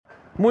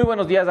Muy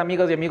buenos días,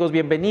 amigas y amigos,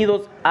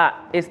 bienvenidos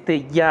a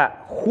este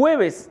ya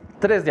jueves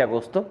 3 de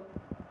agosto.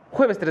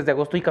 Jueves 3 de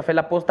agosto y Café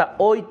La Posta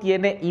hoy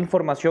tiene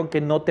información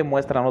que no te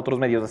muestran otros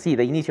medios. Así,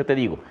 de inicio te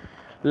digo,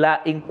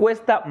 la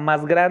encuesta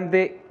más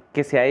grande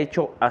que se ha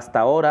hecho hasta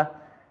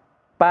ahora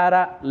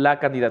para la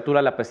candidatura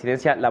a la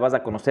presidencia la vas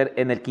a conocer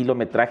en el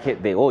kilometraje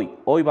de hoy.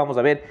 Hoy vamos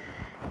a ver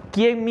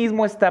quién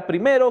mismo está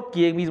primero,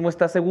 quién mismo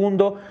está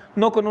segundo,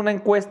 no con una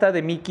encuesta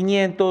de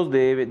 1.500,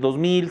 de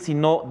 2.000,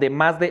 sino de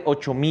más de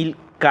 8.000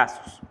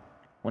 casos.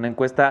 Una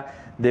encuesta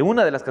de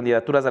una de las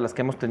candidaturas a las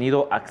que hemos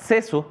tenido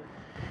acceso,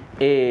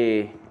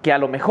 que a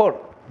lo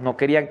mejor no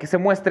querían que se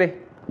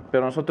muestre,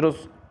 pero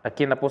nosotros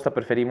aquí en La Posta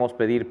preferimos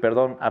pedir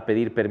perdón a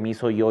pedir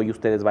permiso y hoy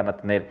ustedes van a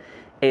tener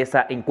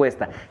esa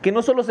encuesta, que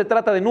no solo se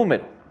trata de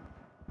número,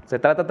 se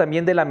trata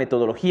también de la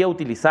metodología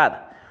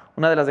utilizada.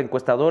 Una de las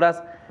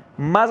encuestadoras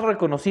más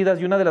reconocidas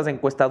y una de las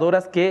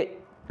encuestadoras que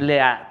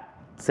le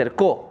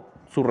acercó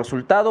su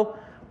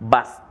resultado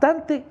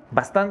bastante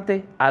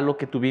a lo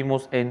que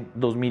tuvimos en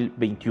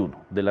 2021.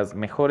 De las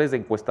mejores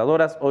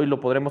encuestadoras, hoy lo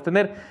podremos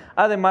tener,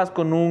 además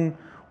con un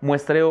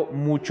muestreo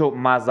mucho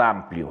más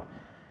amplio.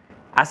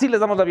 Así les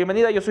damos la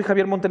bienvenida, yo soy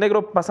Javier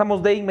Montenegro,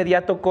 pasamos de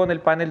inmediato con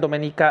el panel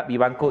Doménica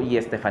Vivanco y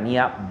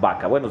Estefanía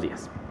Vaca. Buenos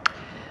días.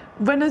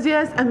 Buenos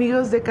días,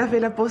 amigos de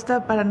Café La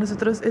Posta. Para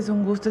nosotros es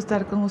un gusto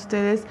estar con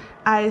ustedes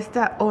a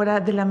esta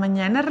hora de la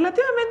mañana.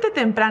 Relativamente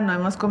temprano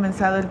hemos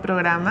comenzado el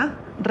programa,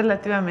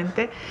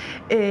 relativamente.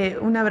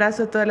 Un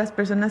abrazo a todas las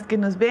personas que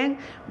nos ven.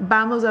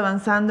 Vamos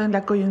avanzando en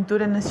la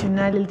coyuntura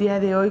nacional el día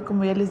de hoy.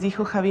 Como ya les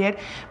dijo Javier,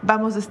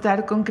 vamos a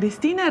estar con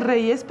Cristina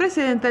Reyes,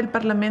 presidenta del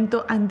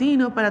Parlamento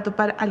Andino, para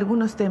topar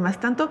algunos temas,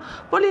 tanto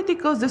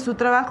políticos, de su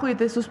trabajo y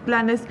de sus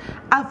planes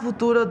a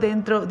futuro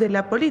dentro de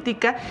la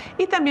política.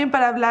 Y también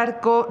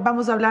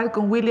vamos a hablar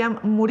con William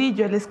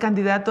Murillo, el ex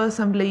candidato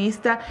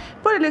asambleísta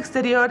por el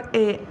exterior,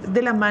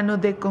 de la mano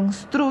de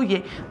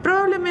Construye.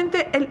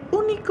 Probablemente el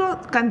único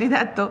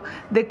candidato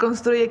de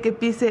Construye que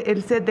pise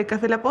el set de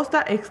Café La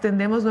Posta.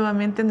 Extendemos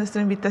nuevamente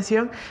nuestra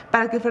invitación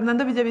para que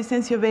Fernando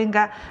Villavicencio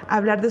venga a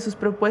hablar de sus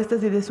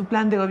propuestas y de su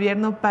plan de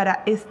gobierno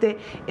para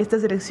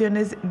estas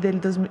elecciones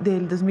del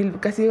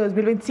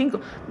 2025,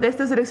 de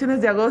estas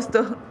elecciones de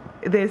agosto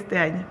de este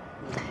año.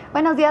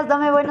 Buenos días,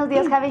 Dome, buenos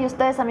días, Javi, y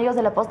ustedes, amigos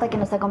de La Posta, que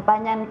nos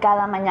acompañan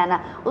cada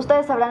mañana.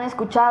 Ustedes habrán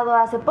escuchado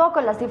hace poco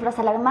las cifras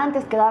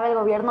alarmantes que daba el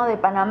gobierno de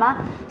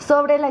Panamá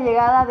sobre la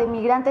llegada de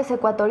migrantes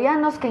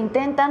ecuatorianos que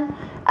intentan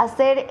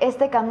hacer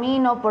este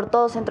camino por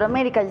todo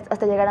Centroamérica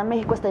hasta llegar a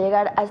México, hasta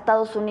llegar a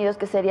Estados Unidos,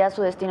 que sería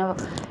su destino,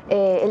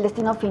 el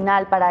destino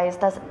final para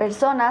estas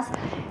personas.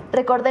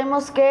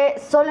 Recordemos que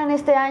solo en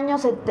este año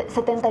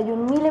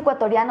 71.000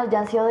 ecuatorianos ya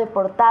han sido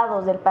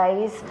deportados del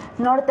país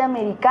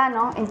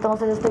norteamericano.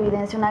 Entonces esto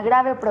evidencia una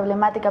grave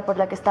problemática por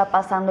la que está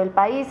pasando el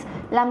país,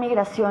 la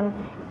migración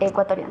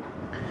ecuatoriana.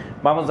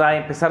 Vamos a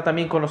empezar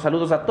también con los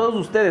saludos a todos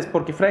ustedes,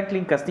 porque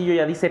Franklin Castillo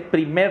ya dice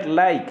primer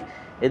like.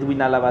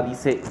 Edwin Álava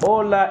dice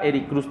hola,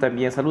 Eric Cruz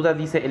también saluda,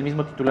 dice el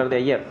mismo titular de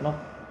ayer. No,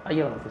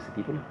 ayer no fue ese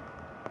titular.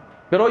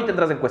 Pero hoy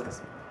tendrás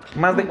encuestas.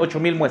 Más de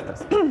 8.000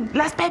 muestras.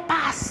 ¡Las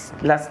pepas!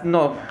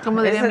 No,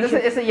 como diría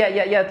ese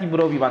ya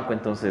timbró Vivanco,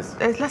 entonces.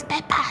 Es las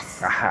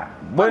pepas. Ajá.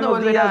 Buenos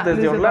días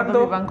desde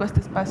Orlando. Vivanco a este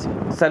espacio.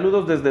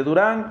 Saludos desde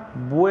Durán.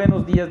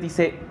 Buenos días,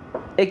 dice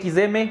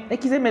XM.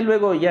 XM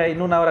luego ya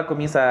en una hora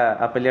comienza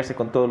a pelearse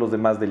con todos los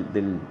demás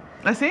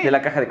 ¿Ah, sí? de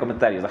la caja de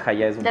comentarios. Ajá,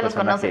 ya es un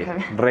personaje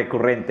conoce,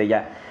 recurrente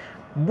ya.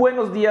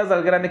 Buenos días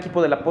al gran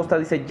equipo de La Posta,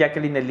 dice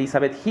Jacqueline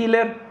Elizabeth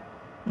Hiller.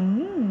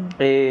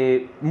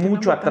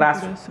 Mucho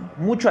atraso.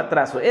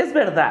 Es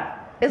verdad.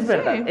 Sí.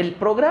 El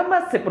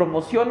programa se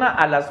promociona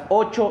a las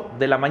 8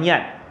 de la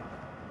mañana.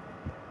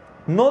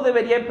 No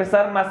debería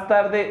empezar más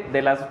tarde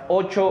de las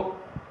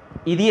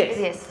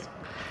 8:10.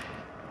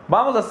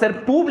 Vamos a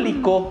hacer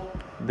público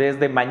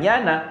desde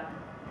mañana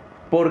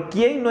por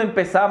quién no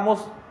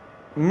empezamos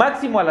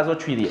máximo a las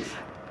 8:10.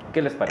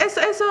 ¿Qué les parece?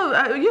 Eso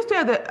yo estoy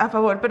a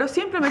favor, pero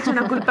siempre me echa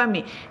una culpa a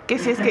mí. Que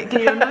si es que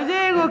yo no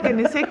llego, que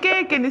ni sé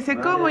qué, que ni sé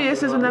cómo, y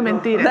eso es una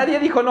mentira. Nadie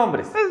dijo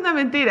nombres. Es una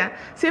mentira.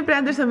 Siempre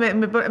Anderson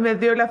me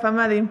dio la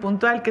fama de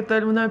impuntual, que todo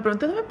el mundo me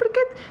pregunta, ¿por qué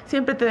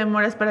siempre te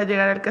demoras para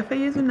llegar al café?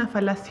 Y es una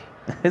falacia.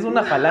 Es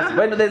una falacia.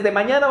 Bueno, desde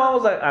mañana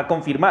vamos a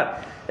confirmar.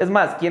 Es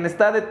más, quien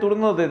está de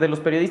turno de los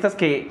periodistas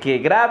que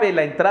grabe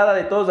la entrada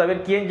de todos a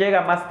ver quién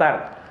llega más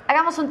tarde.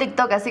 Hagamos un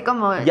TikTok, así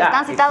como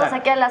están citados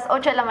aquí a las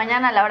 8 de la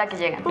mañana a la hora que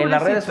llegan. En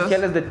las redes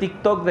sociales de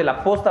TikTok de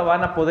La Posta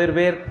van a poder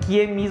ver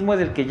quién mismo es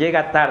el que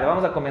llega tarde.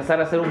 Vamos a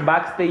comenzar a hacer un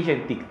backstage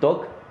en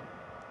TikTok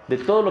de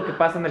todo lo que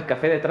pasa en el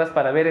café detrás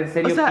para ver en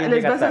serio quién llega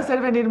tarde. Les vas a hacer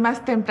venir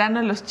más temprano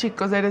a los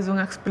chicos, eres un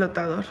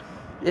explotador.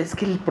 Es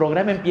que el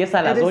programa empieza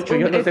a las 8,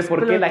 yo no sé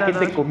por qué la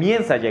gente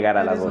comienza a llegar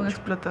a las 8. Eres un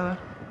explotador.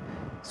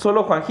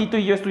 Solo Juanjito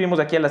y yo estuvimos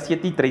aquí a las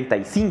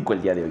 7:35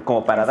 el día de hoy,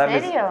 como para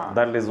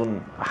darles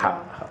un...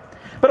 Ajá.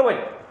 Pero bueno,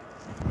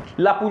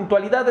 la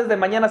puntualidad desde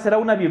mañana será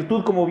una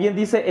virtud, como bien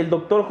dice el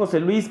doctor José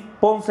Luis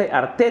Ponce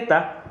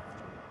Arteta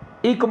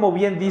y como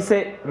bien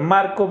dice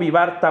Marco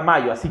Vivar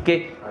Tamayo. Así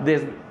que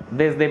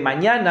desde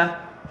mañana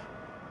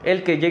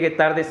el que llegue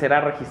tarde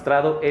será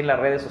registrado en las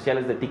redes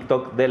sociales de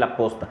TikTok de La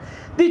Posta.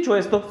 Dicho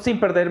esto, sin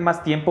perder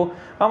más tiempo,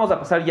 vamos a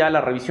pasar ya a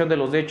la revisión de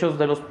los hechos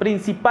de los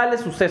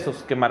principales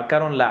sucesos que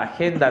marcaron la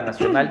agenda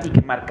nacional y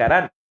que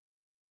marcarán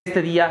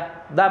este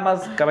día.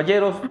 Damas,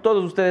 caballeros,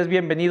 todos ustedes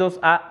bienvenidos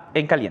a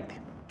En Caliente.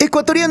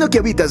 Ecuatoriano que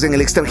habitas en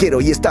el extranjero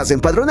y estás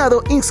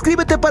empadronado,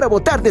 inscríbete para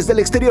votar desde el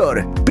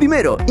exterior.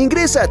 Primero,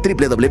 ingresa a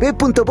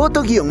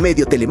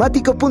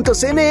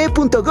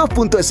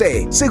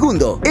www.voto-mediotelematico.cne.gov.es.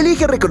 Segundo,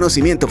 elige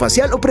reconocimiento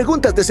facial o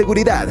preguntas de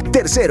seguridad.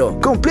 Tercero,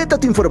 completa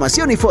tu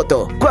información y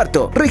foto.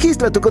 Cuarto,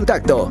 registra tu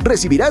contacto.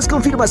 Recibirás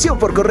confirmación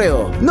por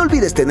correo. No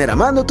olvides tener a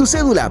mano tu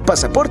cédula,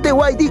 pasaporte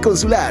o ID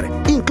consular,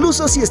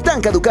 incluso si están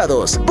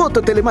caducados.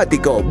 Voto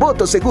telemático,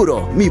 voto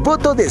seguro. Mi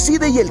voto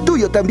decide y el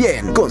tuyo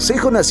también.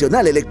 Consejo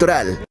Nacional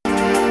Electoral.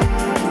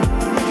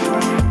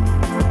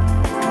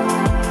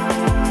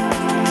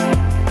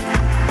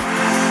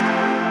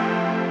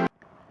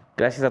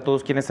 Gracias a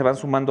todos quienes se van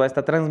sumando a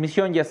esta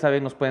transmisión. Ya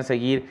saben, nos pueden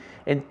seguir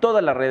en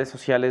todas las redes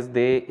sociales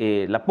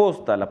de La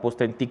Posta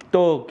en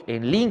TikTok,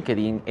 en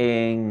LinkedIn,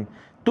 en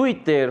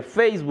Twitter,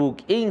 Facebook,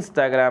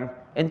 Instagram,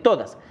 en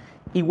todas.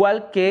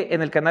 Igual que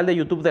en el canal de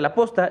YouTube de La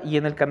Posta y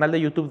en el canal de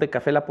YouTube de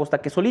Café La Posta,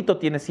 que solito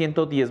tiene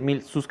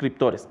 110,000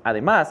 suscriptores.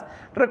 Además,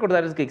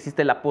 recordarles que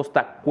existe La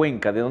Posta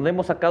Cuenca, de donde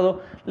hemos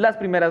sacado las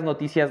primeras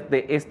noticias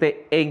de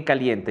este En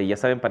Caliente. Ya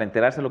saben, para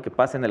enterarse de lo que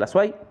pasa en el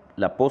Azuay,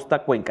 La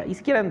Posta Cuenca. Y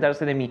si quieren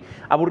enterarse de mi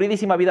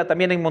aburridísima vida,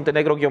 también en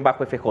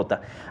Montenegro-FJ.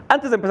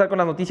 Antes de empezar con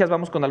las noticias,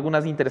 vamos con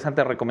algunas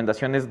interesantes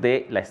recomendaciones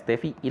de la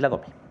Steffi y la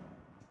Domi.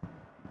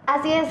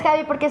 Así es,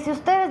 Javi, porque si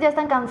ustedes ya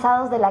están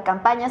cansados de la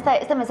campaña,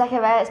 este mensaje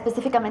va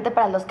específicamente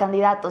para los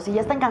candidatos, y ya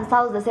están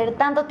cansados de hacer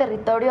tanto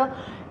territorio,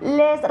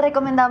 les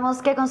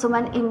recomendamos que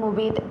consuman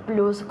Inmovit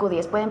Plus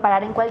Q10. Pueden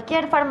parar en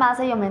cualquier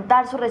farmacia y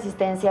aumentar su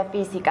resistencia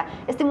física,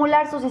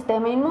 estimular su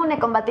sistema inmune,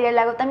 combatir el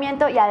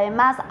agotamiento y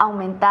además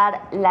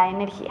aumentar la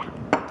energía.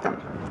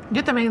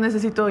 Yo también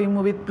necesito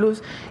Inmovit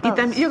Plus. Y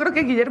yo creo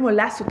que Guillermo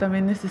Lasso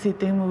también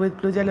necesita Inmovit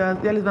Plus. Ya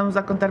les vamos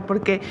a contar por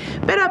qué.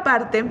 Pero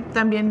aparte,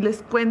 también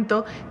les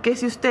cuento que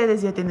si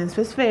ustedes ya tienen su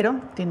esfero,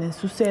 tienen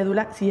su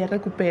cédula, si ya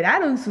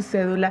recuperaron su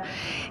cédula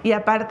y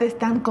aparte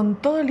están con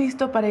todo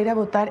listo para ir a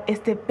votar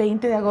este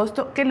 20 de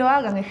agosto, que lo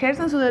hagan,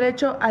 ejerzan su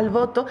derecho al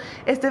voto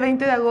este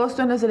 20 de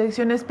agosto en las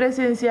elecciones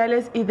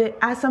presidenciales y de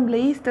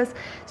asambleístas.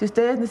 Si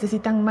ustedes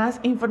necesitan más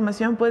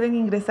información, pueden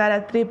ingresar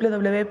a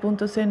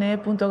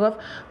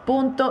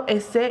www.cne.gov.es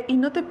y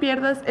no te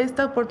pierdas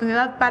esta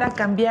oportunidad para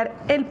cambiar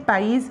el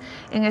país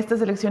en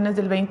estas elecciones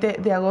del 20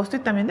 de agosto, y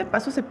también de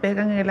paso se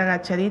pegan en el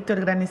agachadito,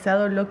 el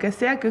granizado, lo que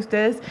sea que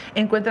ustedes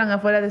encuentran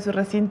afuera de su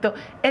recinto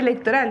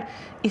electoral.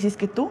 Y si es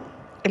que tú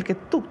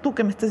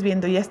que me estás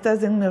viendo, ya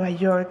estás en Nueva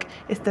York,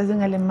 estás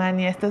en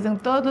Alemania, estás en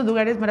todos los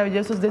lugares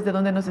maravillosos desde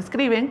donde nos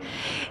escriben,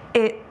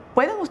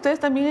 pueden ustedes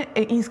también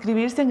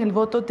inscribirse en el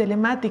voto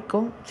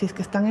telemático. Si es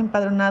que están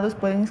empadronados,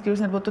 pueden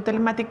inscribirse en el voto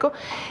telemático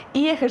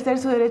y ejercer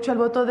su derecho al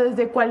voto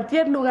desde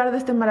cualquier lugar de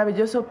este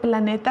maravilloso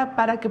planeta,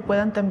 para que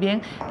puedan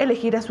también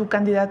elegir a su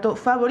candidato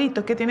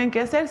favorito. ¿Qué tienen que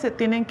hacer? Se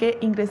tienen que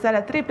ingresar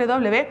a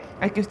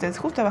aquí ustedes,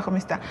 justo abajo me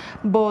está,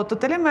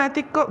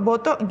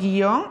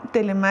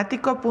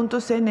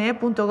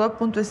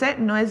 voto-telemático.cne.gov.es,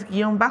 no es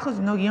guión bajo,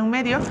 sino guión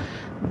medio,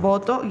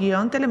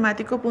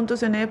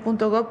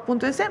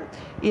 voto-telemático.cne.gov.es,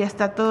 y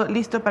está todo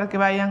listo para que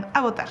vayan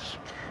a votar.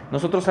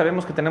 Nosotros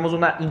sabemos que tenemos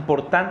una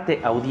importante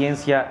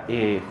audiencia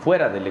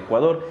fuera del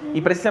Ecuador,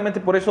 y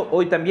precisamente por eso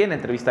hoy también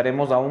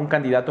entrevistaremos a un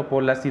candidato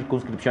por las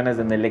circunscripciones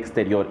en el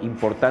exterior.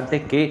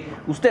 Importante que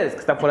ustedes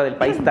que están fuera del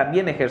país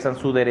también ejerzan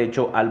su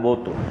derecho al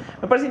voto.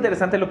 Me parece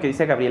interesante lo que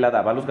dice Gabriela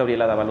Dávalos.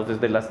 Gabriela Dávalos es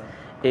de las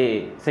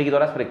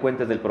seguidoras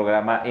frecuentes del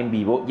programa en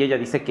vivo, y ella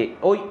dice que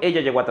hoy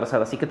ella llegó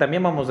atrasada, así que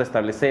también vamos a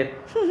establecer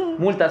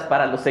multas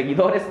para los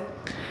seguidores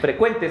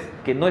frecuentes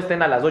que no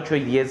estén a las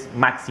 8:10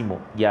 máximo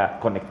ya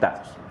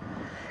conectados.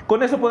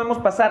 Con eso podemos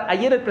pasar.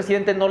 Ayer el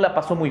presidente no la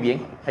pasó muy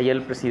bien. Ayer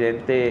el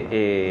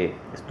presidente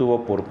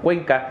estuvo por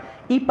Cuenca,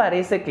 y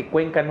parece que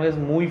Cuenca no es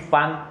muy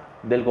fan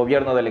del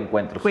gobierno del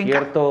encuentro. ¿Cuenca?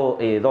 ¿Cierto,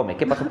 Dome?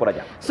 ¿Qué pasó por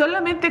allá?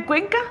 ¿Solamente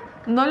Cuenca?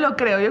 No lo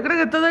creo. Yo creo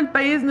que todo el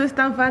país no es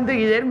tan fan de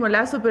Guillermo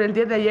Lasso, pero el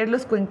día de ayer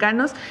los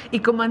cuencanos,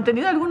 y como han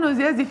tenido algunos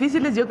días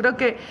difíciles, yo creo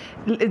que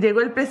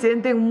llegó el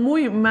presidente en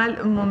muy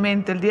mal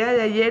momento. El día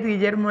de ayer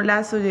Guillermo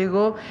Lasso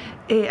llegó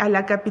a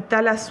la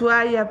capital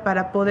Azuaya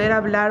para poder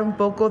hablar un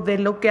poco de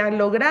lo que ha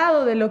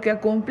logrado, de lo que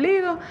ha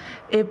cumplido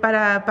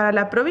para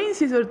la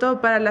provincia y sobre todo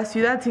para la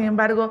ciudad. Sin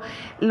embargo,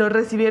 lo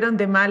recibieron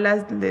de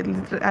malas,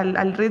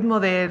 al ritmo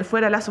de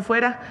fuera Lasso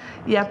fuera,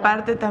 y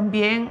aparte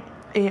también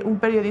un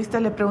periodista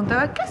le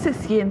preguntaba qué se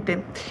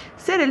siente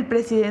ser el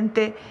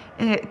presidente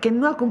que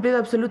no ha cumplido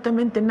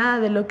absolutamente nada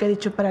de lo que ha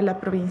dicho para la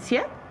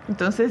provincia.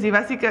 Entonces, y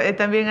básicamente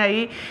también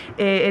ahí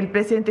el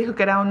presidente dijo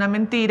que era una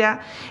mentira.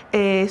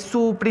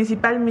 Su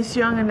principal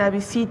misión en la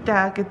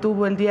visita que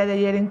tuvo el día de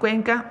ayer en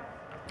Cuenca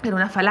era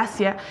una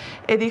falacia,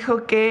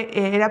 dijo que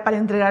era para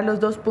entregar los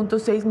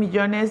 2.6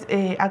 millones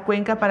a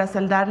Cuenca para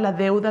saldar la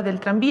deuda del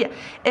tranvía.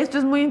 Esto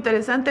es muy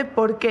interesante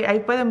porque ahí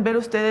pueden ver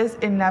ustedes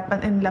en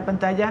la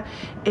pantalla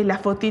la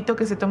fotito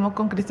que se tomó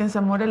con Cristian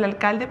Zamora, el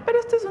alcalde, pero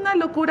esto es una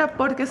locura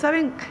porque,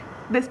 ¿saben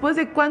después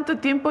de cuánto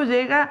tiempo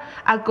llega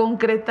a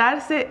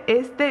concretarse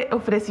este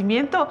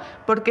ofrecimiento?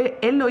 Porque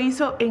él lo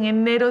hizo en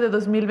enero de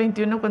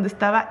 2021 cuando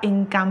estaba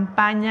en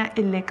campaña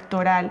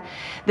electoral.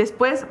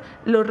 Después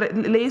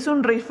le hizo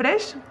un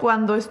refresh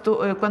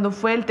cuando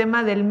fue el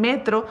tema del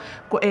metro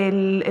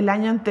el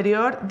año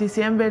anterior,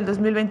 diciembre del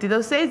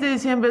 2022, 6 de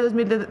diciembre de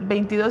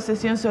 2022,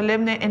 sesión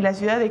solemne en la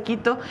ciudad de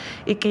Quito,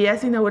 y que ya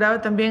se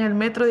inauguraba también el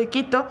metro de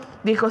Quito.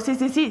 Dijo,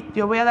 sí,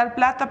 yo voy a dar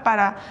plata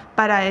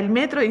para el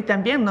metro, y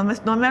también no me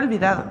he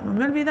olvidado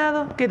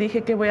que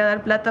dije que voy a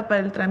dar plata para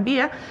el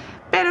tranvía,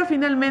 pero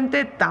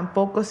finalmente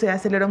tampoco se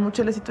aceleró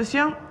mucho la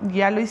situación,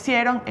 ya lo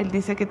hicieron. Él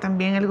dice que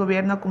también el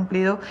gobierno ha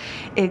cumplido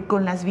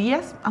con las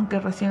vías, aunque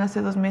recién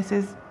hace 2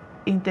 meses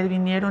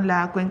intervinieron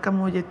la cuenca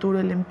Molleturo,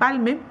 el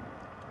Empalme,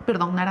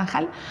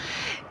 Naranjal,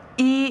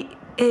 y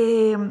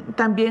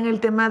también el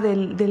tema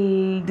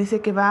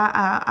dice que va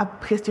a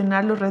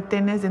gestionar los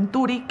retenes de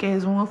Enturi, que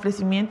es un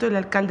ofrecimiento del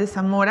alcalde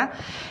Zamora,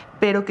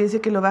 pero que dice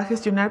que lo va a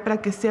gestionar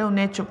para que sea un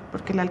hecho,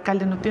 porque el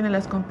alcalde no tiene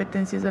las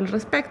competencias al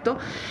respecto.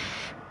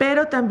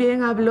 Pero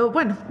también habló,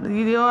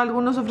 y dio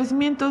algunos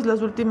ofrecimientos,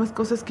 las últimas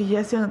cosas que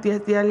ya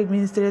el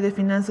Ministerio de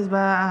Finanzas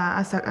va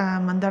a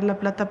mandar la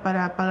plata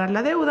para pagar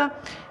la deuda,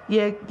 y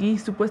aquí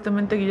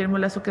supuestamente Guillermo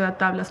Lasso queda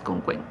tablas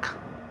con Cuenca.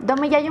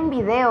 Domi, ya hay un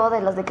video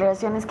de las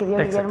declaraciones que dio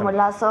Guillermo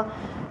Lasso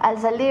al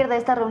salir de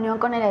esta reunión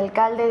con el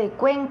alcalde de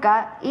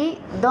Cuenca, y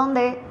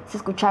donde se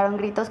escucharon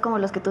gritos como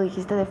los que tú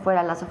dijiste de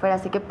fuera, Lasso fuera,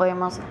 así que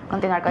podemos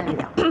continuar con el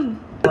video.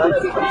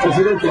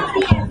 Presidente,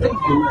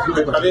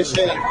 me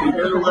parece, en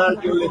primer lugar,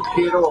 yo les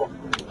quiero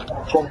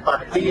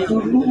compartir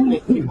el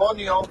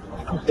testimonio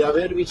de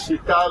haber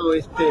visitado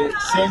este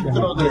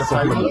centro de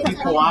salud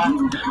tipo A,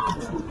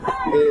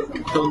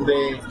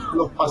 donde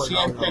los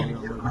pacientes,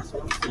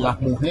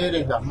 las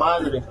mujeres, las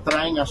madres,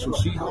 traen a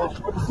sus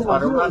hijos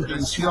para una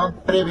atención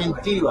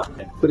preventiva.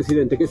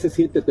 Presidente, ¿qué se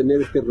siente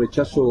tener este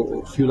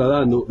rechazo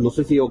ciudadano? No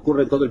sé si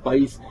ocurre en todo el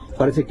país,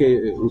 parece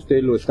que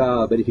usted lo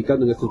está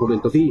verificando en estos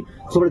momentos. Y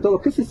sobre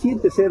todo, ¿qué se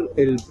siente ser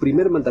el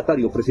primer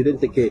mandatario,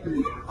 presidente, que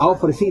ha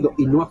ofrecido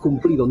y no ha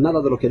cumplido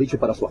nada de lo que ha dicho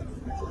para Suárez?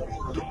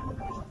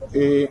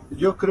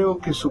 Yo creo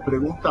que su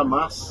pregunta,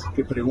 más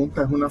que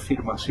pregunta, es una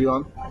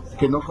afirmación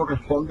que no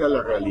corresponde a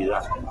la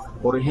realidad.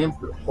 Por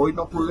ejemplo, hoy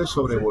no pude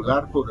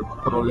sobrevolar por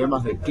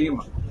problemas del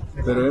clima,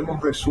 pero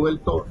hemos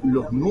resuelto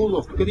los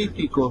nudos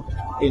críticos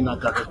en la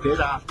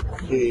carretera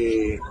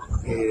de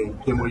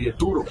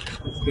Molleturo.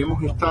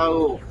 Hemos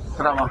estado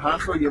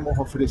trabajando y hemos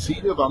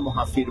ofrecido, vamos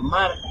a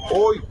firmar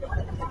hoy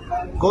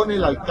con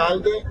el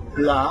alcalde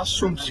la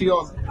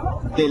asunción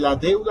de la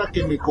deuda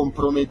que me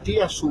comprometí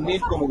a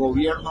asumir como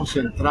gobierno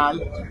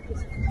central,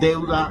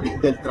 deuda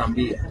del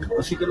tranvía.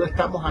 Así que lo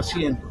estamos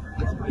haciendo.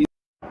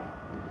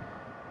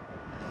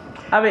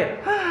 A ver,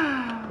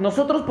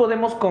 nosotros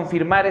podemos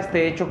confirmar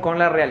este hecho con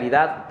la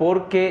realidad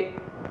porque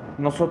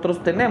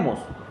nosotros tenemos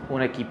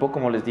un equipo,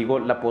 como les digo,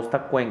 La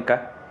Posta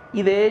Cuenca,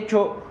 y de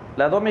hecho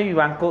la Dome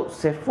Vivanco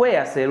se fue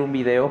a hacer un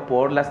video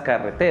por las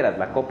carreteras,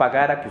 la Copa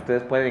Gara, que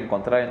ustedes pueden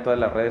encontrar en todas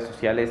las redes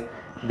sociales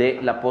de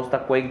La Posta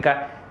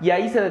Cuenca, y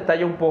ahí se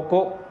detalla un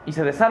poco y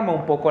se desarma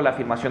un poco la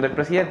afirmación del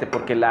presidente,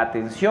 porque la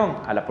atención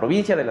a la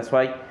provincia de La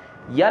Suay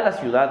y a la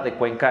ciudad de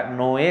Cuenca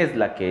no es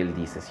la que él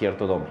dice,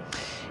 ¿cierto, Domi?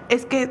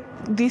 Es que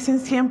dicen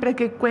siempre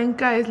que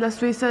Cuenca es la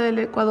Suiza del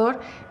Ecuador,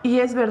 y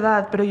es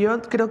verdad, pero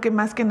yo creo que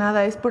más que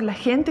nada es por la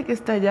gente que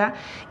está allá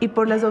y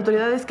por las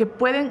autoridades que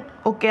pueden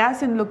o que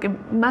hacen lo que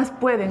más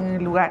pueden en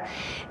el lugar.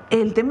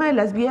 El tema de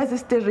las vías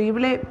es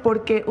terrible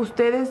porque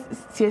ustedes,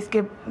 si es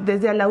que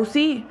desde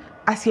Alausí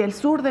hacia el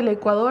sur del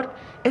Ecuador,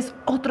 es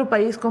otro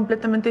país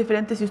completamente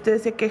diferente. Si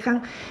ustedes se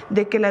quejan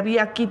de que la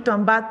vía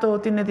Quito-Ambato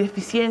tiene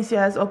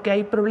deficiencias o que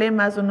hay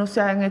problemas o no se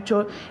han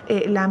hecho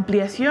la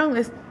ampliación,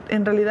 es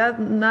en realidad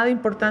nada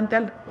importante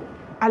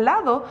al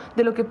lado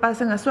de lo que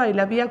pasa en Azuay.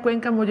 La vía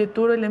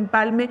Cuenca-Molleturo, el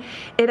Empalme,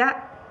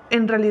 era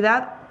en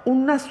realidad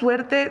una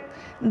suerte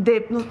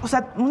de, o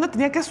sea, uno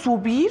tenía que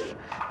subir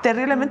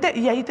terriblemente,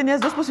 y ahí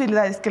tenías dos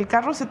posibilidades: que el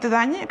carro se te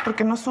dañe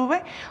porque no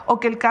sube, o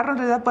que el carro en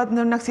realidad pueda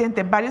tener un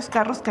accidente. Varios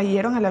carros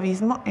cayeron al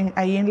abismo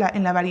ahí en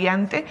la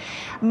variante.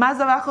 Más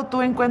abajo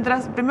tú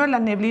encuentras primero la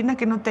neblina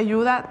que no te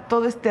ayuda,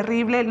 todo es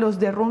terrible, los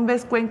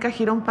derrumbes. Cuenca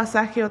Girón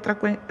Pasaje,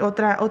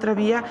 otra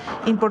vía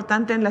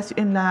importante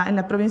en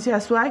la provincia de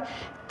Azuay,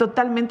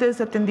 totalmente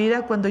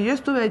desatendida. Cuando yo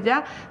estuve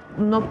allá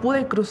no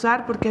pude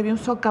cruzar porque había un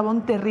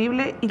socavón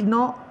terrible y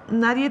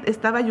nadie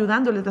estaba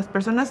ayudándoles. Las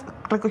personas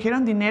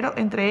recogieron dinero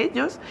entre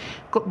ellos,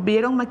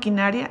 vieron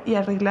maquinaria y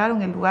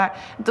arreglaron el lugar.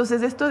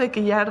 Entonces, esto de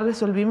que ya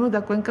resolvimos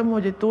la cuenca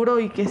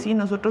Molleturo y que sí,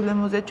 nosotros lo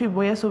hemos hecho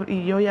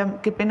y yo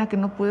ya, qué pena que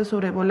no pude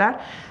sobrevolar.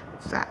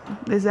 O sea,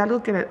 es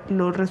algo que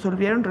lo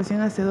resolvieron recién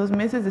hace 2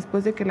 meses,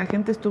 después de que la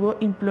gente estuvo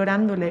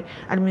implorándole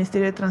al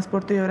Ministerio de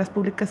Transporte y Obras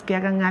Públicas que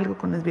hagan algo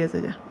con las vías de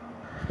allá.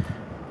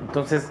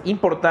 Entonces,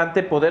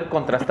 importante poder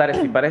contrastar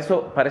esto y para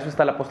eso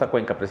está la posta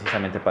Cuenca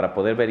precisamente, para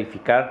poder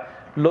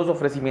verificar los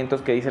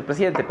ofrecimientos que dice el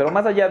presidente. Pero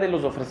más allá de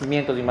los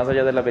ofrecimientos y más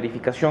allá de la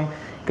verificación,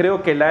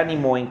 creo que el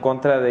ánimo en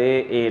contra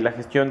de la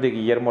gestión de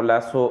Guillermo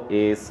Lasso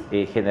es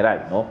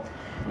general, ¿no?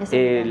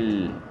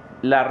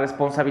 La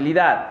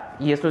responsabilidad,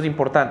 y esto es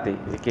importante,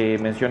 que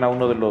menciona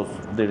uno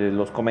de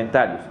los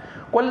comentarios.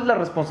 ¿Cuál es la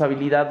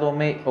responsabilidad,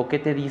 Dome, o qué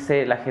te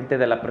dice la gente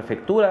de la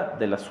prefectura,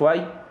 de la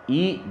SUAY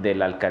y de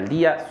la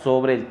alcaldía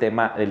sobre el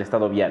tema del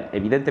estado vial?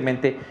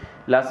 Evidentemente,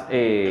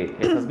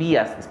 esas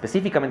vías,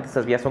 específicamente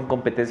esas vías, son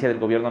competencia del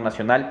gobierno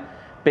nacional,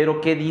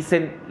 pero ¿qué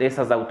dicen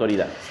esas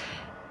autoridades?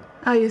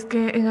 Ay, es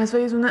que en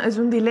Azuay es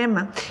un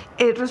dilema.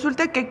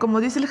 Resulta que,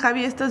 como dice el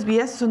Javi, estas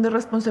vías son de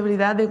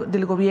responsabilidad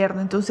del gobierno.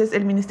 Entonces,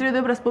 el Ministerio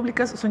de Obras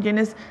Públicas son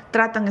quienes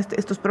tratan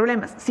estos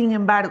problemas. Sin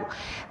embargo,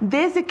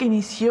 desde que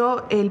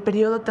inició el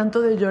periodo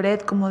tanto de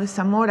Lloret como de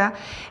Zamora,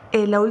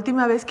 la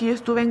última vez que yo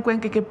estuve en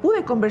Cuenca y que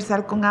pude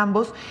conversar con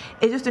ambos,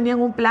 ellos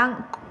tenían un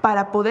plan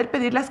para poder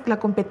pedir la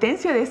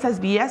competencia de esas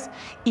vías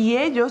y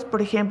ellos,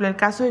 por ejemplo, en el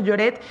caso de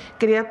Lloret,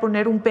 quería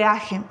poner un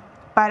peaje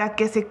para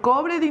que se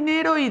cobre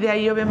dinero y de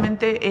ahí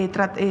obviamente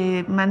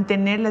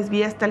mantener las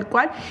vías tal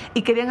cual,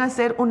 y querían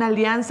hacer una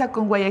alianza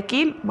con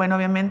Guayaquil, bueno,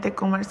 obviamente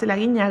con Marcela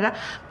Guiñaga,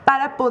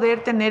 para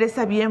poder tener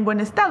esa vía en buen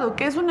estado,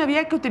 que es una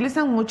vía que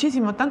utilizan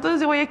muchísimo, tanto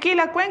desde Guayaquil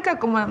a Cuenca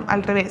como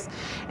al revés.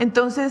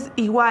 Entonces,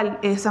 igual,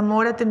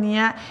 Zamora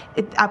tenía,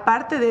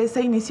 aparte de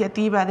esa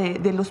iniciativa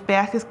de los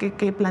peajes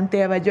que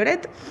planteaba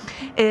Lloret,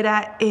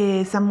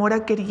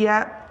 Zamora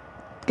quería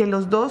que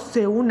los dos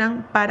se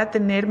unan para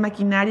tener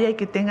maquinaria y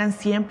que tengan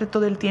siempre,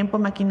 todo el tiempo,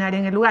 maquinaria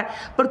en el lugar.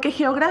 Porque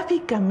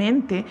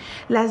geográficamente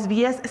las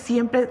vías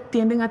siempre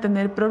tienden a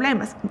tener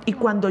problemas. Y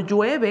cuando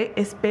llueve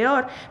es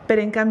peor,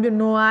 pero en cambio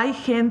no hay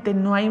gente,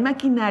 no hay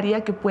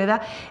maquinaria que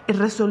pueda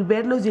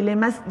resolver los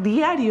dilemas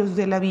diarios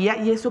de la vía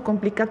y eso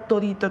complica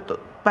todito todo.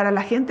 Para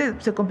la gente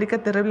se complica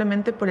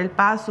terriblemente por el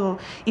paso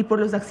y por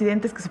los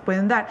accidentes que se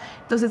pueden dar.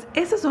 Entonces,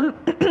 esas son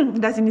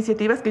las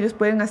iniciativas que ellos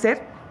pueden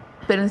hacer.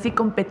 Pero en sí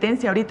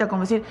competencia ahorita,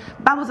 como decir,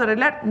 vamos a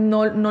arreglar,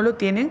 no lo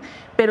tienen,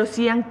 pero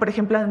sí han, por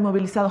ejemplo, han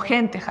movilizado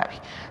gente, Javi.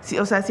 Sí,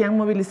 o sea, sí han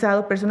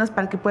movilizado personas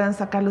para que puedan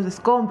sacar los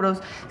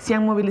escombros, sí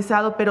han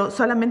movilizado, pero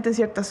solamente en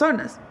ciertas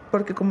zonas,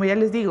 porque como ya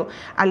les digo,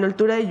 a la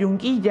altura de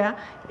Yunguilla,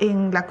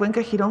 en la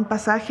cuenca Girón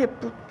Pasaje,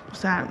 o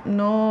sea,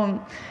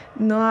 no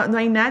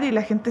hay nadie y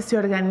la gente se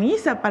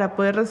organiza para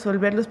poder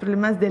resolver los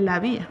problemas de la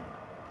vía.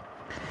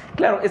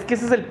 Claro, es que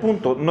ese es el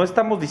punto. No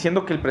estamos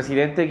diciendo que el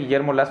presidente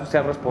Guillermo Lasso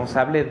sea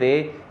responsable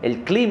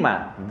del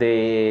clima,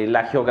 de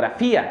la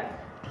geografía.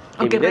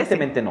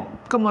 Evidentemente no.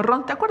 Como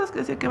Ron, ¿te acuerdas que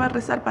decía que va a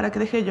rezar para que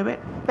deje de llover?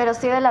 Pero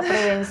sí de la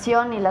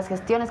prevención y las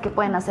gestiones que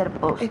pueden hacer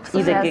post.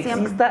 Y de que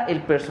exista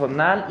el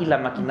personal y la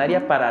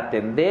maquinaria para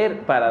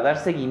atender, para dar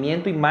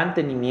seguimiento y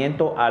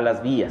mantenimiento a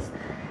las vías.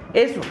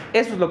 Eso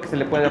es lo que se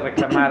le puede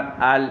reclamar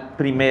al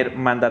primer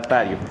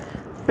mandatario.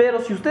 Pero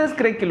si ustedes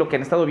creen que lo que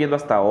han estado viendo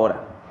hasta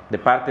ahora de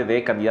parte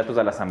de candidatos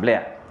a la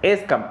Asamblea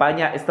es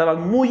campaña,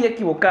 estaban muy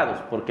equivocados,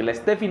 porque la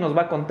Steffi nos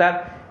va a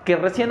contar que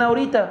recién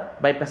ahorita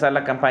va a empezar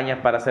la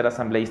campaña para ser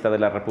asambleísta de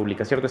la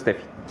República, ¿cierto,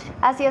 Steffi?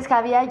 Así es,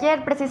 Javi.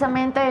 Ayer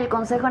precisamente el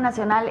Consejo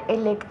Nacional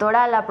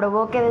Electoral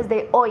aprobó que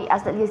desde hoy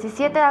hasta el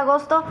 17 de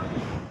agosto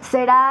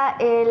será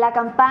la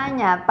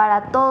campaña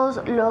para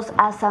todos los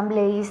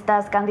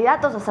asambleístas,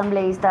 candidatos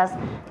asambleístas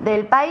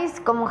del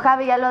país. Como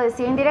Javi ya lo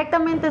decía,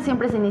 indirectamente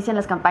siempre se inician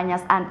las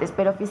campañas antes,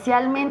 pero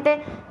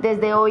oficialmente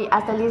desde hoy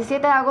hasta el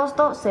 17 de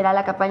agosto será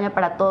la campaña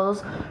para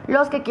todos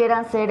los que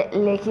quieran ser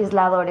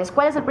legisladores.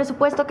 ¿Cuál es el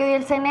presupuesto que dio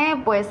el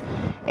CNE? Pues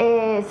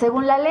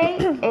según la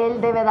ley,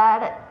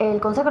 el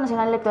Consejo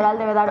Nacional Electoral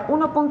debe dar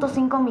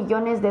 1.5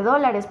 millones de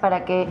dólares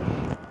para que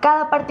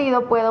cada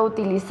partido pueda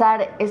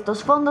utilizar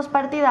estos fondos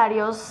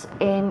partidarios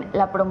en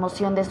la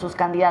promoción de sus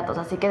candidatos.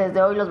 Así que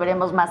desde hoy los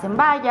veremos más en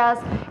vallas,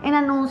 en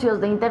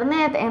anuncios de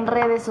internet, en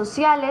redes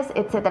sociales,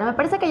 etcétera. Me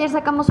parece que ayer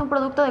sacamos un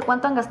producto de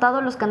cuánto han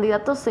gastado los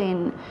candidatos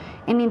en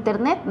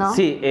internet, ¿no?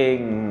 Sí,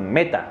 en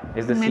Meta,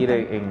 es decir,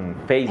 en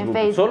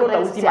Facebook. Solo la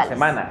última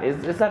semana.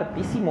 Es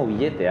hartísimo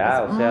billete,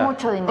 o sea,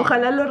 mucho dinero.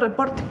 Ojalá lo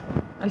reporte.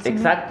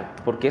 Exacto,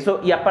 porque eso,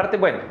 y aparte,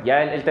 bueno,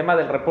 ya el tema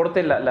del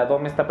reporte, la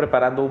DOME está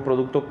preparando un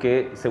producto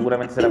que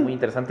seguramente será muy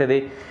interesante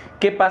de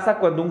qué pasa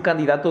cuando un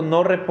candidato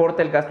no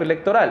reporta el gasto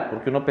electoral,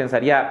 porque uno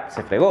pensaría,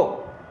 se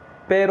fregó,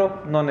 pero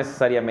no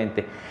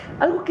necesariamente.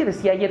 Algo que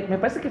decía ayer, me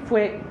parece que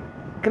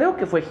creo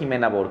que fue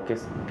Jimena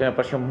Borges, que me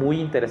pareció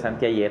muy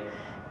interesante ayer,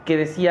 que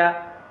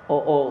decía,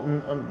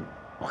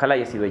 ojalá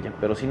haya sido ella,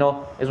 pero si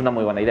no, es una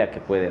muy buena idea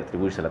que puede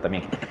atribuírsela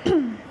también.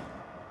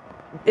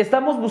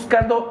 Estamos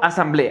buscando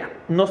asamblea.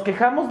 Nos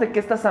quejamos de que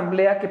esta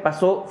asamblea que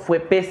pasó fue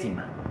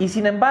pésima. Y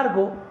sin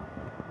embargo,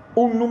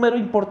 un número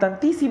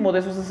importantísimo de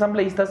esos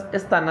asambleístas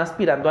están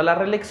aspirando a la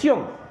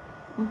reelección.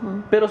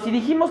 Pero si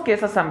dijimos que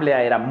esa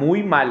asamblea era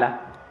muy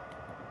mala,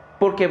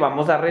 ¿por qué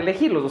vamos a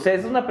reelegirlos? O sea,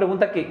 es una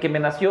pregunta que me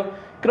nació.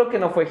 Creo que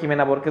no fue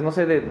Jimena Borges, no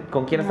sé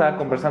con quién estaba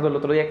conversando el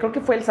otro día. Creo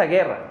que fue Elsa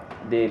Guerra,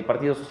 del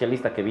Partido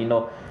Socialista, que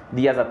vino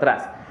días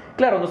atrás.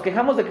 Claro, nos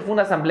quejamos de que fue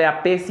una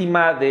asamblea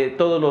pésima, de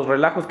todos los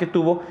relajos que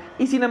tuvo,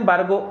 y sin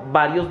embargo,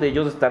 varios de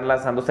ellos están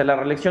lanzándose a la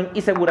reelección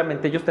y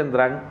seguramente ellos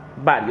tendrán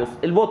varios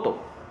el voto.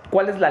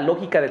 ¿Cuál es la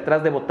lógica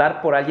detrás de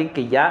votar por alguien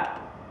que ya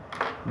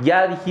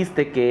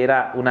dijiste que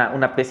era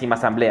una pésima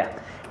asamblea?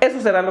 Eso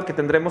será lo que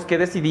tendremos que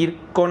decidir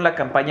con la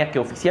campaña que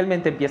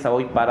oficialmente empieza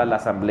hoy para la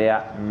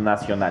Asamblea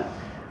Nacional.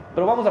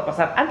 Pero vamos a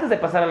pasar, antes de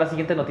pasar a la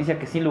siguiente noticia,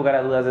 que sin lugar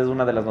a dudas es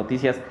una de las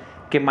noticias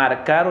que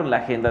marcaron la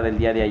agenda del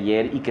día de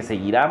ayer y que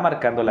seguirá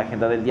marcando la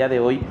agenda del día de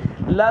hoy,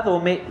 la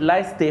Dome,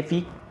 la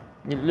Steffi,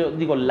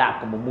 digo la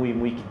como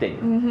muy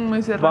quiteño.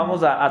 Muy cerrado.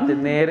 Vamos a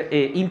tener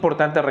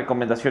importantes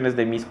recomendaciones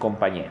de mis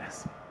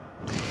compañeras.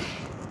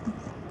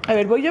 A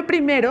ver, voy yo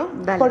primero,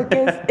 Dale.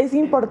 porque es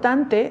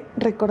importante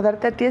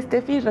recordarte a ti,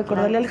 Steffi, y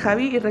recordarle al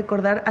Javi y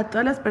recordar a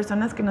todas las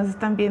personas que nos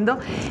están viendo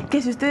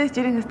que si ustedes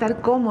quieren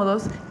estar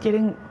cómodos,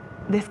 quieren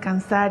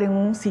descansar en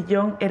un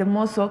sillón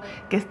hermoso,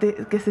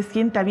 que se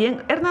sienta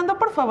bien. Hernando,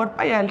 por favor,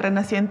 vaya al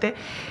Renaciente.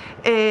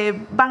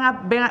 Van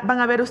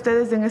a ver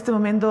ustedes en este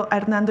momento a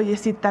Hernando y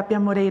Yesid Tapia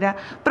Moreira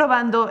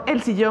probando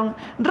el sillón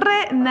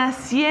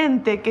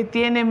Renaciente, que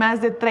tiene más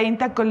de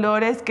 30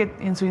 colores, que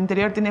en su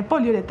interior tiene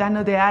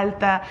poliuretano de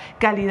alta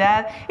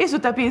calidad y su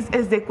tapiz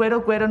es de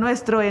cuero.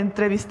 Nuestro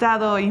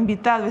entrevistado,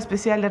 invitado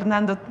especial,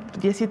 Hernando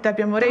Yesid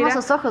Tapia Moreira.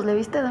 Hermosos ojos, ¿le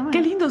viste, Dama?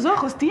 ¡Qué lindos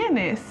ojos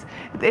tienes!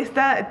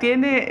 Está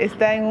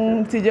en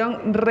un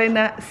sillón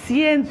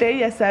Renaciente,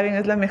 ya saben,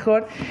 es la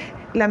mejor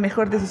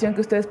decisión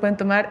que ustedes pueden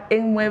tomar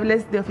en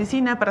muebles de oficina,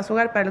 para su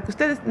hogar, para lo que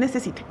ustedes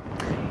necesiten.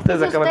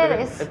 Ustedes acaban de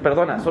ver, ustedes.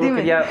 perdona, solo Dime.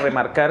 quería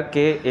remarcar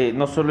que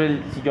no solo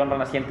el sillón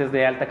Renaciente es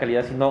de alta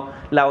calidad, sino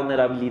la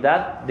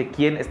honorabilidad de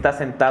quien está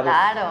sentado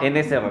Claro. en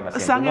ese Renaciente.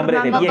 San Un hombre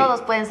de Hernando. No bien.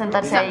 todos pueden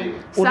sentarse ahí.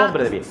 Un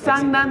hombre de bien.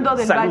 San Nando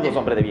del Saludos, Valle.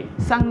 hombre de bien.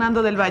 San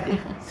Nando del Valle.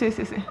 Sí.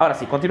 Ahora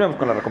sí, continuemos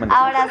con la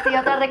recomendación. Ahora sí,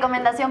 otra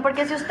recomendación,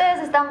 porque si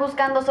ustedes están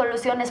buscando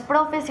soluciones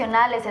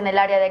profesionales en el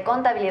área de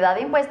contabilidad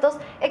e impuestos,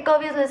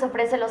 Ecobius les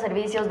ofrece los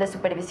servicios de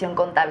supervisión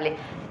contable.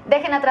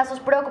 Dejen atrás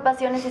sus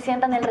preocupaciones y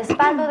sientan el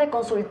respaldo de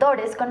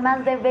consultores con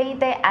más de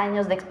 20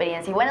 años de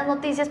experiencia. Y buenas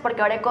noticias,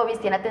 porque ahora Ecobius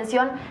tiene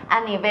atención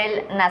a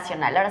nivel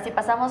nacional. Ahora sí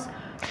pasamos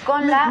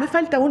con Me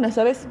falta una,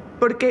 ¿sabes?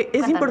 Porque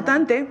es Cuéntame.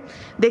 importante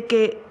de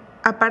que,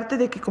 aparte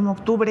de que como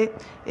octubre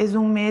es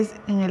un mes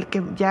en el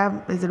que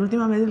ya es el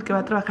último mes en el que va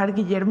a trabajar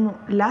Guillermo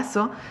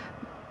Lazo,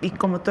 y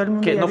como todo el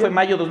mundo Que ya no fue vio,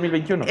 mayo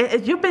 2021.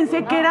 yo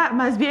pensé que era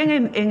más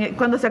bien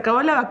cuando se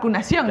acabó la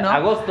vacunación, ¿no?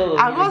 Agosto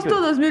 2021.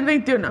 Agosto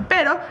 2021.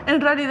 Pero en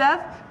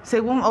realidad,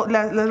 según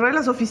las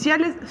reglas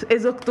oficiales,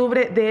 es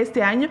octubre de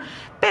este año.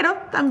 Pero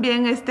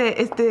también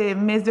este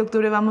mes de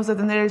octubre vamos a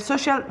tener el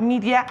Social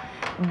Media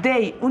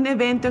Day, un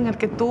evento en el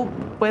que tú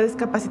puedes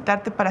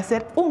capacitarte para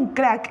ser un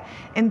crack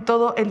en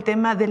todo el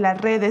tema de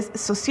las redes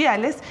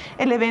sociales.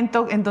 El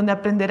evento en donde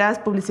aprenderás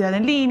publicidad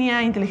en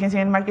línea,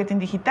 inteligencia en el marketing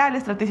digital,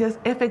 estrategias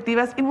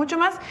efectivas y mucho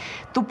más.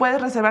 Tú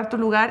puedes reservar tu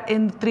lugar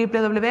en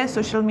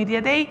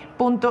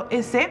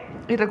www.socialmediaday.es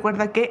y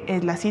recuerda que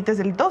la cita es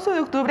el 12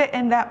 de octubre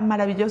en la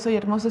maravillosa y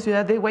hermosa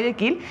ciudad de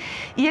Guayaquil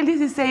y el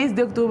 16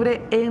 de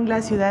octubre en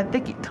la ciudad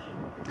de Quito.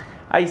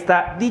 Ahí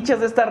está.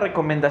 Dichas estas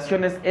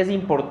recomendaciones, es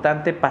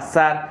importante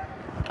pasar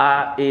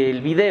a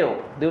el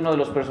video de uno de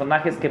los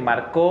personajes que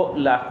marcó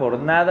la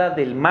jornada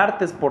del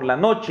martes por la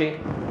noche,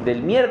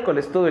 del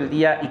miércoles todo el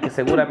día, y que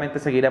seguramente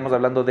seguiremos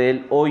hablando de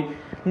él hoy,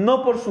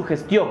 no por su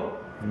gestión,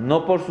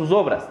 no por sus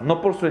obras,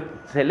 no por su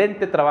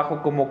excelente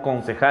trabajo como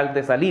concejal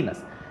de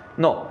Salinas.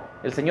 No,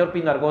 el señor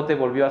Pino Argote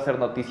volvió a hacer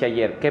noticia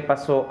ayer. ¿Qué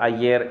pasó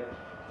ayer,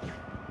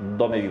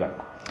 Dome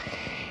Vivanco?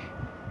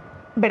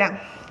 Verán,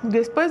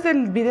 después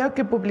del video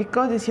que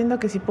publicó diciendo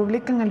que si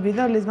publican el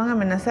video les van a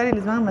amenazar y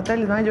les van a matar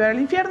y les van a llevar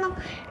al infierno,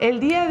 el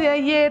día de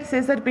ayer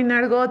César Pino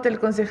Argote, el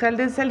concejal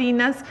de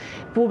Salinas,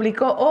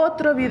 publicó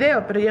otro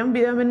video, pero ya un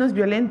video menos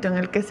violento, en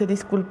el que se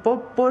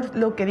disculpó por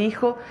lo que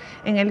dijo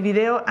en el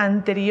video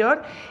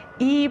anterior.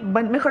 Y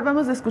bueno, mejor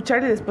vamos a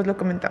escuchar y después lo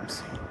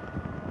comentamos.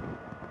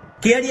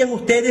 ¿Qué harían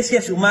ustedes si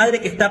a su madre,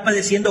 que está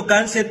padeciendo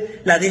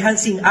cáncer, la dejan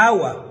sin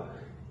agua?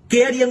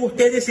 ¿Qué harían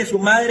ustedes si a su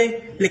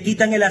madre le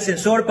quitan el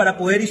ascensor para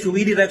poder ir,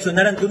 subir y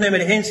reaccionar ante una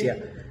emergencia?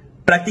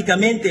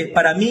 Prácticamente,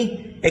 para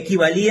mí,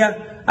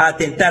 equivalía a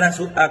atentar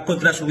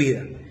contra su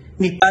vida.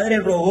 Mi padre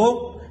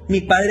rogó, mi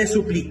padre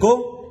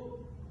suplicó,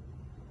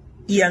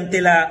 y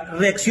ante la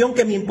reacción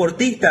que me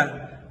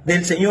importista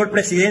del señor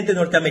presidente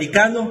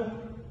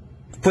norteamericano,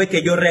 fue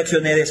que yo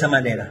reaccioné de esa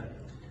manera.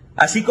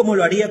 Así como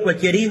lo haría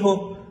cualquier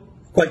hijo,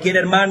 cualquier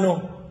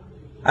hermano,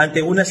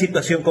 ante una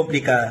situación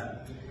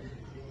complicada.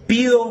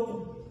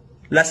 Pido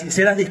las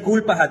sinceras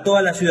disculpas a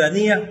toda la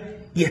ciudadanía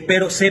y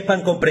espero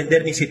sepan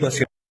comprender mi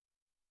situación.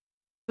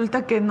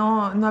 Resulta que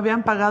no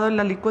habían pagado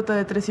la alícuota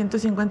de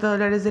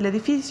 $350 del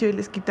edificio y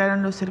les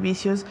quitaron los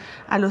servicios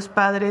a los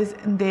padres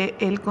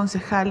del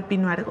concejal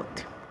Pino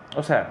Argote.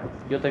 O sea,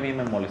 yo también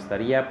me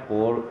molestaría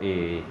por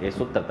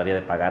eso, trataría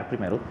de pagar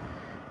primero,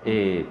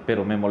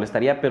 pero me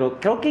molestaría, pero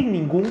creo que en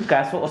ningún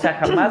caso, o sea,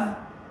 jamás,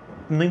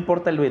 no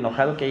importa lo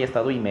enojado que haya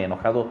estado, y me he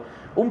enojado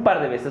un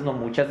par de veces, no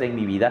muchas, en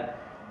mi vida,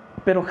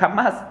 pero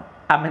jamás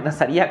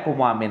amenazaría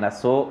como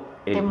amenazó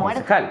el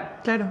concejal.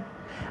 Claro.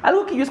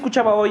 Algo que yo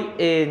escuchaba hoy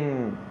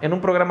en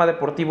un programa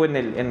deportivo en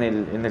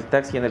el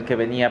taxi en el que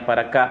venía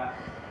para acá,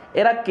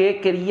 era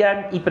que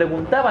querían y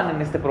preguntaban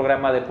en este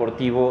programa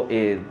deportivo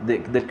del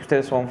que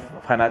ustedes son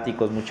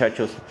fanáticos,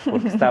 muchachos,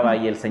 porque estaba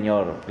ahí el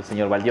señor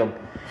Valdión.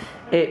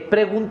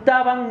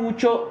 Preguntaban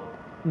mucho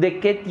de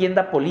qué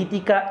tienda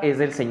política es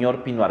del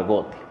señor Pino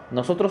Argote.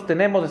 Nosotros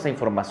tenemos esa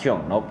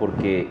información, ¿no?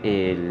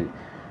 Porque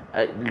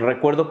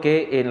recuerdo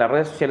que en las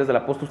redes sociales de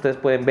La Posta ustedes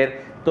pueden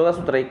ver toda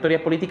su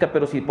trayectoria política,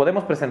 pero si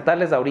podemos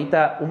presentarles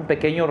ahorita un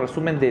pequeño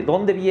resumen de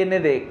dónde viene,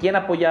 de quién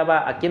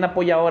apoyaba, a quién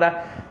apoya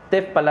ahora.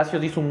 Tef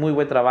Palacios hizo un muy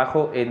buen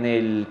trabajo en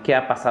el qué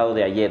ha pasado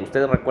de ayer.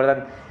 ¿Ustedes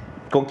recuerdan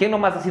con quién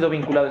nomás ha sido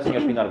vinculado el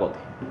señor Pino Argote?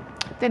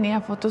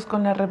 Tenía fotos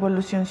con la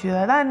Revolución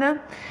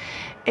Ciudadana,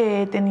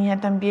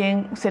 tenía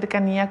también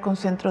cercanía con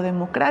Centro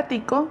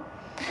Democrático,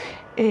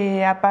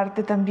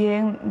 aparte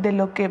también de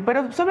lo que,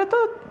 pero sobre todo,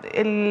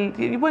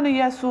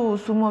 ya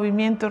su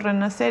movimiento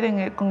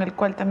Renacer, con el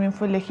cual también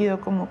fue elegido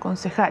como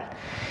concejal.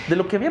 De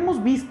lo que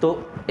habíamos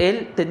visto,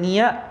 él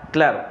tenía,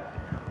 claro,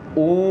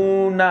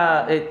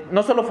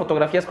 no solo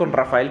fotografías con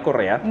Rafael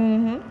Correa,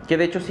 que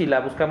de hecho si la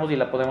buscamos y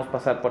la podemos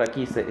pasar por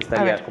aquí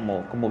estaría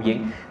como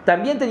bien.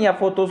 También tenía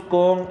fotos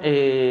con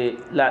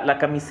la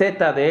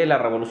camiseta de la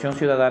Revolución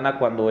Ciudadana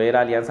cuando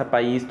era Alianza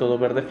País, todo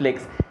verde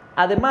flex.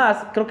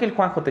 Además, creo que el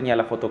Juanjo tenía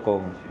la foto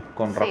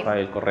con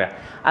Rafael Correa.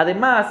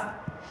 Además,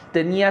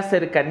 tenía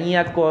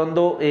cercanía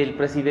cuando el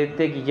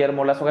presidente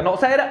Guillermo Lasso ganó. O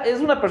sea, es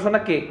una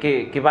persona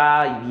que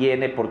va y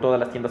viene por todas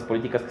las tiendas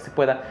políticas que se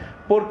pueda,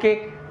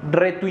 porque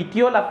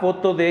retuiteó la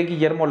foto de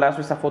Guillermo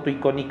Lasso, esa foto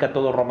icónica,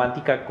 todo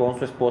romántica, con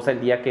su esposa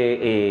el día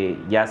que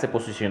ya se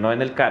posicionó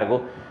en el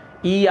cargo,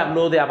 y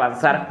habló de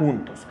avanzar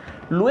juntos.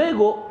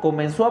 Luego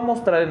comenzó a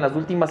mostrar en las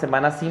últimas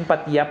semanas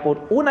simpatía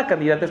por una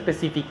candidata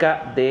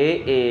específica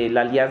de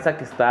la alianza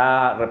que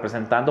está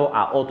representando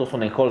a Otto.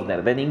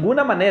 De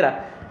ninguna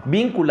manera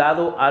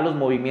vinculado a los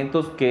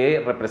movimientos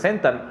que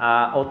representan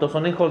a Otto,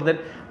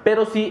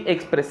 pero sí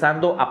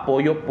expresando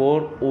apoyo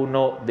por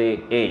uno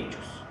de ellos.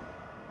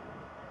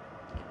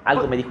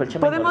 Algo me dijo el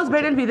Chema. Podemos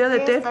ver el video de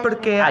Tef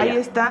porque ahí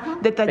está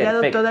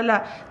detallado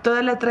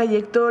toda la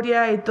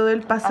trayectoria y todo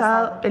el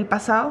pasado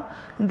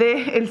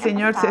del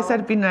señor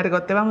César Pino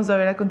Argote. Vamos a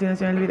ver a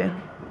continuación el video.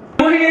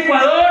 En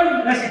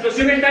Ecuador la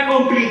situación está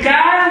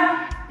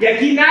complicada y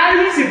aquí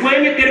nadie se puede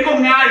meter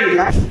con nadie.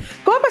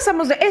 ¿Cómo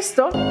pasamos de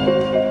esto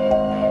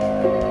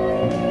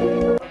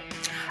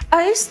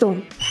a esto?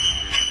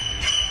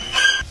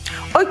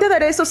 Hoy te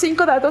daré estos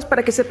 5 datos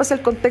para que sepas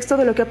el contexto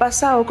de lo que ha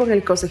pasado con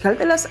el concejal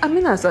de las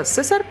amenazas,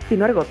 César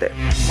Pino Argote.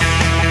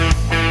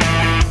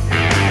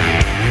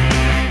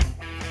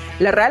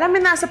 La real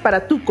amenaza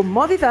para tu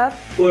comodidad,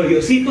 por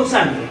Diosito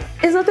santo,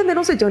 es no tener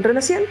un sillón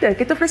renaciente,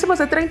 que te ofrece más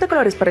de 30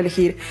 colores para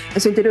elegir. En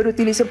su interior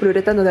utiliza un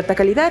poliuretano de alta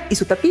calidad y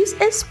su tapiz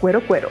es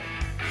cuero.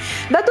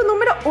 Dato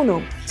número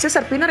 1.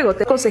 César Pino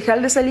Argote,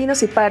 concejal de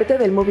Salinas y parte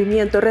del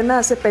movimiento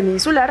Renace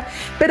Peninsular,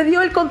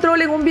 perdió el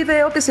control en un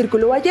video que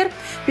circuló ayer.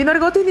 Pino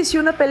Argote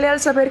inició una pelea al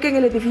saber que en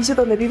el edificio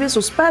donde viven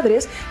sus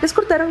padres les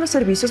cortaron los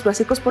servicios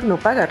básicos por no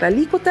pagar la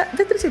alícuota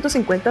de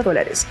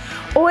 $350.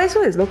 O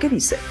eso es lo que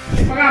dice.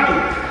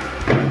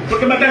 ¿Por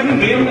qué mataste un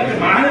día, una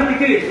semana?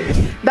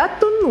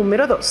 Dato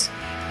número 2.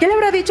 ¿Qué le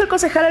habrá dicho el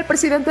concejal al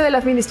presidente de la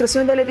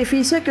administración del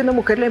edificio que una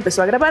mujer le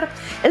empezó a grabar?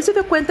 Él se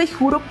dio cuenta y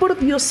juró por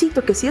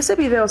Diosito que si ese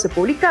video se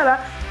publicaba,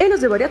 él los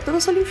llevaría a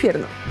todos al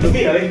infierno.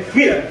 Mira,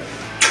 mira,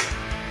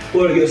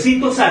 por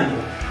Diosito santo,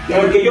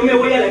 porque yo me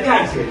voy a la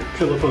cárcel,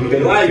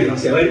 pero alguien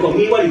se va a ir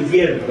conmigo al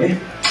infierno, ¿eh?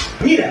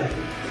 Mira,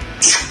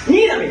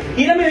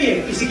 mírame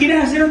bien, y si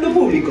quieres hacer algo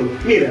público,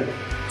 mira,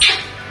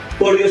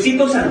 por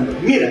Diosito santo,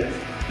 mira,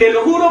 te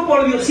lo juro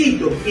por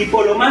Diosito y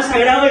por lo más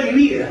sagrado de mi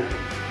vida,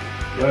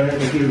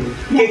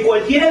 que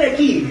cualquiera de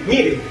aquí,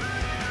 mire,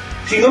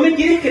 si no me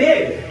quieres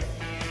creer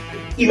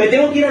y me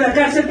tengo que ir a la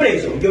cárcel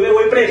preso, yo me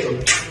voy preso.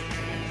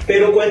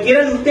 Pero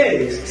cualquiera de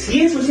ustedes,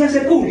 si eso se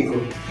hace público,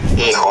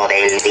 ¡hijo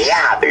del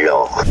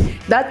diablo!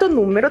 Dato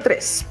número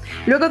 3.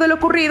 Luego de lo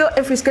ocurrido,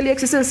 en Fiscalía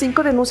existen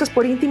 5 denuncias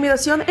por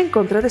intimidación en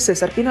contra de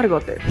César Pino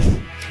Argote.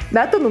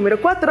 Dato número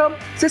 4.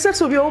 César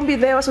subió un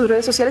video a sus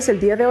redes sociales el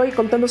día de hoy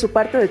contando su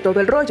parte de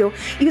todo el rollo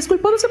y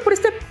disculpándose por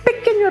este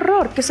pequeño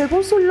error que,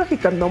 según su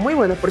lógica, no muy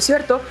buena por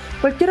cierto,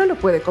 cualquiera lo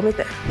puede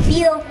cometer.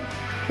 Pido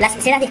las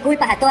sinceras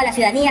disculpas a toda la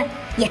ciudadanía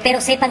y espero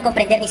sepan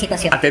comprender mi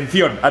situación.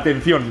 Atención,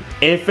 atención,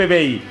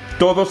 FBI,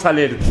 todos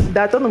alerta.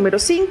 Dato número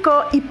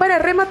 5. Y para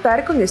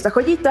rematar con esta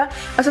joyita,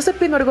 a César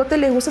Pino Argote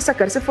le gusta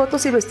sacarse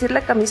fotos y vestir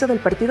la camisa del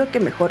partido que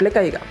mejor le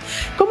caiga,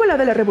 como la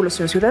de la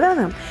Revolución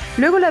Ciudadana,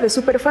 luego la de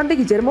superfan de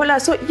Guillermo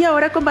Lasso y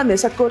ahora con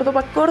Vanessa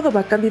Córdoba,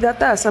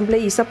 candidata a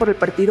asambleísta por el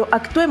partido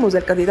Actuemos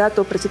del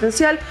candidato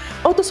presidencial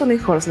Otto.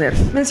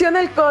 Menciona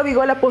el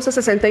código La Posta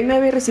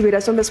 69 y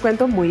recibirás un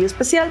descuento muy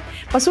especial,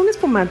 más un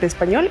espumante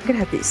español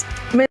gratis.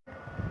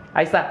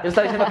 Ahí está, yo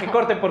estaba diciendo que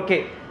corten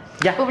porque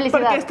ya. Porque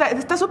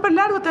está súper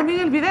largo también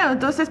el video,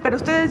 entonces, pero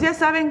ustedes ya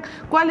saben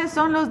cuáles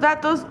son los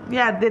datos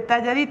ya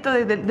detalladito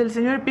del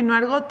señor Pino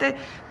Argote,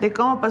 de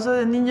cómo pasó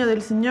de niño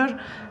del señor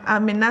a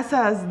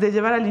amenazas de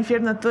llevar al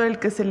infierno a todo el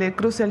que se le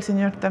cruce al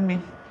señor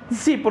también.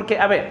 Sí, porque,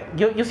 a ver,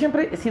 yo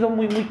siempre he sido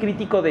muy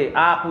crítico de,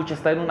 pucha,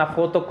 está en una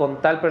foto con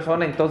tal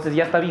persona, entonces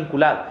ya está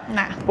vinculado.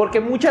 Nah.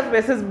 Porque muchas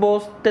veces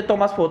vos te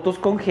tomas fotos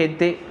con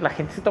gente, la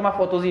gente se toma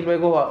fotos y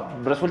luego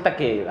resulta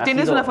que...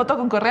 ¿Tienes una foto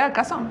con Correa,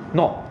 acaso?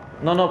 No,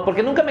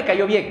 porque nunca me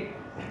cayó bien.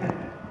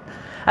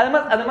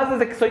 Además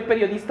desde que soy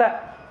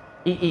periodista...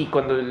 Y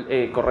cuando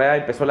Correa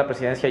empezó la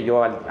presidencia,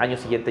 yo al año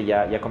siguiente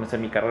ya comencé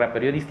mi carrera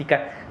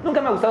periodística.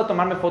 Nunca me ha gustado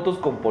tomarme fotos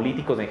con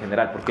políticos en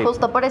general, porque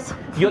justo por eso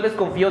yo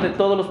desconfío de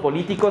todos los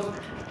políticos,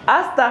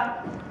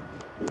 hasta,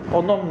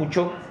 o no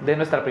mucho, de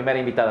nuestra primera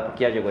invitada,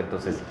 porque ya llegó,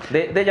 entonces,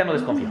 de ella no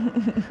desconfío.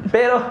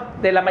 Pero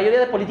de la mayoría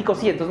de políticos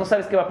sí, entonces no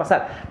sabes qué va a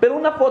pasar. Pero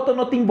una foto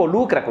no te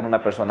involucra con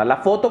una persona. La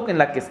foto en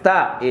la que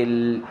está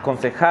el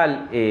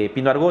concejal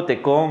Pino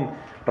Argote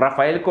con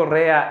Rafael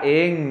Correa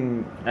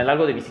en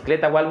algo de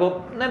bicicleta o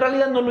algo, en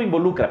realidad no lo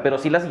involucra, pero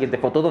sí la siguiente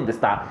foto donde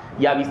está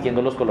ya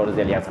vistiendo los colores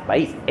de Alianza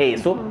País.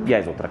 Eso ya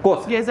es otra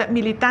cosa. Y es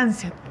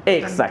militancia.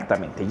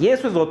 Exactamente, y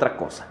eso es otra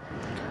cosa.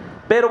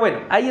 Pero bueno,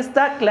 ahí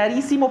está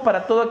clarísimo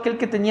para todo aquel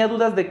que tenía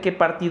dudas de qué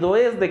partido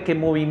es, de qué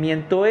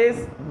movimiento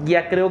es.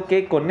 Ya creo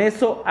que con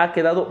eso ha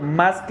quedado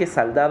más que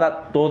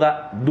saldada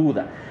toda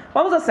duda.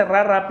 Vamos a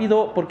cerrar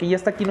rápido porque ya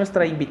está aquí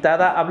nuestra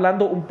invitada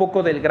hablando un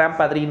poco del gran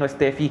padrino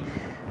Steffi.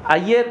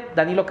 Ayer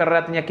Danilo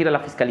Carrera tenía que ir a la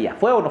fiscalía.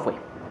 ¿Fue o no fue?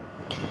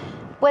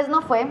 Pues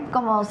no fue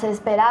como se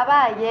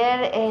esperaba.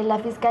 Ayer la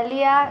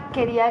fiscalía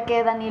quería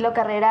que Danilo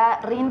Carrera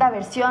rinda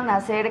versión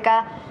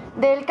acerca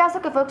del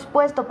caso que fue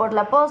expuesto por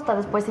la Posta,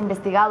 después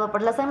investigado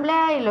por la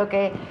Asamblea y lo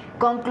que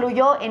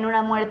concluyó en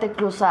una muerte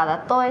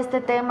cruzada. Todo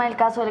este tema, el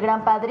caso del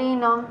gran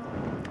padrino,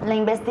 la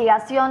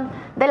investigación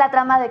de la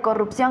trama de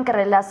corrupción que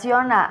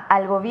relaciona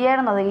al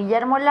gobierno de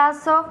Guillermo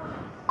Lasso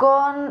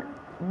con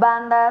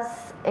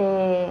bandas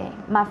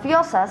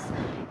mafiosas.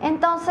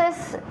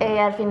 Entonces,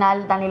 al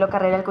final, Danilo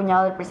Carrera, el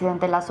cuñado del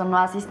presidente Lasso, no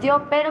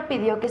asistió, pero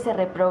pidió que se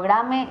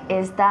reprograme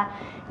esta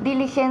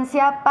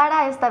diligencia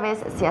para esta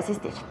vez sí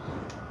asistir.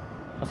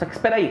 O sea, ¿qué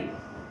espera ahí?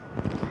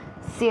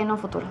 Sí, en un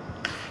futuro.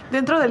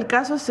 Dentro del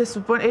caso se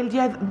supone, él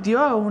ya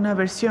dio una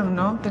versión,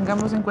 ¿no?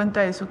 Tengamos en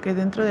cuenta eso, que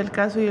dentro del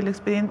caso y el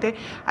expediente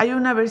hay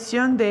una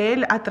versión de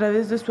él a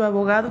través de su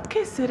abogado.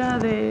 ¿Qué será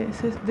de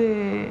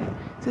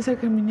César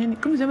Carminiani?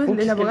 ¿Cómo se llama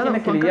el abogado?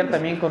 Tiene que lidiar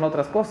también con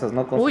otras cosas,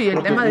 ¿no? Con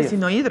el tema de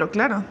Sinohidro,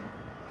 claro.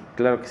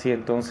 Claro que sí,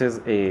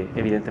 entonces,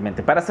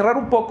 evidentemente. Para cerrar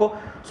un poco,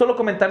 solo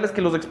comentarles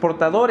que los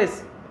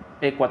exportadores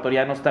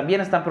ecuatorianos también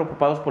están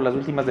preocupados por las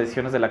últimas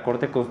decisiones de la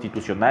Corte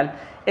Constitucional,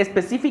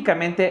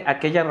 específicamente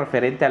aquella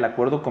referente al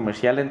acuerdo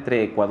comercial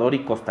entre Ecuador y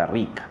Costa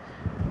Rica,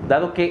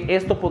 dado que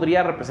esto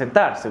podría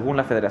representar, según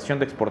la Federación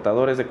de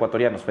Exportadores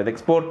Ecuatorianos,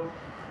 FEDEXPOR,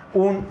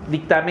 un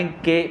dictamen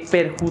que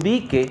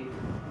perjudique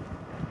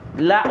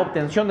la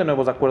obtención de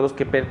nuevos acuerdos,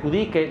 que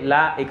perjudique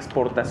la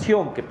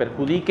exportación, que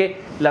perjudique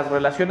las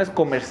relaciones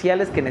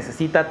comerciales que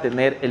necesita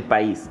tener el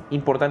país.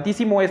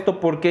 Importantísimo esto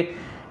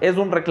porque es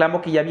un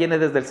reclamo que ya viene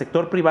desde el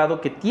sector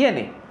privado, que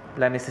tiene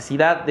la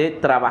necesidad de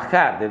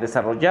trabajar, de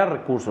desarrollar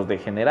recursos, de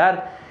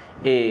generar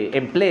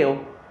empleo,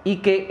 y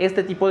que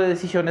este tipo de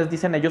decisiones,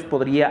 dicen ellos,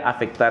 podría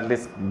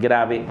afectarles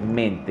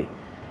gravemente.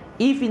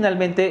 Y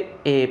finalmente,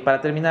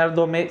 para terminar,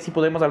 Dome, si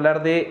podemos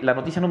hablar de la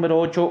noticia número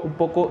 8, un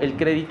poco el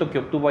crédito que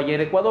obtuvo ayer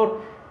Ecuador,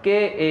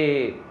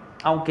 que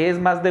aunque es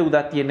más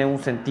deuda, tiene un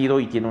sentido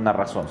y tiene una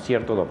razón,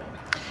 ¿cierto, Dome?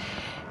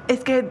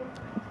 Es que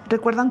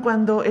 ¿recuerdan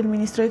cuando el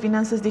ministro de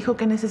Finanzas dijo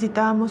que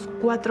necesitábamos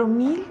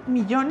 4.000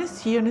 millones,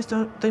 si yo no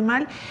estoy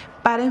mal,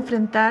 para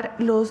enfrentar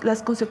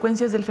las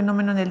consecuencias del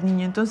fenómeno del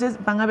niño? Entonces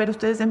van a ver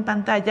ustedes en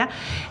pantalla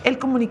el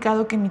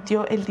comunicado que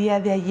emitió el día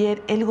de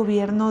ayer el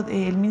gobierno,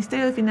 el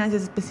Ministerio de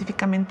Finanzas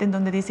específicamente, en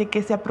donde dice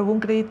que se aprobó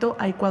un crédito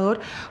a Ecuador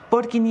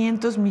por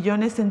 500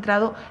 millones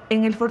centrado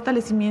en el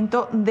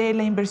fortalecimiento de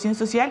la inversión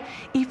social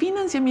y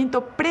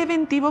financiamiento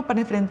preventivo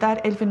para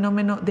enfrentar el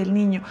fenómeno del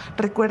niño.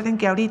 Recuerden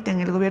que ahorita en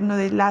el gobierno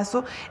de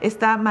Lasso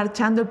está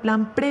marchando el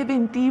plan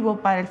preventivo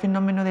para el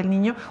fenómeno del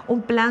niño,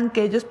 un plan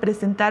que ellos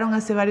presentaron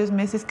hace varios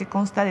meses que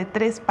consta de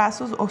 3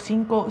 pasos o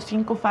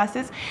 5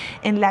 fases,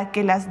 en la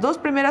que las 2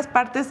 primeras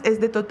partes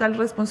es de total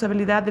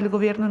responsabilidad del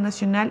gobierno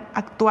nacional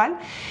actual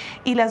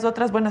y las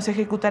otras, bueno, se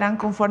ejecutarán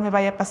conforme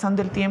vaya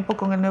pasando el tiempo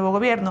con el nuevo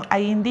gobierno.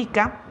 Ahí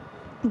indica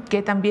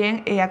que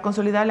también ha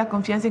consolidado la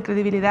confianza y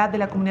credibilidad de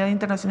la comunidad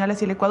internacional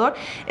hacia el Ecuador.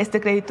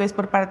 Este crédito es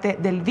por parte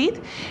del BID,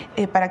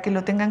 para que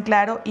lo tengan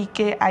claro, y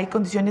que hay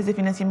condiciones de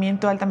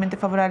financiamiento altamente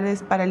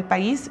favorables para el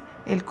país.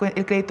 El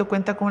crédito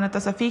cuenta con una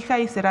tasa fija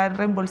y será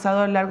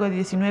reembolsado a lo largo de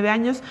 19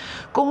 años,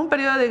 con un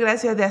periodo de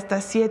gracia de hasta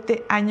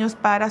 7 años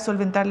para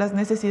solventar las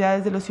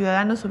necesidades de los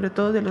ciudadanos, sobre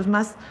todo de los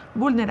más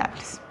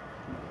vulnerables.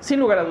 Sin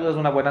lugar a dudas,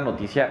 una buena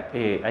noticia.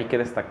 Hay que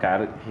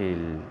destacar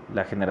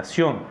la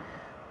generación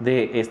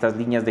de estas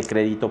líneas de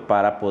crédito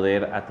para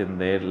poder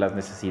atender las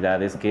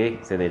necesidades que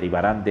se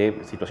derivarán de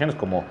situaciones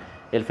como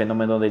el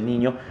fenómeno del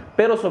niño,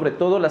 pero sobre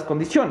todo las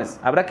condiciones.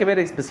 Habrá que ver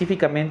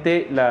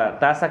específicamente la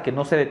tasa que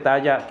no se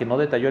detalla, que no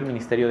detalló el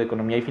Ministerio de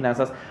Economía y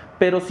Finanzas,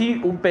 pero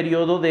sí un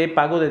periodo de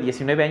pago de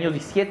 19 años y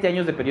 7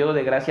 años de periodo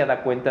de gracia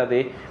da cuenta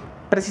de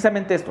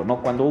precisamente esto,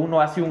 ¿no? Cuando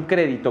uno hace un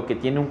crédito que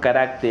tiene un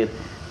carácter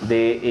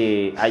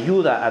de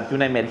ayuda ante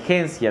una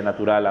emergencia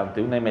natural,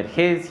 ante una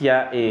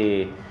emergencia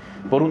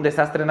por un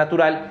desastre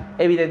natural,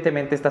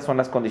 evidentemente estas son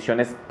las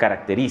condiciones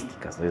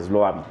características, es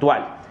lo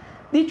habitual.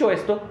 Dicho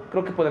esto,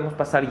 creo que podemos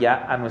pasar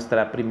ya a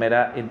nuestra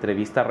primera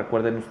entrevista.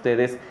 Recuerden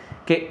ustedes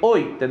que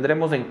hoy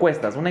tendremos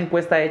encuestas, una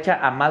encuesta hecha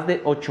a más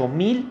de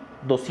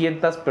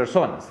 8.200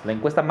 personas, la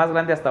encuesta más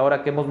grande hasta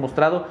ahora que hemos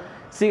mostrado.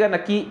 Sigan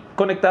aquí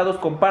conectados,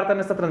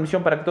 compartan esta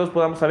transmisión para que todos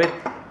podamos saber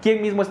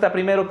quién mismo está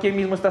primero, quién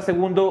mismo está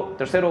segundo,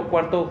 tercero,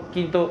 cuarto,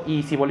 quinto,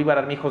 y si Bolívar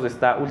Armijos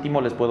está último.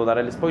 ¿Les puedo dar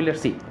el spoiler?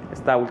 Sí,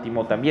 está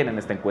último también en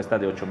esta encuesta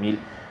de 8.000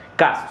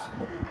 casos.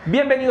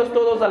 Bienvenidos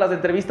todos a las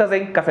entrevistas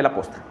en Café La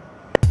Posta.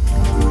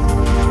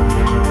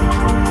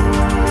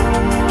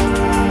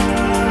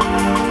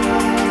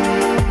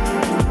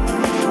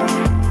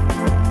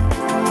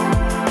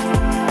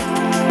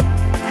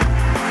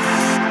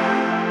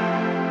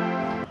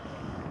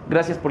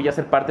 Gracias por ya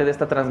ser parte de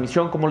esta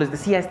transmisión. Como les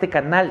decía, este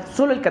canal,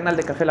 solo el canal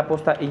de Café La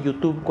Posta en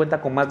YouTube,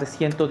 cuenta con más de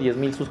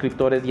 110.000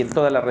 suscriptores y en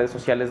todas las redes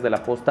sociales de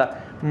La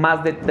Posta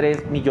más de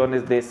 3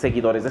 millones de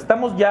seguidores.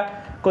 Estamos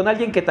ya con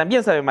alguien que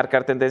también sabe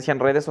marcar tendencia en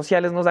redes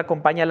sociales. Nos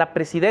acompaña la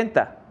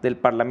presidenta del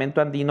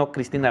Parlamento Andino,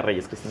 Cristina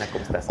Reyes. Cristina,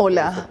 ¿cómo estás?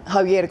 Hola,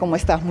 Javier, ¿cómo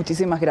estás?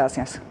 Muchísimas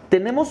gracias.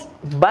 Tenemos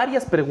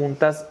varias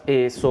preguntas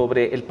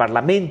sobre el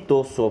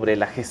Parlamento, sobre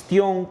la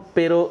gestión,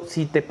 pero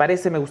si te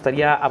parece me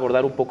gustaría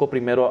abordar un poco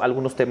primero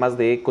algunos temas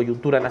de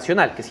coyuntura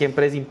nacional, que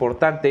siempre es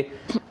importante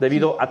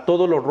debido a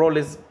todos los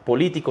roles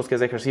políticos que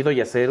has ejercido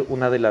y a ser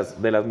una de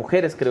las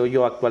mujeres, creo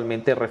yo,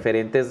 actualmente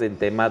referentes en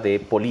tema de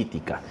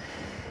política.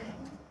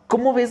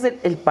 ¿Cómo ves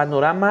el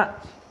panorama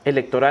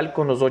electoral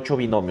con los 8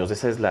 binomios?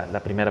 Esa es la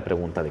primera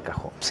pregunta de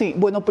cajón. Sí,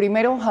 bueno,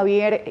 primero,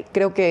 Javier,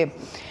 creo que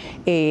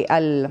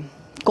al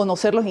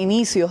conocer los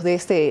inicios de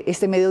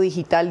este medio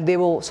digital,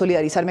 debo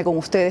solidarizarme con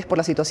ustedes por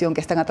la situación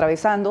que están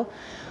atravesando.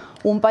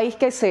 Un país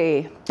que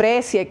se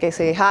precie, que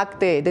se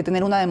jacte de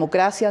tener una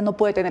democracia, no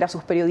puede tener a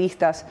sus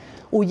periodistas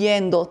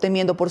huyendo,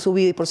 temiendo por su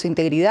vida y por su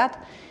integridad.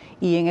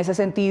 Y en ese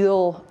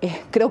sentido,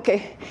 creo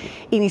que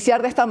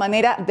iniciar de esta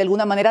manera, de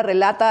alguna manera,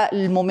 relata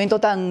el momento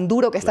tan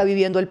duro que está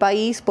viviendo el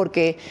país,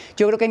 porque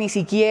yo creo que ni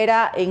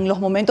siquiera en los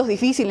momentos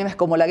difíciles,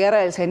 como la guerra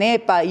del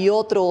Cenepa y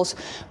otros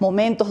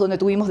momentos donde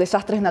tuvimos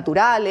desastres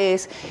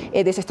naturales,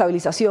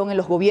 desestabilización en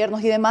los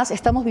gobiernos y demás,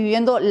 estamos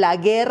viviendo la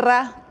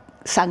guerra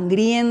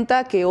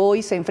sangrienta que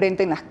hoy se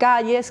enfrenta en las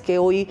calles, que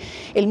hoy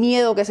el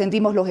miedo que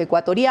sentimos los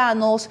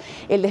ecuatorianos,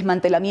 el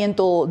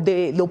desmantelamiento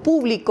de lo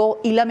público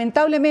y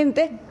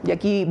lamentablemente, y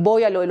aquí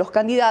voy a lo de los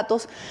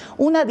candidatos,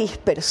 una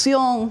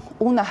dispersión,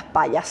 unas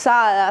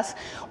payasadas,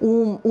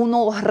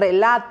 unos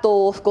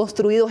relatos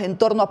construidos en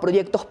torno a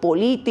proyectos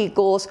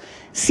políticos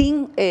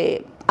sin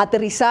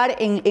aterrizar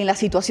en la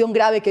situación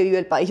grave que vive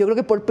el país. Yo creo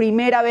que por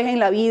primera vez en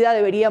la vida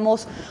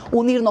deberíamos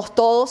unirnos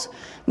todos.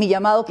 Mi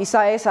llamado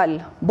quizá es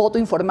al voto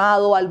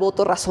informado, al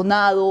voto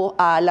razonado,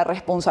 a la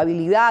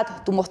responsabilidad.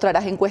 Tú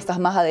mostrarás encuestas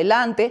más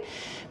adelante,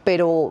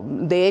 pero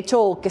de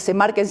hecho que se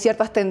marquen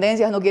ciertas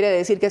tendencias no quiere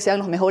decir que sean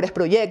los mejores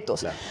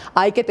proyectos. Claro.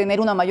 Hay que tener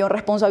una mayor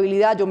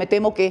responsabilidad. Yo me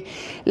temo que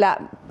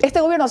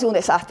este gobierno ha sido un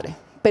desastre,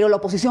 pero la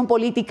oposición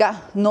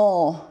política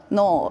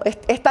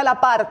está a la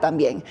par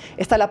también,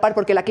 está a la par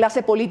porque la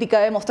clase política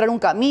debe mostrar un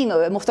camino,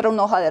 debe mostrar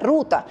una hoja de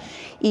ruta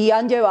y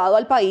han llevado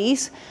al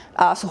país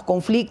a sus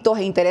conflictos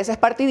e intereses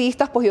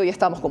partidistas, pues hoy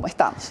estamos como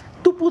estamos.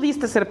 Tú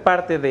pudiste ser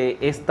parte de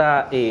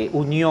esta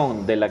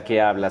unión de la que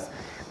hablas.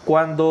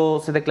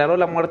 Cuando se declaró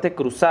la muerte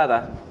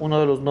cruzada,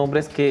 uno de los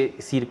nombres que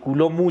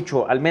circuló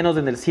mucho, al menos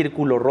en el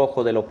círculo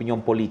rojo de la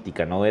opinión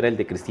política, ¿no? Era el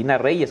de Cristina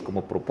Reyes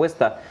como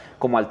propuesta,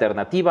 como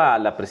alternativa a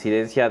la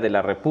presidencia de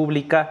la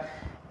República.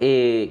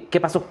 ¿Qué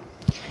pasó?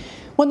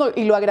 Bueno,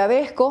 y lo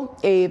agradezco,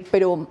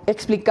 pero he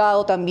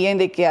explicado también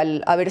de que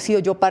al haber sido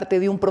yo parte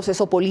de un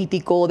proceso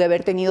político, de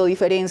haber tenido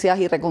diferencias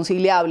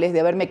irreconciliables,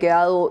 de haberme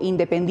quedado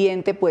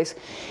independiente, pues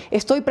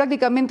estoy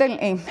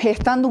prácticamente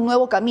gestando un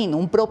nuevo camino,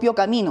 un propio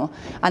camino,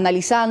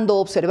 analizando,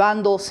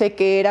 observando. Sé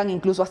que eran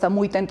incluso hasta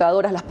muy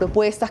tentadoras las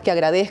propuestas que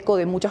agradezco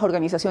de muchas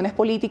organizaciones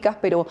políticas,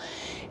 pero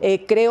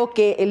creo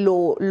que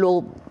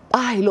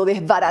lo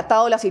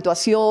desbaratado de la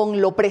situación,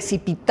 lo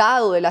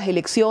precipitado de las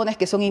elecciones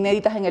que son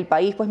inéditas en el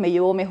país, pues me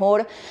llevó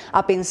mejor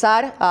a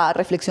pensar, a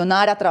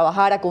reflexionar, a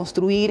trabajar, a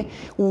construir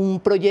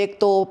un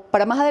proyecto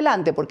para más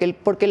adelante, porque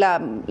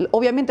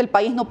obviamente el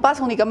país no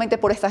pasa únicamente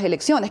por estas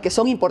elecciones, que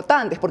son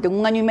importantes, porque en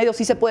un año y medio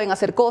sí se pueden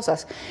hacer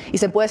cosas y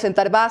se puede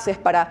sentar bases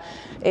para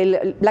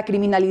la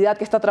criminalidad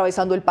que está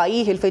atravesando el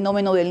país, el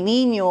fenómeno del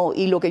niño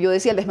y lo que yo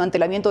decía, el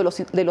desmantelamiento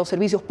de los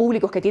servicios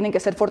públicos que tienen que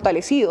ser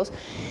fortalecidos,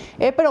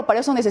 pero para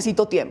eso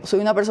necesito tiempo. soy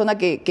una persona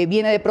que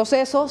viene de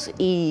procesos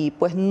y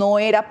pues no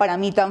era para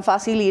mí tan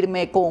fácil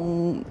irme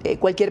con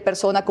cualquier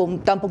persona con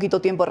tan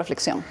poquito tiempo de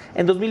reflexión.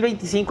 En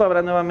 2025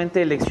 habrá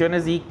nuevamente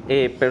elecciones y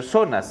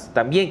personas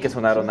también que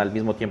sonaron al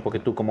mismo tiempo que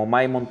tú, como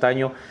May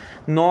Montaño,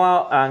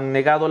 no han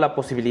negado la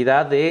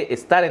posibilidad de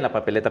estar en la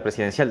papeleta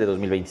presidencial de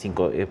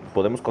 2025.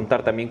 ¿Podemos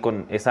contar también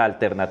con esa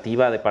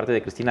alternativa de parte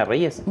de Cristina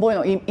Reyes?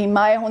 Bueno, y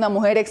May es una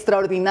mujer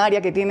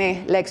extraordinaria que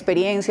tiene la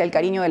experiencia, el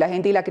cariño de la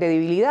gente y la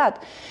credibilidad.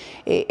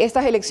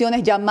 Estas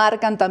elecciones ya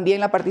marcan también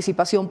la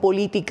participación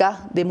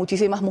política de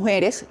muchísimas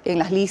mujeres en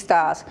las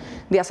listas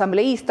de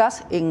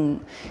asambleístas.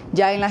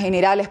 Ya en las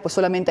generales pues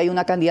solamente hay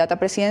una candidata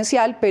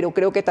presidencial, pero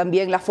creo que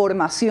también la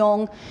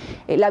formación,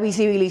 la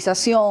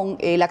visibilización,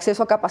 el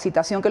acceso a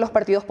capacitación que los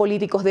partidos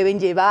políticos deben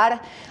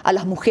llevar a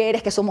las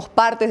mujeres que somos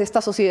partes de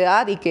esta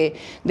sociedad y que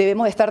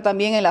debemos estar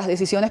también en las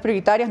decisiones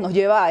prioritarias nos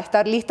lleva a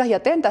estar listas y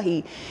atentas.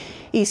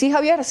 Y sí,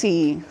 Javier,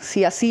 si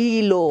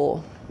así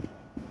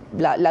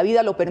la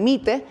vida lo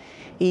permite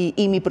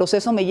y mi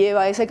proceso me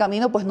lleva a ese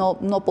camino, pues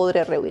no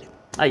podré rehuir.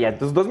 Ah, ya,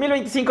 entonces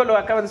 2025 lo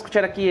acabas de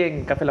escuchar aquí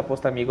en Café La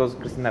Posta, amigos.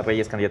 Cristina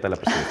Reyes, candidata a la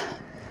presidencia.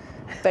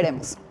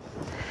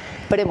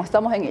 Esperemos,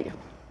 estamos en ello.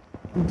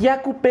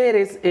 Yaku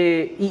Pérez,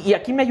 y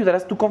aquí me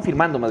ayudarás tú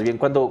confirmando más bien,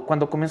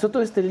 cuando comenzó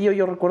todo este lío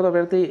yo recuerdo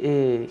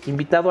haberte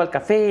invitado al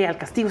café, al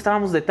castigo,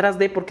 estábamos detrás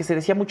de, porque se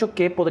decía mucho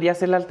que podría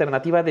ser la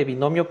alternativa de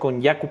binomio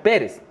con Yaku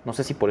Pérez, no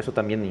sé si por eso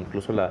también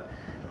incluso la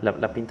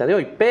pinta de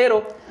hoy,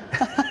 pero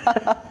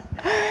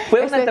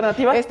 ¿fue una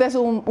alternativa? Este es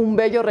un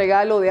bello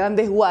regalo de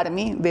Andes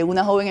Guarmi, de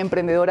una joven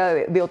emprendedora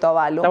de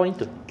Otavalo. Está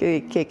bonito.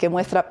 Que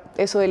muestra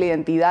eso de la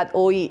identidad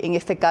hoy en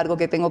este cargo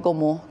que tengo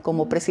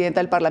como presidenta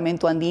del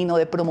Parlamento andino,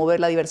 de promover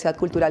la diversidad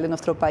cultural de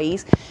nuestro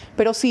país.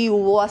 Pero sí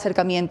hubo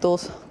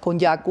acercamientos con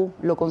Yaku,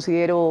 lo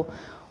considero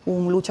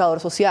un luchador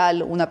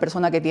social, una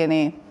persona que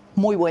tiene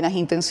muy buenas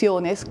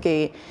intenciones,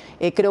 que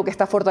creo que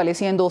está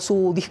fortaleciendo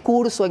su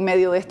discurso en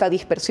medio de esta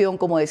dispersión,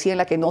 como decía, en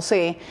la que no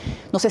se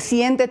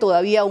siente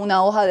todavía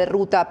una hoja de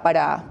ruta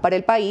para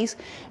el país,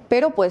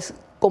 pero pues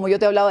como yo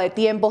te hablaba de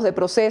tiempos, de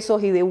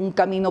procesos y de un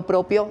camino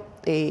propio,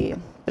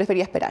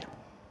 prefería esperar.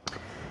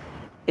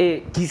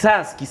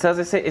 Quizás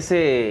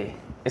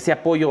ese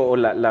apoyo o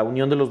la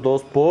unión de los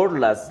dos por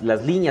las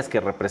líneas que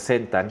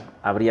representan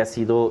habría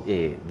sido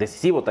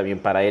decisivo también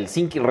para él,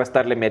 sin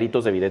restarle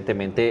méritos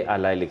evidentemente a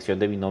la elección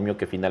de binomio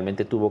que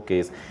finalmente tuvo, que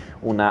es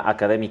una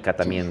académica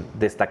también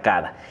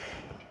destacada.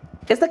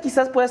 Esta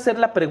quizás pueda ser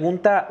una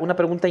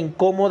pregunta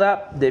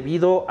incómoda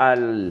debido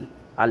al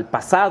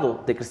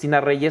pasado de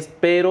Cristina Reyes,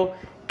 pero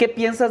 ¿qué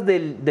piensas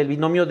del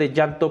binomio de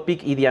Jan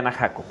Topić y Diana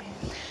Jacome?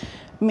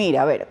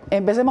 Mira, a ver,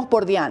 empecemos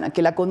por Diana,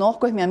 que la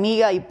conozco, es mi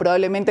amiga y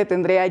probablemente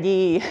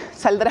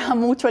saldrá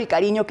mucho el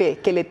cariño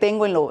que le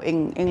tengo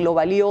en lo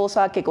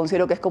valiosa, que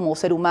considero que es como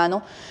ser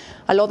humano.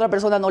 A la otra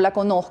persona no la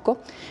conozco,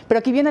 pero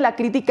aquí viene la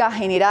crítica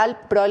general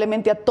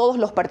probablemente a todos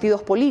los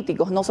partidos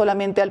políticos, no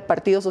solamente al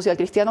Partido Social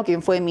Cristiano,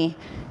 quien fue mi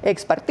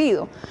ex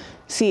partido.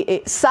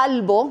 Sí,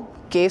 salvo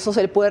que eso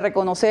se le puede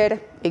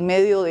reconocer en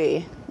medio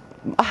de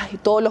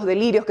todos los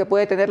delirios que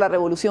puede tener la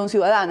revolución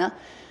ciudadana,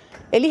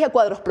 elige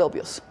cuadros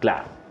propios.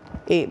 Claro.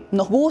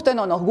 Nos guste o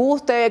no nos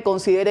guste,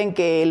 consideren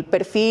que el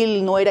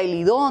perfil no era el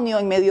idóneo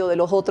en medio de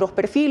los otros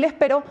perfiles,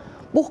 pero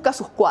busca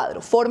sus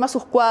cuadros, forma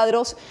sus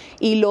cuadros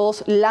y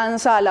los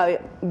lanza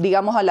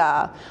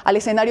al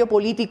escenario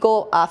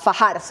político a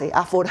fajarse,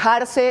 a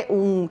forjarse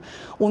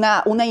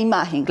una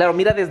imagen. Claro,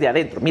 mira desde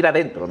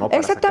adentro, ¿no?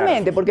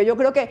 Exactamente, porque yo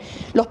creo que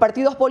los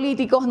partidos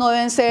políticos no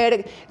deben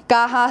ser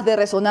cajas de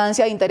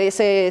resonancia de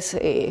intereses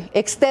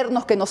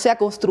externos, que no sea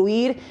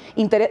construir,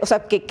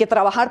 que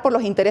trabajar por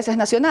los intereses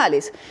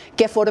nacionales,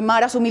 que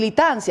formar a su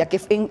militancia, que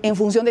en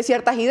función de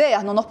ciertas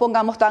ideas, no nos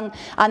pongamos tan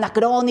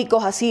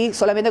anacrónicos así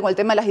solamente con el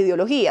tema de las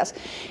ideologías.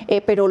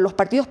 Pero los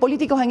partidos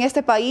políticos en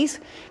este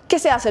país, ¿qué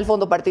se hace el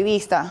fondo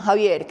partidista,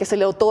 Javier? Que se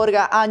le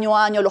otorga año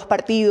a año a los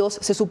partidos,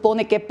 se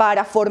supone que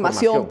para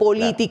formación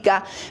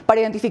política, claro, para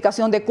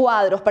identificación de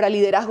cuadros, para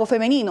liderazgo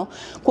femenino.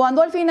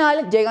 Cuando al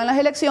final llegan las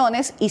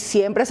elecciones y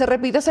siempre se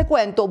repite ese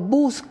cuento,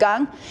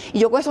 buscan, y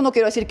yo con eso no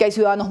quiero decir que hay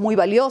ciudadanos muy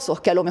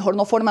valiosos, que a lo mejor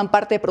no forman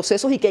parte de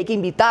procesos y que hay que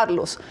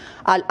invitarlos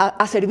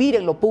a servir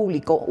en lo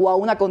público o a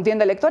una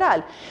contienda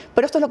electoral,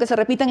 pero esto es lo que se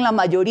repite en la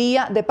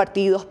mayoría de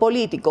partidos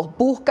políticos.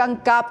 Buscan,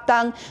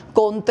 captan,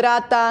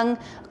 contratan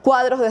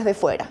cuadros desde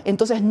fuera.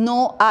 Entonces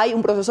no hay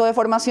un proceso de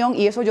formación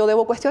y eso yo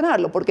debo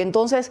cuestionarlo, porque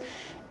entonces,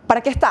 ¿para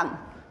qué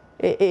están?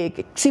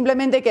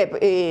 Simplemente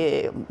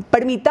que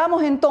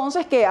permitamos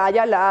entonces que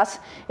haya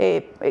las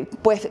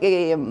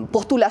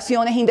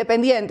postulaciones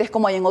independientes,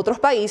 como hay en otros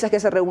países, que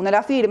se reúnen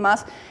las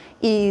firmas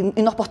y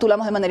nos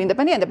postulamos de manera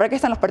independiente. ¿Para qué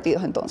están los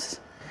partidos entonces?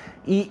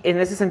 Y en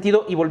ese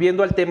sentido, y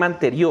volviendo al tema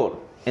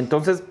anterior,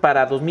 entonces,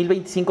 para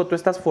 2025, ¿tú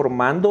estás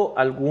formando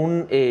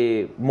algún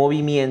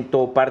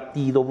movimiento,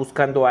 partido,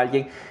 buscando a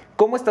alguien?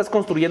 ¿Cómo estás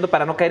construyendo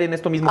para no caer en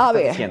esto mismo que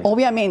estás diciendo?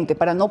 Obviamente,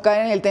 para no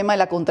caer en el tema de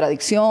la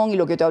contradicción y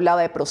lo que te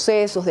hablaba de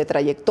procesos, de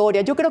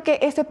trayectoria. Yo creo que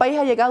este país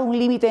ha llegado a un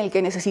límite en el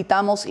que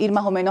necesitamos ir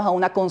más o menos a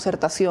una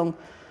concertación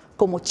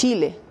como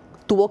Chile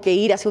tuvo que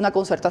ir hacia una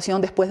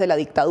concertación después de la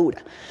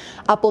dictadura,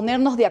 a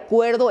ponernos de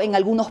acuerdo en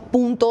algunos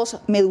puntos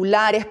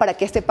medulares para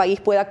que este país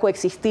pueda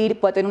coexistir,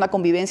 pueda tener una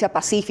convivencia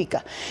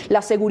pacífica.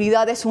 La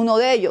seguridad es uno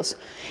de ellos.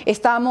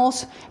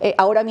 Estamos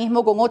ahora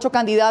mismo con 8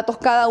 candidatos,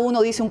 cada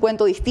uno dice un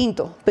cuento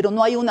distinto, pero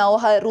no hay una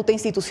hoja de ruta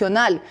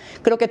institucional.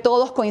 Creo que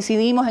todos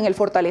coincidimos en el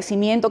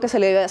fortalecimiento que se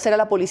le debe hacer a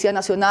la Policía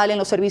Nacional, en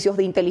los servicios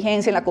de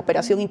inteligencia, en la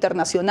cooperación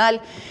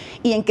internacional,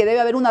 y en que debe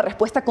haber una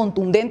respuesta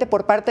contundente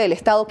por parte del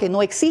Estado que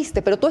no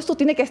existe. Pero todo esto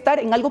tiene que estar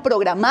en algo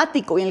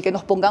programático y en el que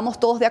nos pongamos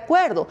todos de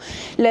acuerdo.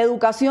 La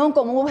educación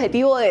como un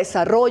objetivo de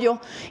desarrollo,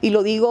 y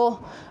lo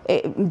digo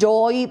yo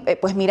hoy,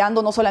 pues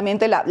mirando no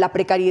solamente la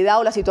precariedad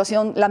o la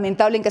situación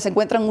lamentable en que se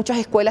encuentran muchas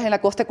escuelas en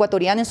la costa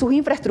ecuatoriana, en sus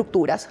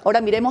infraestructuras.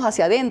 Ahora miremos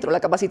hacia adentro, la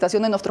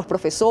capacitación de nuestros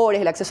profesores,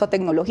 el acceso a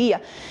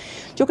tecnología.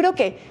 Yo creo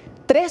que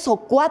 3 o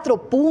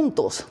 4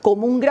 puntos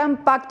como un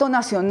gran pacto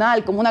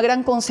nacional, como una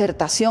gran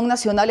concertación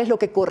nacional es lo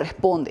que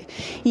corresponde.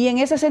 Y en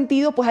ese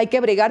sentido, pues hay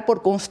que bregar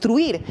por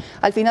construir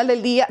al final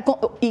del día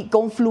y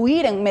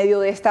confluir en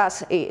medio de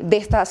estas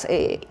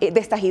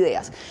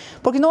ideas.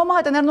 Porque no vamos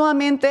a tener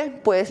nuevamente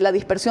pues la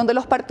dispersión de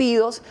los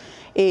partidos.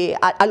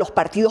 A los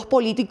partidos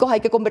políticos hay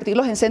que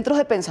convertirlos en centros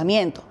de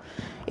pensamiento.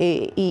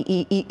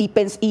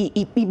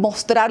 Y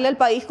mostrarle al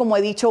país, como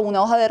he dicho,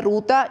 una hoja de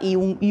ruta y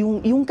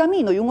un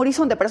camino y un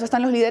horizonte. Para eso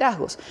están los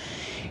liderazgos.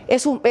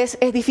 Es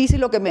difícil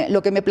lo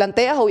que me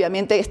planteas.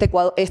 Obviamente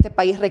este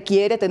país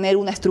requiere tener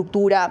una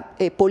estructura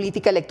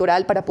política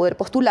electoral para poder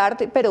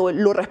postularte, pero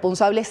lo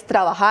responsable es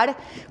trabajar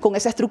con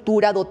esa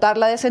estructura,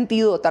 dotarla de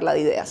sentido, dotarla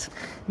de ideas.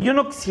 Yo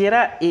no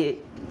quisiera,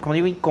 como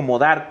digo,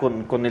 incomodar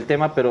con el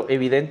tema, pero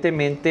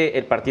evidentemente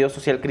el Partido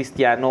Social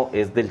Cristiano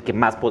es del que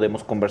más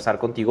podemos conversar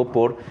contigo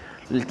por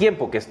el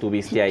tiempo que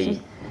estuviste ahí.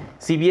 Sí.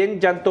 Si bien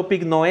Jan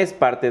Topić no es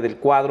parte del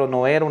cuadro,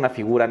 no era una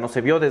figura, no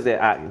se vio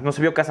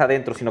casa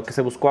adentro, sino que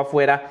se buscó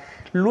afuera,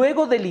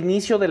 luego del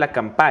inicio de la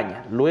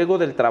campaña, luego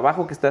del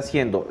trabajo que está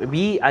haciendo,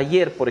 vi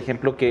ayer, por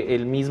ejemplo, que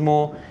el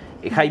mismo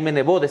Jaime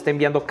Nebot está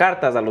enviando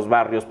cartas a los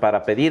barrios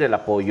para pedir el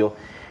apoyo.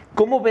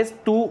 ¿Cómo ves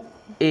tú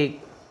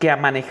que ha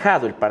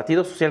manejado el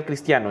Partido Social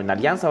Cristiano en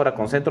alianza ahora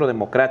con Centro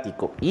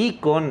Democrático y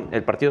con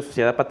el Partido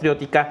Sociedad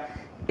Patriótica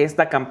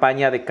esta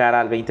campaña de cara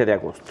al 20 de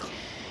agosto?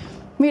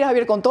 Mira,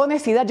 Javier, con toda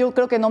honestidad, yo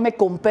creo que no me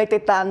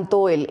compete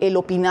tanto el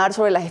opinar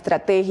sobre las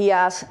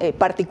estrategias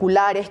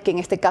particulares que en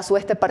este caso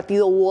este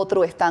partido u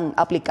otro están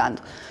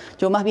aplicando.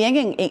 Yo más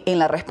bien en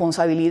la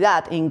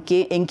responsabilidad, en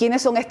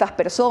quiénes son estas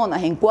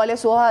personas, en cuál es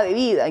su hoja de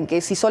vida, en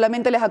que si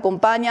solamente les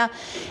acompaña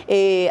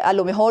a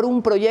lo mejor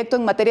un proyecto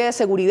en materia de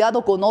seguridad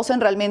o conocen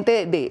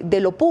realmente de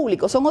lo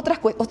público. Son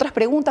otras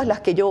preguntas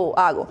las que yo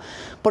hago.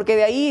 Porque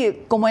de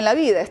ahí, como en la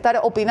vida, estar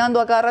opinando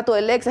a cada rato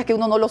del ex es que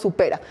uno no lo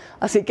supera.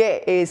 Así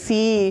que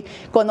sí,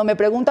 cuando me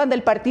preguntan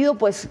del partido,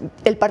 pues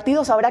el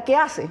partido sabrá qué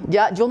hace.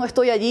 Ya yo no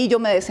estoy allí, yo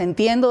me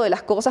desentiendo de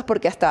las cosas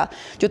porque hasta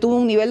yo tuve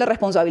un nivel de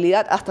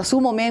responsabilidad hasta su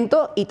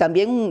momento y también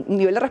un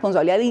nivel de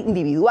responsabilidad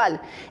individual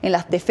en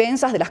las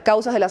defensas de las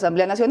causas de la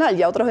Asamblea Nacional.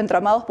 Ya otros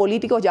entramados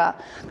políticos ya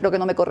creo que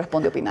no me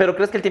corresponde opinar. ¿Pero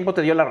crees que el tiempo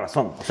te dio la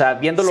razón? O sea,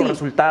 viendo los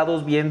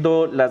resultados,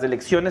 viendo las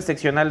elecciones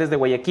seccionales de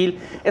Guayaquil,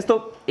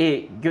 esto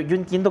yo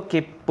entiendo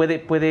que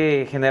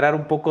puede generar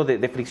un poco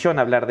de fricción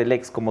hablar del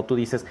ex, como tú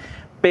dices,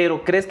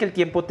 pero ¿crees que el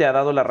tiempo te ha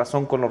dado la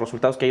razón con los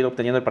resultados que ha ido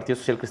obteniendo el Partido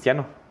Social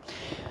Cristiano?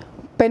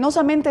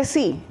 Penosamente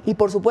sí, y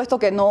por supuesto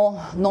que no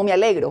me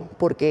alegro,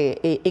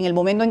 porque en el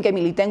momento en que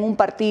milité en un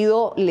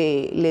partido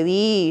le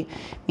di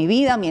mi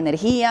vida, mi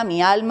energía,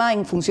 mi alma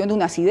en función de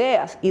unas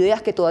ideas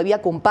que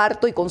todavía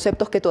comparto y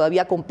conceptos que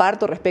todavía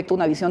comparto respecto a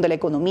una visión de la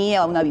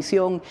economía, a una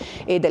visión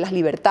de las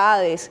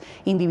libertades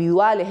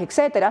individuales,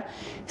 etcétera.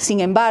 Sin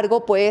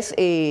embargo, pues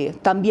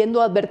también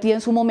lo advertí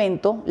en su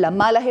momento, la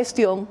mala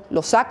gestión,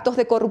 los actos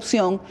de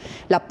corrupción,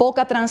 la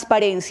poca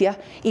transparencia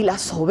y la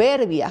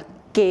soberbia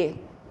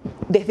que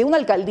desde una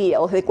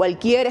alcaldía o desde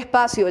cualquier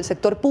espacio del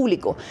sector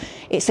público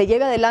se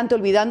lleve adelante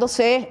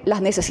olvidándose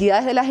las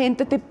necesidades de la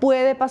gente, te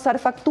puede pasar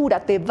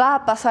factura, te va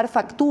a pasar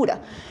factura.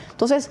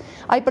 Entonces,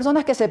 hay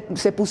personas que se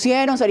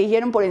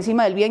erigieron por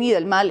encima del bien y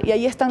del mal, y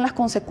ahí están las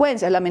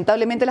consecuencias.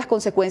 Lamentablemente, las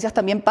consecuencias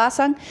también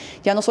pasan,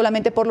 ya no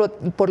solamente por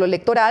lo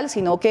electoral,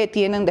 sino que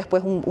tienen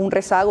después un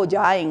rezago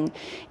ya en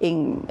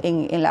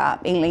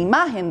la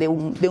imagen de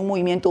un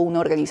movimiento o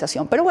una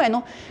organización. Pero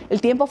bueno, el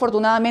tiempo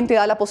afortunadamente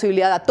da la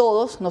posibilidad a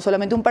todos, no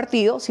solamente un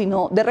partido,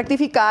 sino de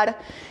rectificar,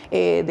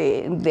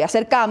 de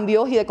hacer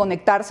cambios y de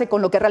conectarse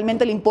con lo que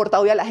realmente le importa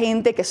hoy a la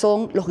gente, que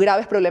son los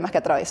graves problemas que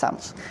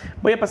atravesamos.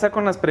 Voy a pasar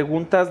con las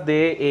preguntas de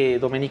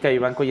Doménica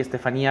Vivanco y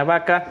Estefanía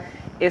Vaca.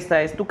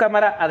 Esta es tu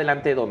cámara.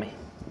 Adelante, Dome.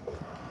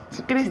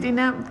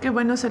 Cristina, qué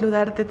bueno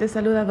saludarte. Te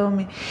saluda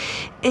Dome.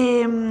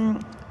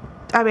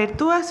 A ver,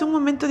 tú hace un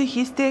momento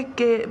dijiste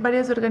que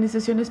varias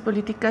organizaciones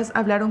políticas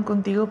hablaron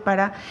contigo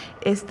para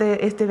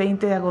este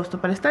 20 de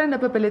agosto, para estar en la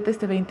papeleta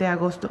este 20 de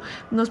agosto.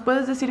 ¿Nos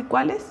puedes decir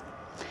cuáles?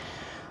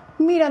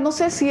 Mira, no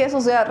sé si eso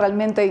sea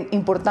realmente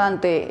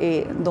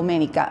importante,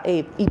 Doménica,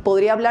 y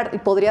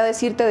podría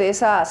decirte de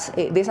esas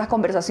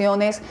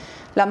conversaciones.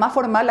 La más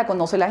formal la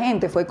conoce la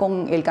gente, fue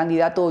con el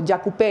candidato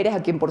Yaku, a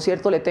quien por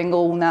cierto le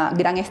tengo una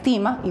gran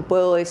estima, y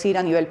puedo decir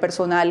a nivel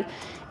personal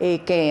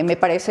que me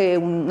parece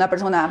una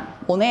persona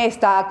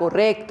honesta,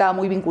 correcta,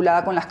 muy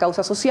vinculada con las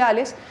causas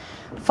sociales.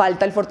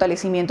 Falta el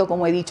fortalecimiento,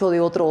 como he dicho,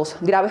 de otros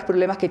graves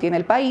problemas que tiene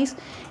el país,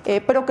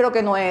 pero creo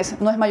que no es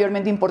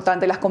mayormente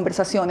importante las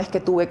conversaciones que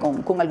tuve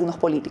con algunos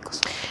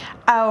políticos.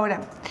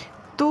 Ahora,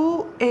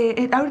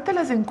 ahorita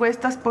las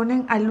encuestas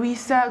ponen a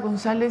Luisa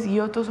González y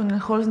Otto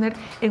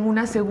en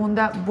una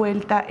segunda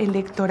vuelta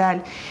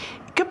electoral.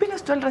 ¿Qué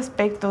opinas tú al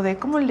respecto de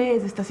cómo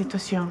lees esta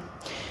situación?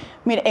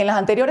 Mire, en las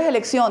anteriores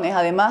elecciones,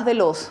 además de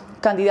los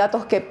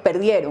candidatos que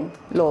perdieron,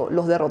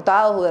 los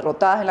derrotados o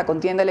derrotadas en la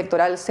contienda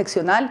electoral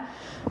seccional,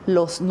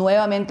 los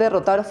nuevamente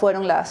derrotados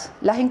fueron las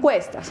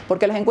encuestas,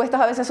 porque las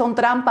encuestas a veces son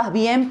trampas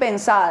bien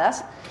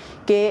pensadas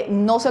que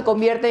no se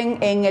convierten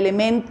en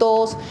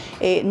elementos,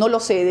 no lo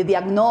sé, de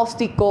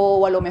diagnóstico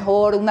o a lo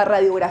mejor una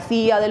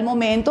radiografía del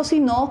momento,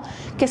 sino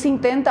que se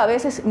intenta a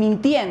veces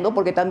mintiendo,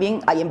 porque también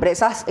hay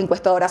empresas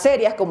encuestadoras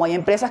serias, como hay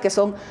empresas que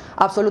son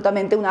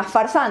absolutamente unas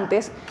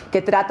farsantes,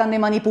 que tratan de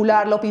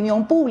manipular la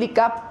opinión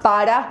pública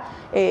para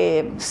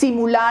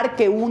simular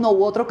que uno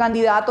u otro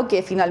candidato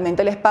que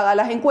finalmente les paga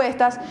las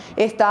encuestas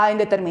está en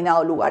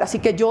determinado lugar. Así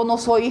que yo no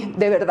soy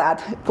de verdad,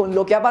 con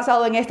lo que ha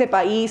pasado en este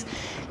país,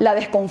 la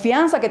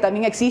desconfianza que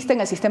también existe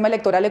en el sistema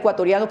electoral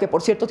ecuatoriano, que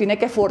por cierto tiene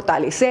que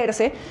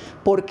fortalecerse,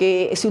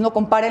 porque si uno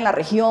compara en la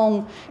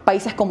región,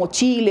 países como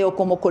Chile o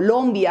como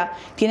Colombia,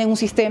 tienen un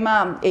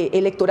sistema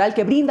electoral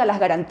que brinda las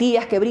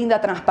garantías, que brinda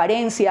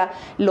transparencia,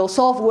 los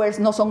softwares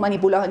no son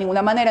manipulados de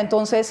ninguna manera.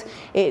 Entonces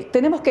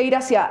tenemos que ir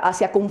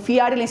hacia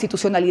confiar en la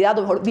institucionalidad,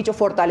 o mejor dicho,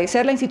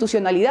 fortalecer la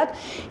institucionalidad,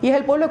 y es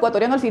el pueblo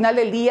ecuatoriano al final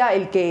del día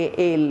el que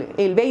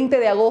el 20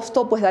 de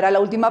agosto pues dará la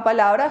última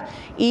palabra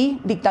y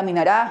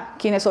dictaminará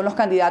quiénes son los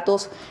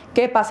candidatos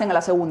que pasen a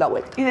la segunda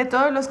vuelta. Y de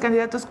todos los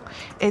candidatos,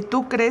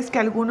 ¿tú crees que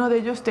alguno de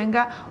ellos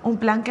tenga un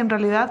plan que en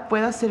realidad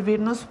pueda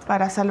servirnos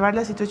para salvar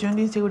la situación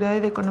de inseguridad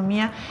y de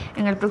economía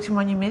en el próximo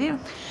año y medio?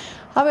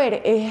 A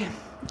ver,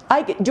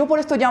 yo por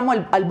esto llamo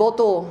al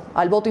voto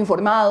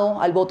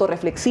informado, al voto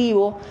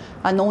reflexivo,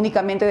 a no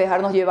únicamente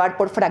dejarnos llevar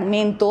por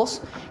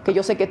fragmentos, que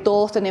yo sé que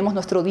todos tenemos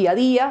nuestro día a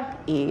día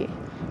y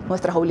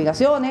nuestras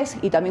obligaciones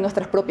y también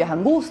nuestras propias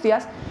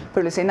angustias,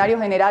 pero el escenario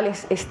general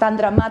es tan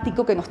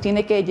dramático que nos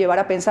tiene que llevar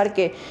a pensar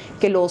que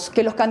los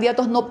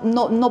candidatos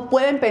no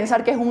pueden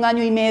pensar que es un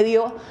año y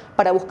medio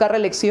para buscar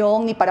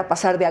reelección ni para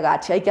pasar de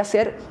agache. Hay que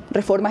hacer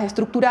reformas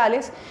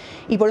estructurales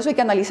y por eso hay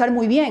que analizar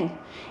muy bien.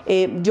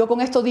 Yo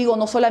con esto digo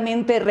no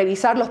solamente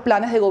revisar los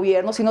planes de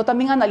gobierno, sino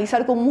también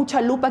analizar con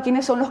mucha lupa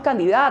quiénes son los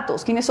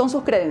candidatos, quiénes son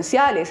sus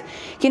credenciales,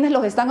 quiénes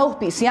los están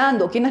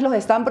auspiciando, quiénes los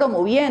están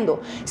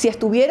promoviendo, si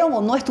estuvieron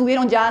o no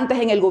estuvieron ya antes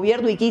en el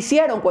gobierno y qué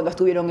hicieron cuando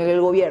estuvieron en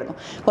el gobierno.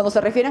 Cuando se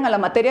refieren a la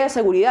materia de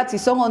seguridad, si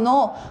son o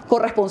no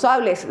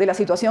corresponsables de la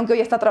situación que hoy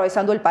está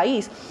atravesando el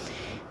país.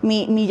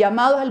 Mi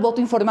llamado es el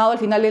voto informado al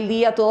final del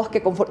día. Todos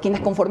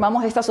quienes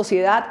conformamos esta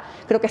sociedad,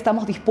 creo que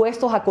estamos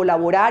dispuestos a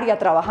colaborar y a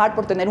trabajar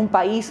por tener un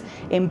país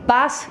en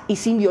paz y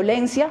sin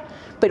violencia,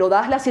 pero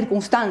dadas las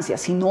circunstancias,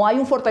 si no hay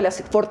un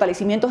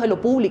fortalecimiento de lo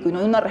público y no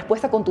hay una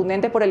respuesta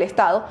contundente por el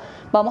Estado,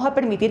 vamos a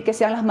permitir que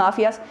sean las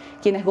mafias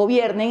quienes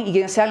gobiernen y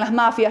que sean las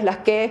mafias las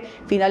que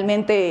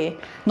finalmente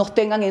nos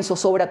tengan en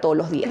zozobra todos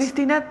los días.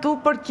 Cristina,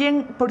 ¿tú por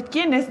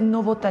quiénes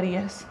no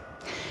votarías?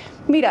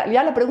 Mira,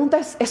 ya la pregunta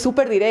es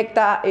súper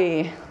directa,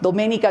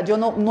 Doménica. Yo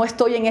no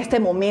estoy en este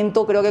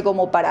momento, creo que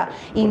como para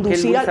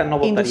inducir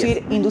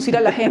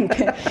a la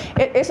gente.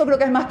 Eso creo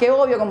que es más que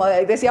obvio, como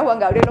decía Juan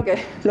Gabriel,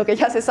 lo que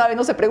ya se sabe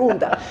no se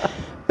pregunta.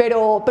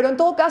 Pero en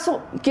todo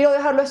caso, quiero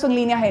dejarlo eso en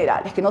líneas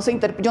generales, que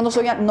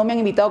no me han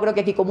invitado creo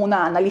que aquí como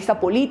una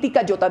analista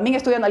política. Yo también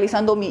estoy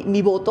analizando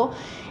mi voto.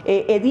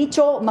 He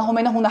dicho más o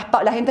menos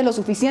la gente es lo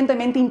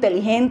suficientemente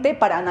inteligente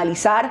para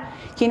analizar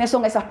quiénes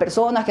son esas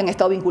personas que han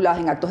estado vinculadas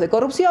en actos de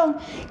corrupción,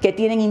 que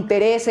tienen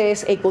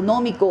intereses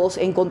económicos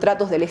en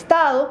contratos del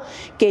Estado,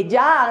 que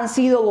ya han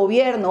sido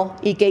gobierno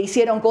y que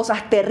hicieron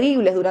cosas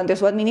terribles durante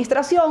su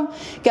administración,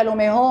 que a lo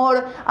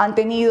mejor han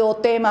tenido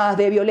temas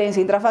de violencia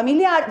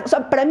intrafamiliar. O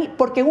sea, para mí,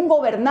 porque un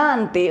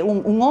gobernante,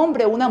 un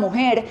hombre o una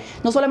mujer,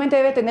 no solamente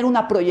debe tener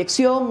una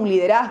proyección, un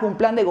liderazgo, un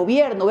plan de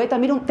gobierno, debe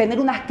también tener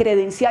unas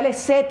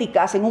credenciales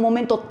éticas en un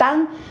momento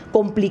tan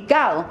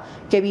complicado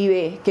que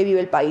vive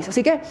el país.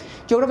 Así que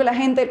yo creo que la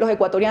gente, los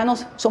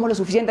ecuatorianos, somos lo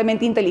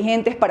suficientemente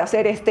inteligentes para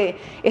hacer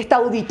esta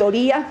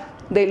auditoría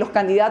de los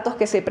candidatos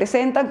que se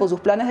presentan con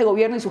sus planes de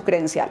gobierno y sus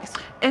credenciales.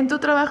 En tu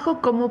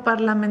trabajo como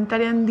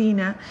parlamentaria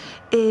andina,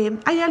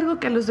 hay algo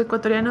que los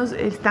ecuatorianos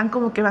están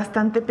como que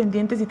bastante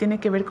pendientes y tiene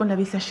que ver con la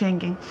visa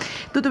Schengen.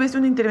 Tú tuviste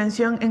una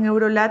intervención en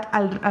Eurolat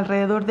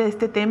alrededor de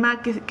este tema,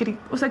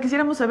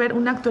 quisiéramos saber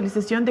una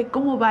actualización de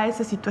cómo va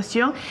esa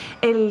situación.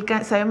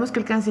 Sabemos que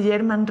el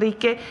canciller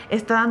Manrique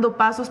está dando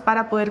pasos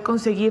para poder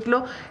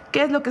conseguirlo.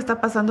 ¿Qué es lo que está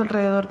pasando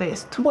alrededor de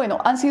esto? Bueno,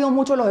 han sido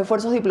muchos los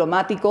esfuerzos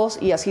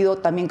diplomáticos y ha sido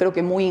también creo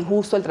que muy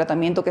injusto el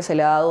tratamiento que se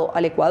le ha dado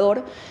al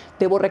Ecuador.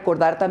 Debo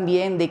recordar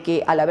también de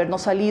que al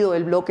habernos salido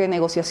del bloque de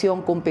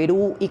negociación con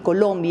Perú y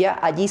Colombia,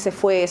 allí se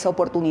fue esa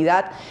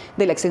oportunidad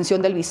de la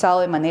exención del visado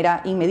de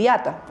manera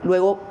inmediata.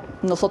 Luego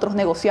nosotros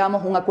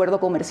negociamos un acuerdo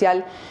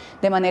comercial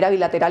de manera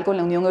bilateral con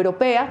la Unión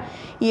Europea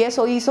y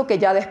eso hizo que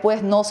ya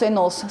después no se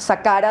nos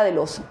sacara del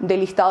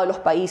listado de los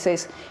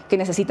países que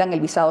necesitan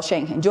el visado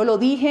Schengen. Yo lo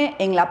dije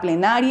en la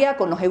plenaria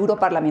con los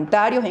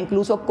europarlamentarios e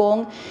incluso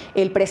con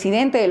el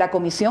presidente de la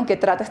comisión que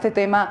trata este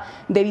tema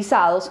de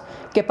visados,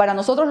 que para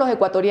nosotros los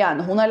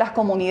ecuatorianos, una de las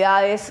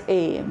comunidades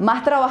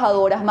más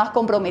trabajadoras, más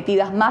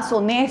comprometidas, más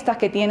honestas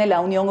que tiene la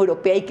Unión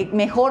Europea y que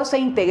mejor se ha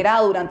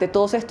integrado durante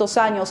todos estos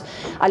años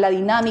a la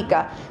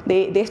dinámica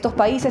de estos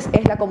países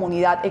es la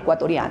comunidad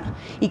ecuatoriana.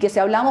 Y que si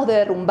hablamos de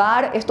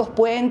derrumbar estos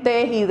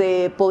puentes y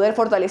de poder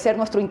fortalecer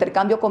nuestro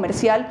intercambio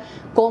comercial,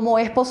 ¿cómo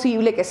es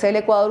posible que sea el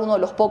Ecuador uno de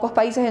los pocos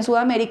países en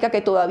Sudamérica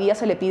que todavía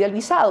se le pide el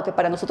visado? Que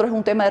para nosotros es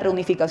un tema de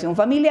reunificación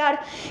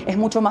familiar, es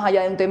mucho más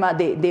allá de un tema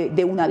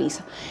de una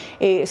visa.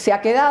 Se ha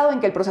quedado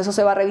en que el proceso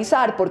se va a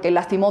revisar porque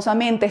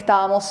lastimosamente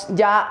estábamos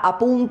ya a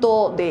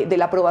punto de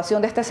la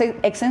aprobación de esta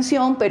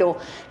exención, pero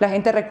la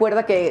gente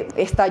recuerda que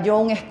estalló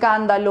un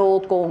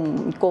escándalo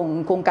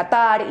con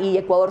Qatar y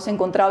Ecuador se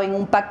encontraba en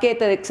un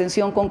paquete de exención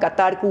con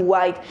Qatar,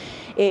 Kuwait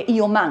y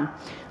Omán.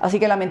 Así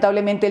que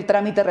lamentablemente el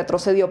trámite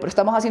retrocedió, pero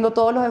estamos haciendo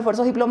todos los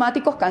esfuerzos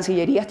diplomáticos,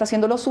 Cancillería está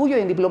haciendo lo suyo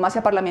y en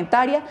diplomacia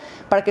parlamentaria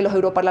para que los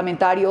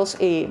europarlamentarios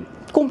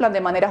cumplan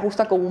de manera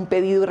justa con un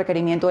pedido y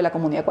requerimiento de la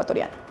comunidad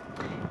ecuatoriana.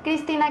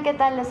 Cristina, ¿qué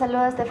tal? Les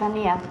saluda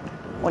Estefanía.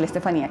 Hola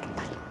Estefanía, ¿qué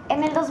tal?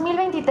 En el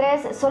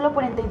 2023, solo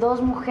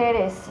 42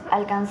 mujeres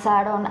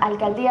alcanzaron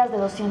alcaldías de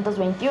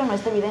 221.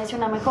 Esto evidencia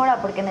una mejora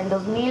porque en el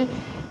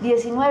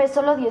 2019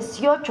 solo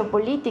 18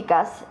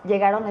 políticas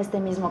llegaron a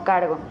este mismo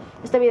cargo.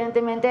 Esto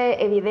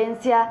evidentemente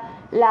evidencia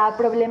la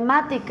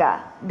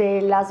problemática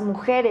de las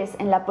mujeres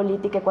en la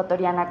política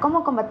ecuatoriana.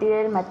 ¿Cómo combatir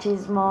el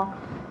machismo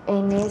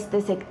en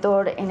este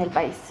sector en el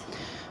país?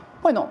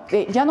 Bueno,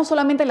 ya no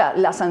solamente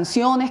las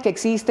sanciones que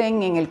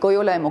existen en el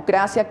Código de la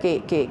Democracia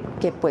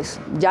que pues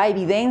ya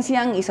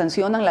evidencian y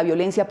sancionan la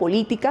violencia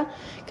política,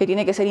 que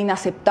tiene que ser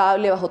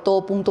inaceptable bajo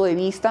todo punto de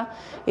vista.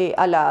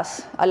 A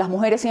las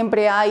mujeres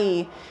siempre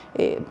hay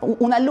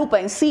una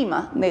lupa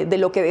encima de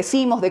lo que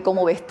decimos, de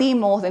cómo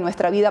vestimos, de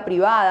nuestra vida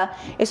privada.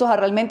 Eso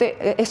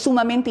realmente es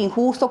sumamente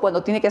injusto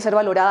cuando tiene que ser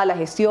valorada la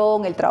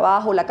gestión, el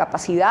trabajo, la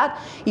capacidad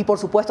y por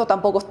supuesto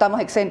tampoco estamos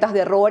exentas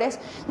de errores,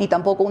 ni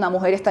tampoco una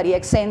mujer estaría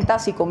exenta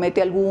si comete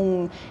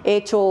algún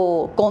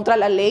hecho contra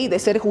la ley de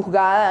ser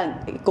juzgada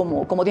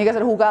como tiene que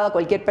ser juzgada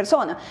cualquier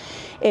persona.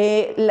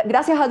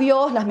 Gracias a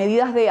Dios, las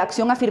medidas de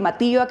acción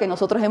afirmativa que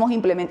nosotros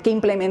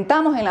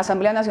implementamos en la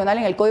Asamblea Nacional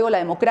en el Código de la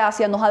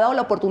Democracia nos ha dado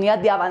la oportunidad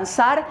de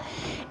avanzar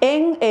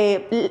en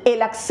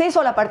el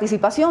acceso a la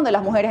participación de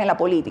las mujeres en la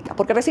política,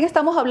 porque recién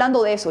estamos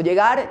hablando de eso,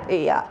 llegar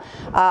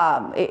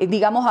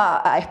digamos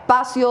a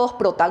espacios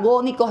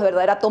protagónicos de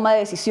verdadera toma de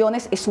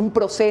decisiones es un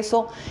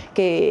proceso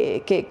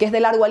que es de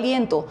largo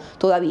aliento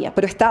todavía,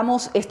 pero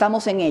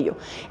estamos en ello.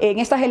 En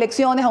estas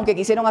elecciones, aunque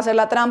quisieron hacer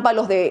la trampa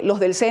los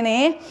del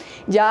CNE,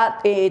 ya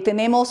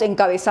tenemos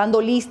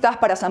encabezando listas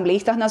para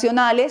asambleístas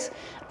nacionales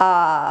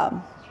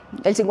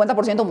el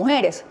 50%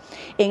 mujeres.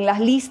 En las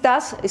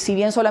listas, si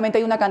bien solamente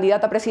hay una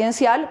candidata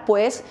presidencial,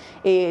 pues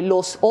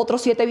los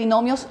otros 7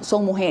 binomios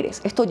son mujeres.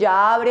 Esto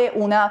ya abre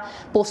una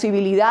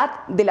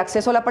posibilidad del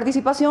acceso a la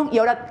participación y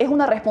ahora es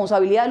una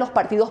responsabilidad de los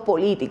partidos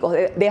políticos,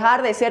 de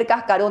dejar de ser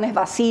cascarones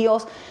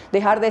vacíos,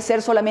 dejar de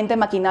ser solamente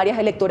maquinarias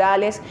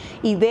electorales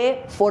y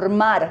de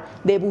formar,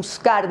 de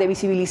buscar, de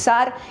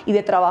visibilizar y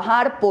de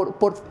trabajar por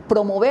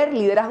promover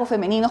liderazgos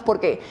femeninos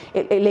porque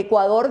el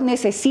Ecuador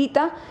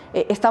necesita,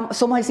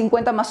 somos el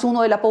 50+1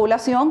 de la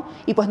población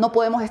y pues no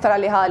podemos estar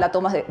alejadas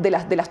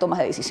de las tomas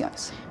de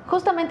decisiones.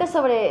 Justamente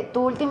sobre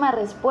tu última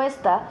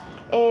respuesta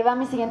va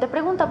mi siguiente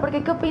pregunta,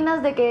 porque ¿qué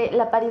opinas de que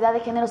la paridad de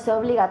género sea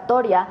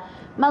obligatoria,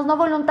 más no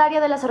voluntaria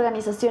de las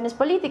organizaciones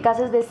políticas?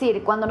 Es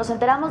decir, cuando nos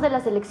enteramos de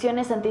las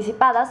elecciones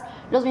anticipadas,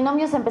 los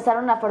binomios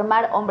empezaron a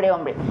formar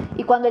hombre-hombre.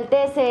 Y cuando el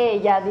TSE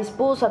ya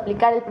dispuso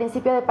aplicar el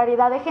principio de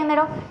paridad de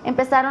género,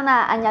 empezaron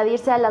a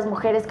añadirse a las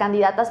mujeres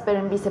candidatas, pero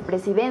en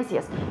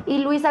vicepresidencias. Y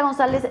Luisa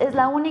González es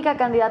la única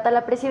candidata a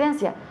la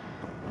presidencia.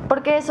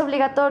 ¿Por qué es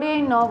obligatorio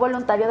y no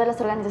voluntario de las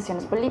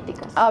organizaciones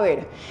políticas? A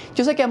ver,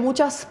 yo sé que a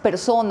muchas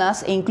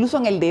personas, e incluso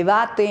en el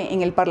debate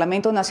en el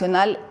Parlamento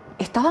Nacional,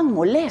 estaban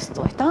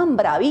molestos, estaban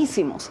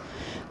bravísimos,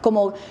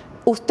 como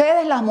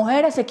ustedes las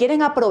mujeres se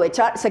quieren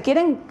aprovechar, se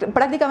quieren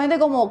prácticamente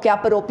como que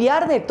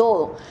apropiar de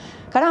todo.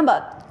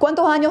 Caramba,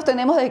 ¿cuántos años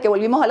tenemos desde que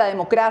volvimos a la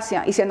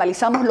democracia? Y si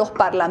analizamos los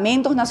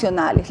parlamentos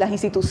nacionales, las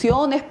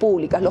instituciones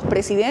públicas, los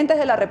presidentes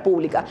de la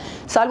República,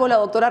 salvo la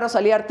doctora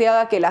Rosalía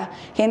Arteaga, que la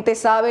gente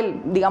sabe,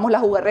 digamos,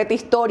 la jugarreta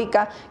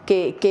histórica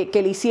que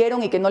le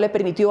hicieron y que no le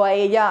permitió a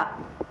ella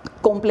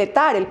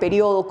completar el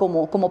periodo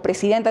como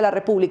presidente de la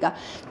República.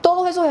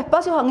 Todos esos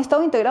espacios han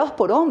estado integrados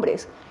por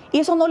hombres y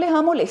eso no les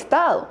ha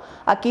molestado.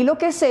 Aquí lo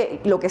que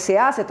se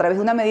hace a través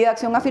de una medida de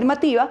acción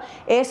afirmativa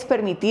es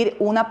permitir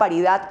una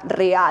paridad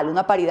real,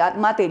 una paridad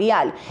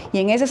material. Y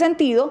en ese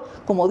sentido,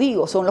 como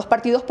digo, son los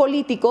partidos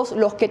políticos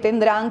los que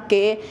tendrán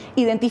que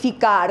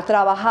identificar,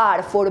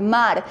 trabajar,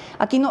 formar.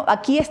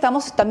 Aquí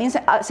estamos, también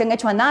se han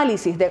hecho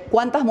análisis de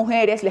cuántas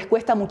mujeres les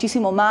cuesta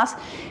muchísimo más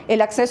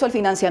el acceso al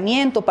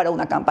financiamiento para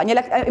una campaña.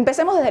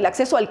 Empecemos desde el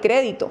acceso al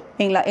crédito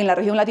en la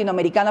región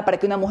latinoamericana para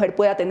que una mujer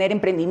pueda tener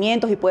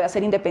emprendimientos y pueda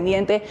ser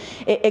independiente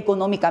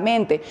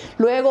económicamente.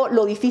 Luego,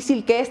 lo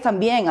difícil que es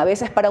también a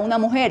veces para una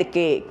mujer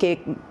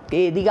que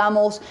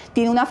digamos,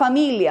 tiene una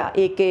familia,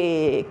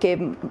 que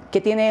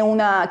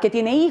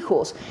tiene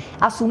hijos,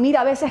 asumir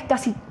a veces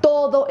casi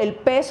todo el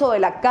peso de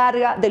la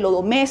carga de lo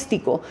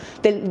doméstico,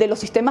 de los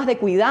sistemas de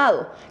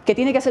cuidado, que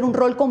tiene que hacer un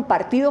rol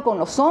compartido con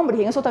los hombres,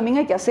 y en eso también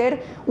hay que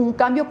hacer un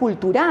cambio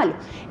cultural.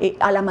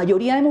 A la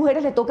mayoría de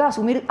mujeres le toca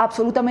asumir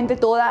absolutamente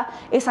toda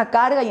esa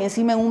carga y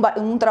encima en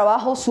un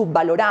trabajo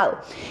subvalorado.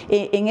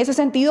 En ese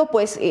sentido,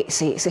 pues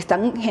se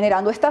están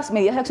generando estas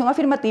medidas de acción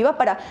afirmativa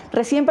para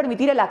recién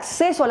permitir el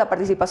acceso a la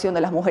participación de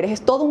las mujeres.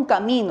 Es todo un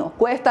camino,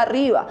 cuesta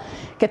arriba,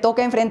 que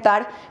toca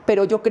enfrentar,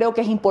 pero yo creo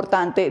que es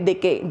importante de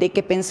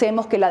que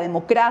pensemos que la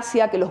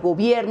democracia, que los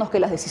gobiernos,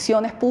 que las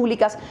decisiones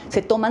públicas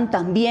se toman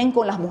también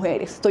con las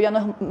mujeres. Esto ya no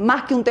es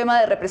más que un tema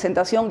de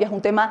representación, ya es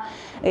un tema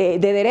de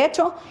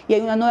derecho, y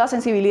hay una nueva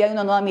sensibilidad y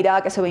una nueva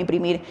mirada que se va a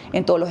imprimir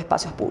en todos los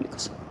espacios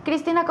públicos.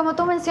 Cristina, como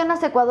tú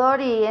mencionas, Ecuador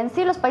y en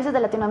sí los países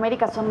de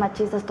Latinoamérica son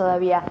machistas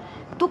todavía.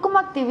 Tú como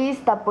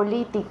activista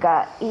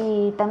política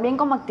y también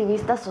como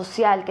activista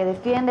social que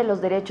defiende los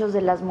derechos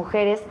de las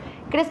mujeres,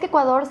 ¿crees que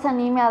Ecuador se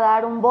anime a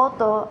dar un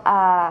voto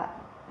a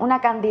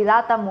una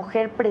candidata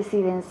mujer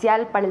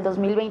presidencial para el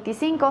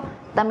 2025?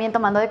 También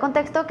tomando de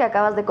contexto que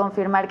acabas de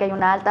confirmar que hay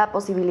una alta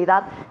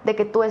posibilidad de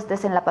que tú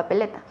estés en la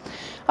papeleta.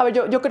 A ver,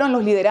 yo creo en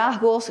los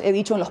liderazgos, he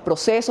dicho en los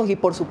procesos, y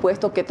por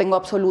supuesto que tengo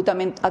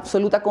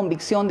absoluta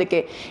convicción de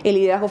que el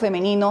liderazgo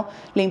femenino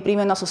le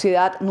imprime a una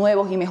sociedad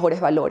nuevos y mejores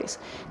valores,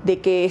 de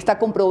que está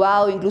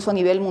comprobado incluso a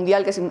nivel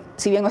mundial que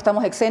si bien no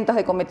estamos exentas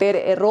de cometer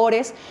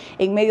errores,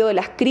 en medio de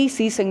las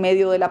crisis, en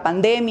medio de la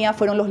pandemia,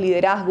 fueron los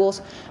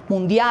liderazgos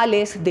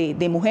mundiales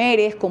de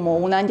mujeres como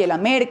una Angela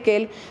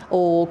Merkel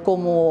o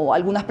como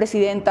algunas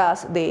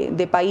presidentas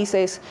de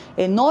países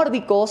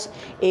nórdicos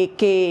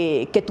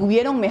que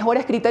tuvieron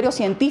mejores criterios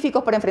científicos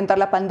para enfrentar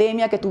la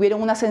pandemia, que tuvieron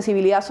una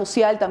sensibilidad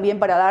social también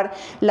para dar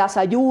las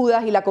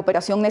ayudas y la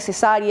cooperación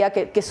necesaria,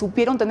 que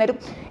supieron tener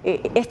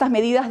estas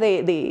medidas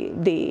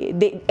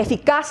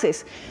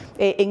eficaces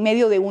en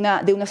medio de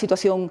una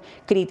situación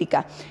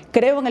crítica.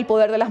 Creo en el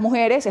poder de las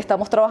mujeres,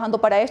 estamos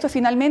trabajando para esto, y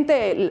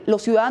finalmente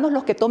los ciudadanos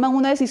los que toman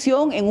una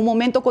decisión en un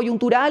momento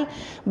coyuntural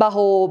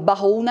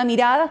bajo una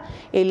mirada.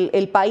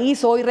 El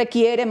país hoy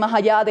requiere, más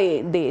allá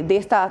de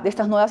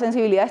estas nuevas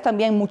sensibilidades,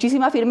 también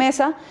muchísima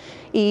firmeza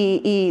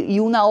y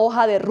una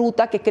hoja de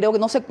ruta que creo que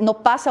no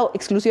pasa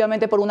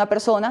exclusivamente por una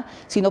persona,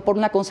 sino por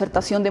una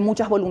concertación de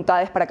muchas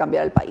voluntades para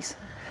cambiar el país.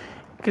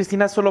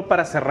 Cristina, solo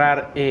para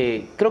cerrar,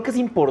 creo que es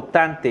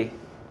importante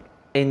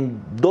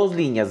en dos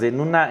líneas, en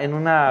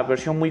una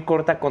versión muy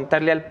corta,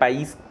 contarle al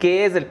país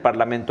qué es el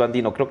Parlamento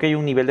andino. Creo que hay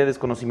un nivel de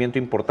desconocimiento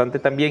importante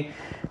también,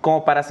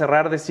 como para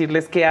cerrar,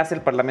 decirles qué hace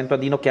el Parlamento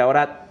andino que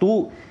ahora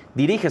tú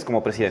diriges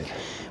como presidente.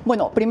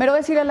 Bueno, primero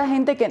decirle a la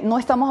gente que no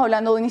estamos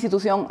hablando de una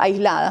institución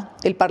aislada.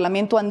 El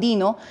Parlamento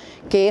andino,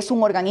 que es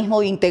un organismo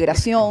de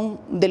integración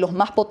de los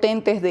más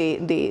potentes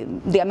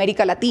de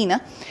América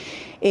Latina,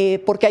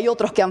 porque hay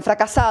otros que han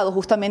fracasado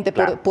justamente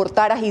por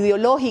taras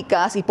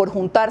ideológicas y por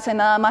juntarse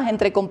nada más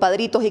entre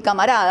compadritos y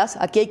camaradas.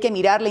 Aquí hay que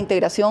mirar la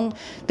integración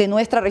de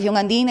nuestra región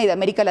andina y de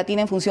América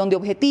Latina en función de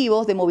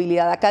objetivos, de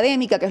movilidad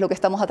académica, que es lo que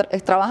estamos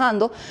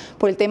trabajando,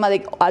 por el tema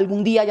de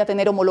algún día ya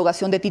tener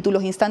homologación de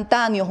títulos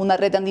instantáneos, una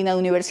red andina de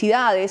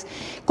universidades,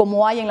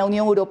 como hay en la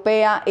Unión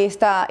Europea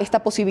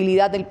esta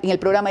posibilidad en el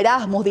programa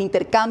Erasmus de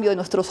intercambio de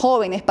nuestros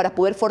jóvenes para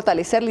poder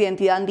fortalecer la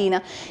identidad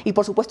andina, y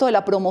por supuesto de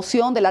la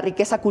promoción de la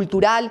riqueza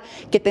cultural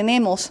que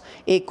tenemos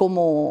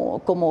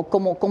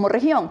como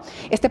región.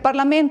 Este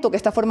Parlamento, que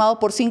está formado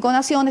por 5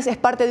 naciones, es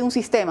parte de un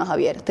sistema,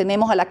 Javier.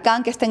 Tenemos a la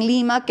CAN, que está en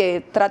Lima,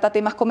 que trata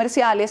temas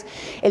comerciales,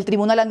 el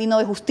Tribunal Andino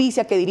de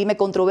Justicia, que dirime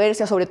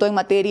controversias, sobre todo en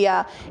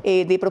materia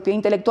de propiedad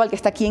intelectual, que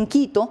está aquí en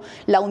Quito,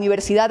 la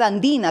Universidad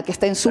Andina, que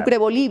está en Sucre,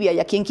 Bolivia, y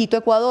aquí en Quito,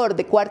 Ecuador,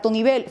 de 4º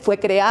nivel, fue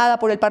creada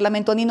por el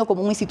Parlamento andino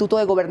como un instituto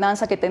de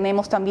gobernanza que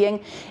tenemos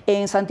también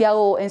en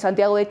Santiago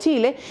de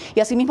Chile, y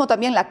asimismo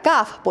también la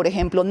CAF, por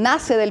ejemplo,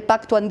 nace del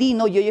Pacto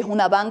Andino y hoy es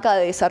una banca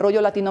de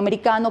desarrollo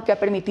latinoamericano que ha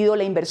permitido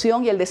la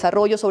inversión y el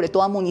desarrollo, sobre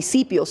todo a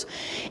municipios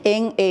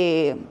en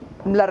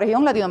la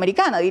región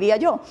latinoamericana, diría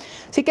yo.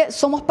 Así que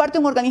somos parte de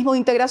un organismo de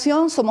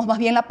integración, somos más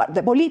bien la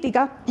parte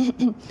política,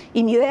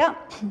 y mi idea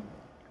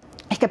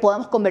es que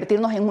podamos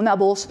convertirnos en una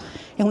voz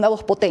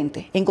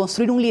potente, en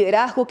construir un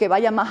liderazgo que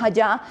vaya más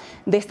allá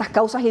de estas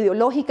causas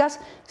ideológicas,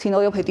 sino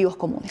de objetivos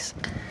comunes.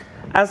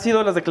 Han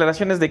sido las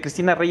declaraciones de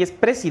Cristina Reyes,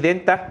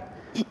 presidenta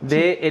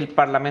del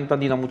Parlamento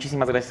andino.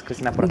 Muchísimas gracias,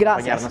 Cristina, por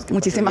acompañarnos.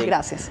 Muchísimas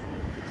gracias.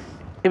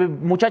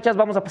 Muchachas,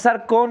 vamos a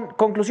pasar con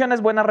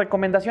conclusiones, buenas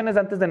recomendaciones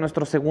antes de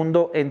nuestro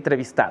segundo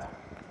entrevistado.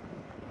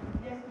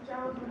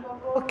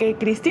 Ok,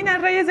 Cristina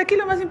Reyes, aquí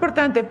lo más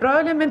importante,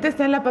 probablemente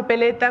está en la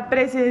papeleta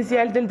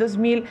presidencial del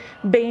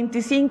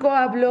 2025,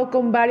 habló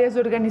con varias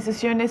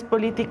organizaciones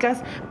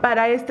políticas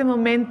para este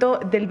momento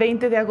del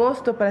 20 de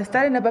agosto, para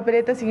estar en la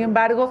papeleta, sin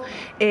embargo,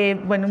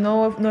 bueno,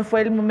 no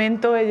fue el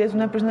momento, ella es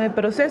una persona de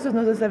procesos,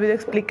 no se ha sabido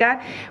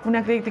explicar,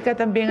 una crítica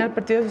también al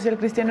Partido Social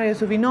Cristiano y a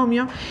su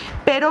binomio,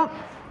 pero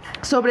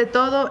sobre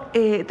todo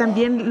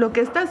también lo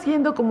que está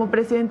haciendo como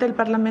presidente del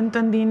Parlamento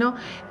andino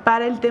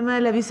para el tema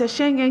de la visa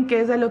Schengen, que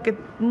es a lo que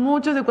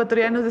muchos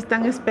ecuatorianos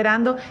están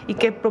esperando y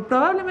que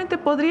probablemente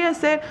podría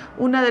ser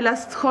una de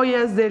las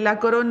joyas de la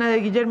corona de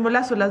Guillermo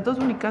Lasso, las dos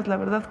únicas, la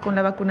verdad, con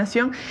la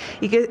vacunación,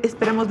 y que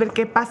esperemos ver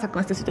qué pasa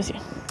con esta situación.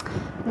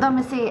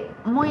 Dome, sí,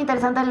 muy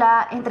interesante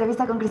la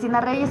entrevista con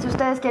Cristina Reyes. Si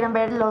ustedes quieren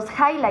ver los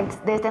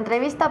highlights de esta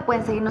entrevista,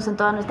 pueden seguirnos en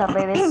todas nuestras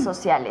redes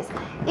sociales.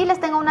 Y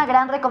les tengo una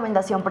gran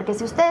recomendación, porque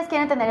si ustedes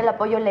quieren tener el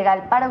apoyo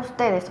legal para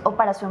ustedes o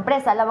para su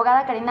empresa, la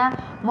abogada Karina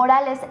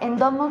Morales en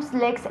Domus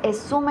Lex es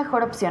su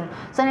mejor opción.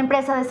 Son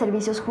empresa de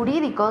servicios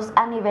jurídicos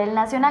a nivel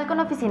nacional con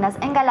oficinas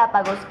en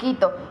Galápagos,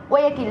 Quito,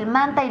 Guayaquil,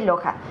 Manta y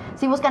Loja.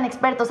 Si buscan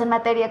expertos en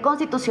materia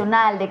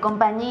constitucional, de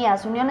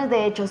compañías, uniones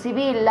de hecho,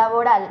 civil,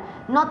 laboral,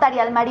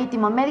 notarial,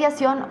 marítimo,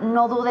 mediación,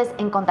 no dudes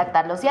en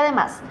contactarlos. Y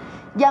además,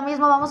 ya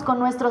mismo vamos con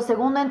nuestro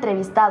segundo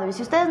entrevistado. Y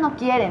si ustedes no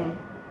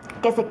quieren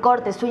que se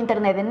corte su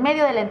internet en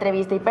medio de la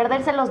entrevista y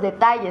perderse los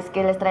detalles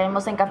que les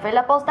traemos en Café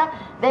La Posta,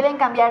 deben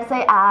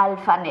cambiarse a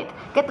Alphanet,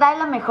 que trae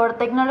la mejor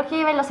tecnología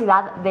y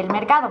velocidad del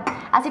mercado.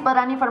 Así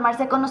podrán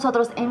informarse con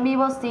nosotros en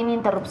vivo sin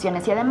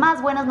interrupciones. Y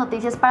además, buenas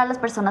noticias para las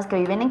personas que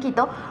viven en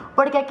Quito,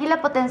 porque aquí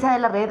la potencia de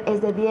la red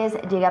es de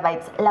 10 GB,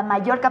 la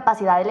mayor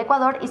capacidad del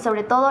Ecuador y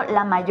sobre todo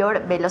la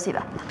mayor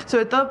velocidad.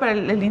 Sobre todo para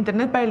el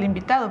internet para el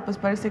invitado, pues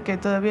parece que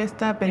todavía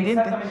está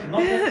pendiente. Exactamente, no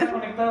está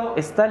conectado,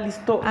 está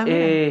listo.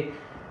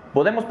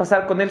 Podemos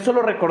pasar con él.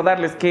 Solo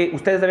recordarles que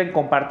ustedes deben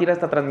compartir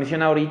esta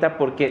transmisión ahorita,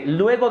 porque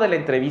luego de la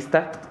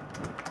entrevista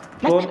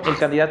con el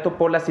candidato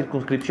por la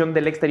circunscripción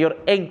del exterior,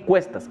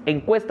 encuestas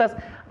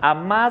a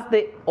más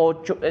de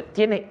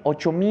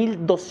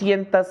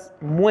 8.200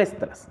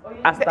 muestras.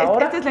 Hasta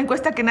ahora. Esta es la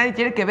encuesta que nadie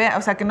quiere que vea,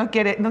 o sea, que no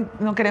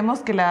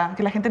queremos que la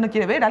gente no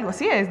quiere ver, algo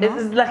así es, ¿no?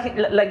 Es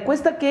la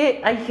encuesta que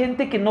hay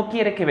gente que no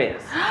quiere que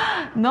veas.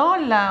 No,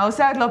 la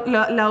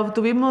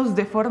obtuvimos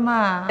de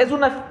forma... Es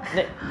una...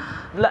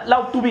 La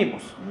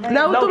obtuvimos.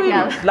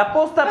 La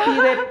posta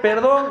pide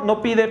perdón,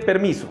 no pide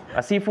permiso.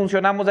 Así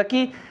funcionamos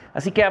aquí.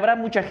 Así que habrá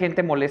mucha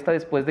gente molesta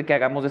después de que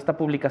hagamos esta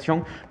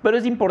publicación, pero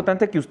es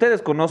importante que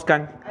ustedes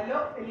conozcan.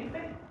 ¿Aló,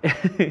 Felipe?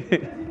 ¿Estás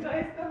haciendo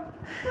esto?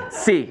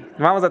 Sí,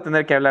 vamos a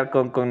tener que hablar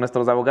con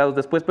nuestros abogados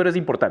después, pero es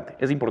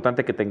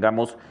importante que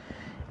tengamos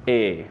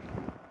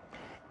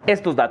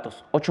estos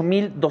datos.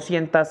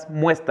 8.200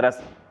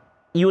 muestras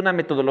y una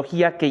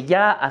metodología que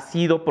ya ha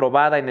sido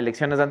probada en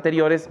elecciones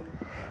anteriores.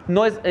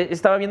 No es,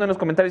 estaba viendo en los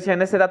comentarios,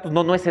 decían ese datos,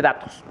 no ese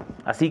datos.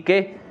 Así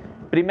que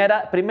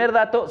primer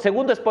dato,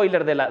 segundo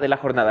spoiler de la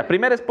jornada.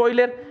 Primer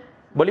spoiler,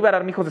 Bolívar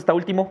Armijos está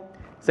último.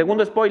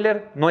 Segundo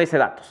spoiler, no ese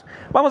datos.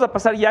 Vamos a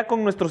pasar ya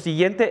con nuestro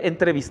siguiente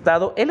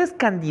entrevistado. Él es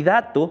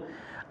candidato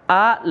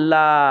a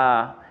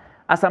la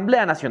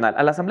Asamblea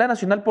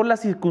Nacional por las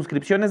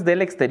circunscripciones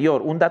del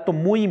exterior. Un dato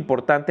muy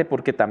importante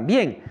porque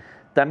también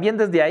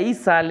desde ahí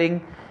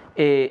salen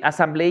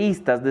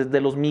asambleístas,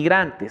 desde los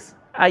migrantes.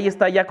 Ahí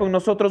está ya con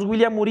nosotros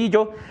William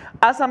Murillo,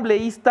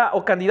 asambleísta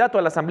o candidato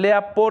a la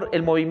Asamblea por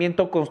el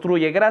movimiento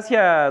Construye.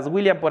 Gracias,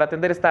 William, por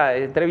atender esta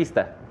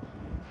entrevista.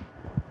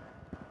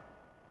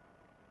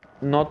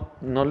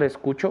 No le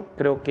escucho,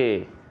 creo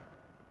que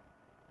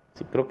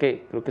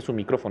su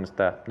micrófono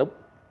está... No.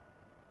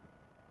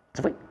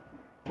 Se fue.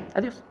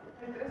 Adiós.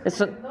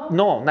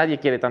 No, nadie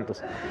quiere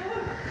tantos.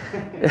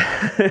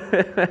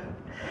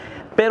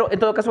 Pero en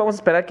todo caso vamos a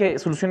esperar que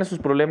solucione sus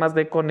problemas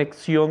de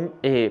conexión.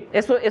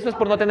 Eso es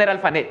por no tener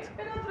Alphanet.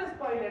 Pero otro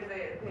spoiler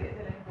de la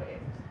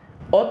encuesta.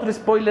 Otro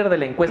spoiler de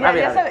la encuesta.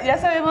 Ya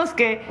sabemos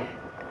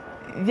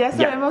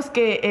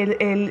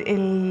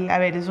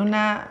que es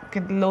una que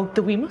lo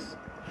obtuvimos.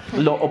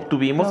 Lo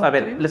obtuvimos. A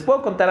ver, les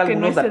puedo contar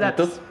algunos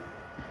datitos.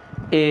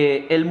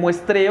 El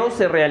muestreo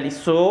se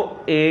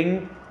realizó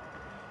en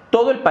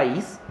todo el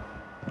país.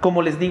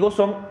 Como les digo,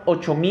 son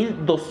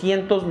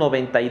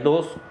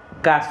 8.292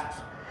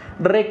 casos.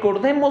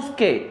 Recordemos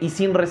que, y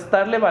sin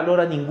restarle valor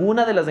a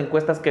ninguna de las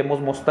encuestas que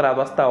hemos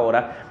mostrado hasta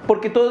ahora,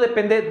 porque todo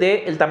depende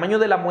del tamaño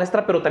de la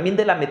muestra, pero también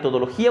de la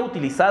metodología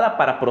utilizada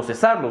para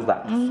procesar los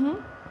datos. O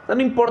sea,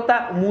 no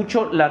importa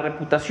mucho la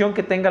reputación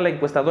que tenga la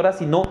encuestadora,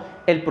 sino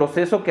el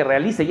proceso que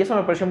realice. Y eso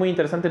me pareció muy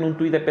interesante en un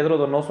tuit de Pedro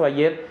Donoso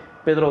ayer.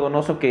 Pedro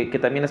Donoso, que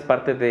también es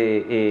parte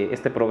de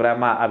este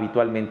programa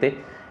habitualmente.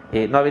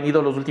 No ha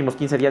venido los últimos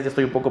 15 días, ya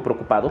estoy un poco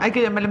preocupado. Hay que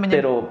llamarle mañana.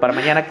 Pero para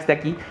mañana que esté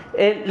aquí.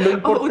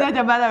 Una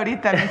llamada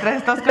ahorita, mientras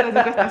estás con las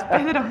encuestas,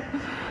 Pedro.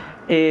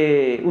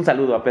 Un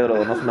saludo a Pedro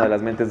Donoso, una de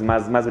las mentes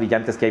más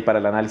brillantes que hay para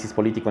el análisis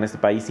político en este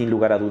país, sin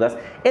lugar a dudas.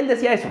 Él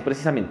decía eso,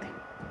 precisamente,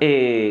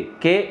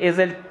 que es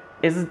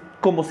es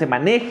cómo se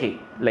maneje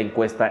la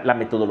encuesta, la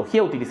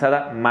metodología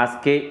utilizada, más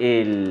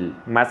que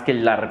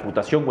la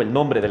reputación o el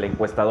nombre de la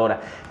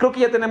encuestadora. Creo que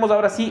ya tenemos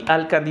ahora sí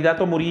al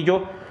candidato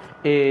Murillo,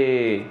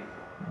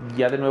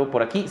 ya de nuevo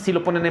por aquí, si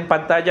lo ponen en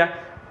pantalla,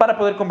 para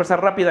poder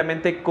conversar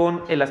rápidamente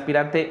con el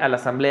aspirante a la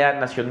Asamblea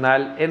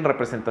Nacional en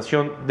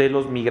representación de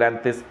los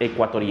migrantes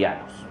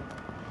ecuatorianos.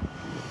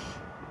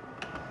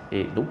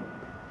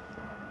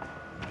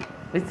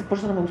 Por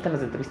eso no me gustan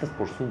las entrevistas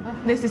por Zoom.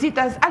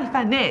 Necesitas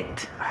Alphanet.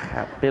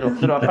 Ajá, pero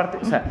aparte,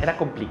 o sea, era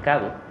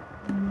complicado,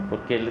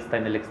 porque él está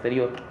en el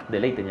exterior, de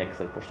ley tenía que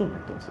ser por Zoom,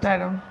 entonces.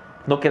 Claro.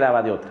 No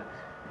quedaba de otra.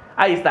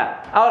 Ahí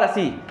está. Ahora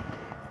sí.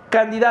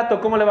 Candidato,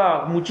 ¿cómo le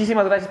va?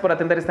 Muchísimas gracias por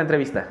atender esta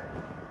entrevista.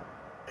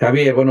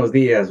 Javier, buenos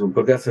días. Un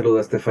cordial saludo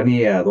a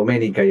Estefanía, a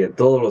Doménica y a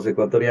todos los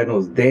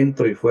ecuatorianos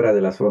dentro y fuera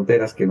de las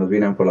fronteras que nos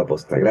vienen por la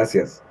posta.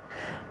 Gracias.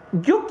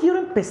 Yo quiero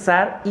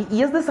empezar,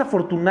 y es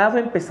desafortunado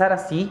empezar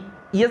así,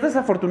 y es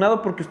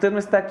desafortunado porque usted no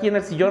está aquí en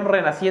el sillón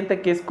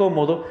renaciente que es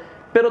cómodo,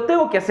 pero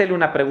tengo que hacerle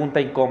una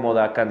pregunta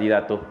incómoda,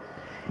 candidato.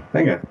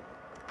 Venga.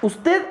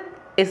 Usted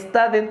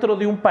está dentro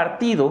de un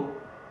partido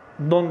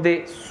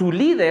donde su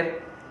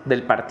líder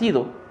del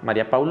partido,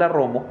 María Paula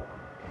Romo,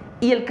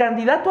 y el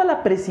candidato a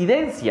la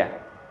presidencia,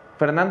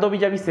 Fernando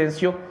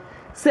Villavicencio,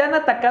 se han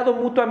atacado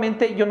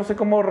mutuamente. Yo no sé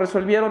cómo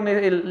resolvieron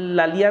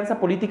la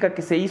alianza política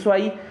que se hizo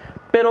ahí,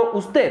 pero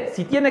usted,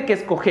 si tiene que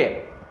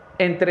escoger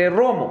entre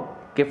Romo,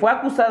 que fue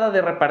acusada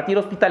de repartir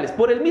hospitales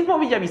por el mismo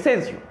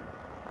Villavicencio,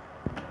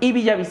 y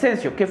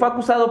Villavicencio, que fue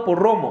acusado por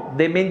Romo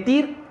de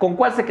mentir, ¿con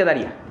cuál se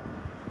quedaría?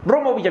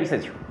 ¿Romo o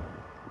Villavicencio?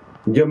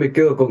 Yo me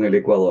quedo con el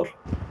Ecuador.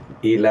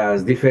 Y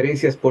las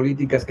diferencias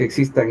políticas que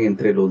existan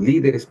entre los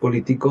líderes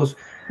políticos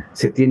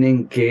se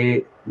tienen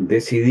que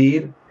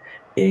decidir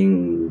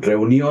en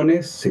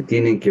reuniones, se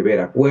tienen que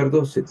ver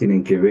acuerdos, se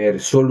tienen que ver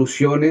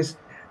soluciones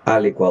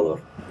al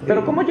Ecuador.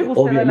 Pero ¿cómo llegó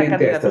usted a la candidatura?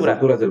 Obviamente a estas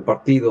alturas del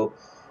partido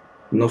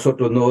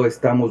nosotros no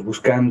estamos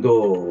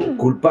buscando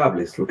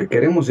culpables. Lo que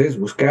queremos es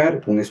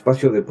buscar un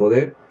espacio de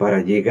poder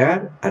para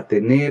llegar a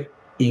tener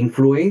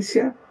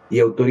influencia y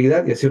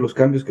autoridad y hacer los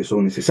cambios que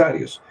son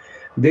necesarios.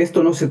 De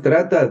esto no se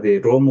trata de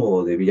Romo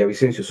o de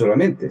Villavicencio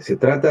solamente, se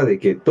trata de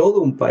que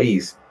todo un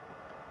país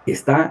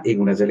está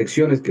en unas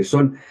elecciones que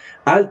son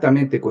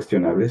altamente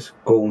cuestionables,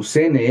 con un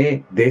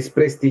CNE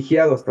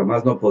desprestigiado hasta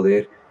más no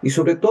poder y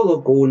sobre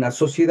todo con una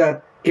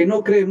sociedad que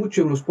no cree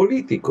mucho en los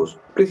políticos,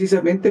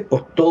 precisamente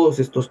por todos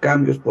estos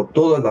cambios, por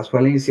todas las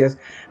falencias,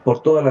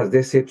 por todas las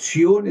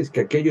decepciones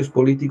que aquellos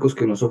políticos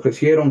que nos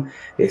ofrecieron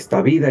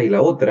esta vida y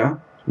la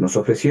otra, nos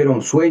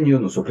ofrecieron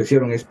sueños, nos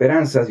ofrecieron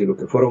esperanzas y lo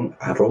que fueron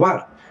a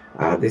robar,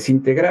 a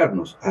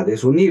desintegrarnos, a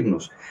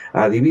desunirnos,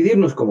 a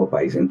dividirnos como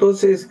país.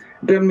 Entonces,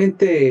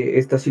 realmente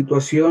esta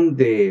situación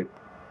de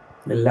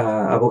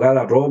la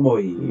abogada Romo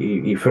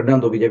y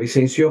Fernando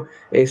Villavicencio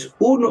es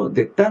uno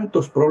de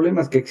tantos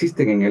problemas que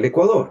existen en el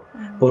Ecuador,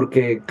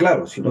 porque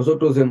claro, si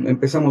nosotros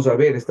empezamos a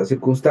ver estas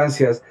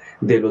circunstancias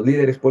de los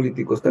líderes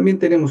políticos, también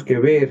tenemos que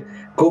ver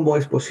cómo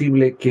es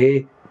posible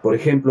que, por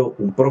ejemplo,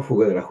 un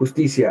prófugo de la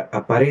justicia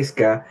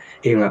aparezca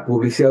en la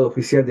publicidad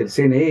oficial del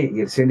CNE y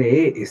el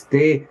CNE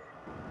esté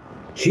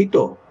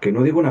chito, que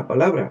no diga una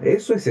palabra.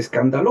 Eso es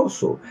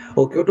escandaloso.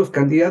 O que otros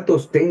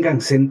candidatos tengan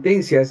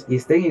sentencias y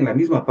estén en la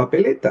misma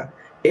papeleta.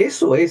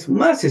 Eso es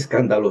más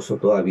escandaloso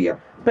todavía.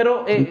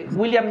 Pero,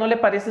 William, ¿no le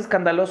parece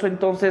escandaloso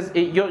entonces?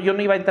 Yo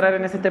no iba a entrar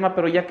en ese tema,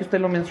 pero ya que usted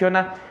lo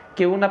menciona,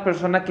 que una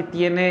persona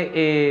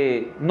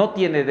que no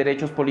tiene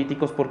derechos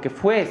políticos porque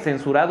fue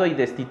censurado y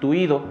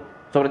destituido,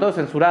 sobre todo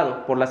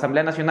censurado por la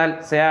Asamblea Nacional,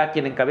 sea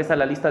quien encabeza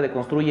la lista de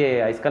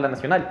Construye a escala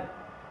nacional.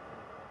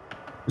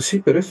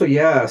 Sí, pero esto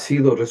ya ha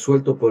sido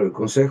resuelto por el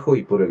Consejo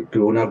y por el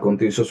Tribunal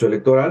Contencioso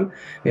Electoral,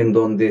 en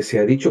donde se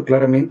ha dicho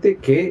claramente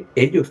que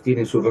ellos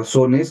tienen sus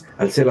razones,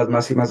 al ser las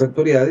máximas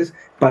autoridades,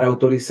 para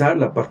autorizar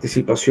la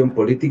participación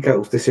política.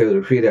 Usted se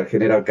refiere al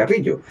general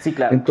Carrillo. Sí,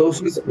 claro.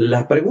 Entonces,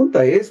 la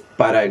pregunta es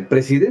para el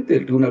presidente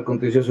del Tribunal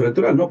Contencioso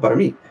Electoral, no para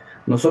mí.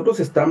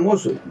 Nosotros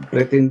estamos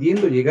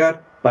pretendiendo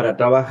llegar para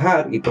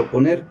trabajar y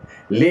proponer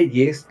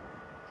leyes,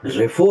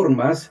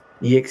 reformas,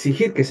 y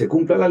exigir que se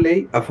cumpla la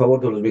ley a favor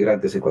de los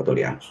migrantes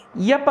ecuatorianos.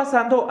 Ya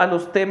pasando a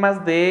los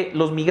temas de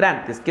los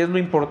migrantes, que es lo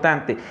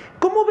importante,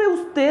 ¿cómo ve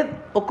usted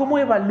o cómo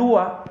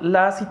evalúa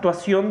la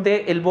situación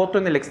del voto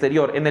en el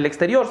exterior? En el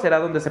exterior será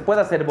donde se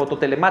pueda hacer voto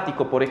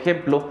telemático, por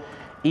ejemplo,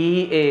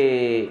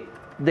 y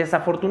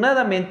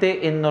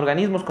desafortunadamente en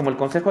organismos como el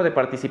Consejo de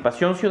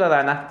Participación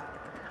Ciudadana,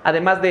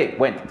 además de,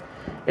 bueno,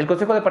 el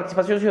Consejo de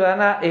Participación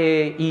Ciudadana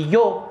y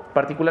yo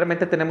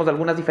particularmente tenemos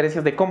algunas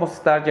diferencias de cómo se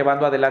está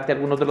llevando adelante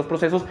algunos de los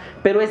procesos,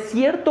 pero es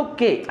cierto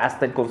que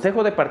hasta el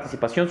Consejo de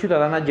Participación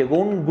Ciudadana llegó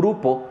un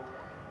grupo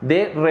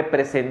de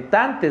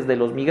representantes de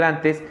los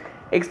migrantes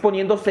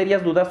exponiendo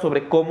serias dudas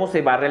sobre cómo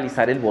se va a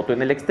realizar el voto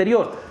en el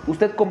exterior.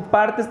 ¿Usted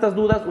comparte estas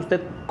dudas?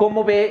 ¿Usted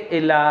cómo ve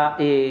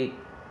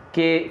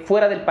que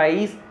fuera del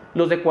país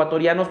los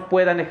ecuatorianos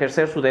puedan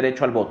ejercer su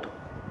derecho al voto?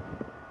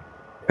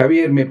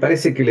 Javier, me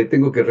parece que le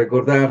tengo que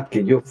recordar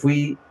que yo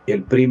fui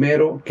el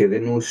primero que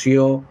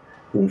denunció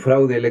un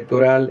fraude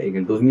electoral en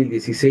el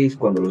 2016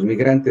 cuando los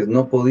migrantes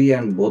no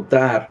podían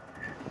votar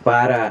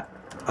para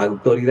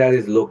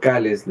autoridades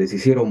locales, les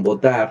hicieron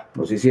votar,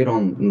 nos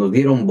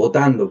dieron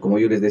votando, como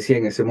yo les decía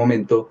en ese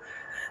momento,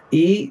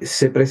 y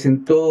se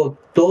presentó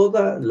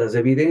todas las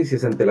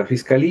evidencias ante la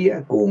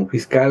fiscalía, con un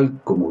fiscal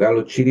como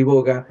Galo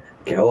Chiriboga,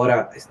 que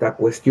ahora está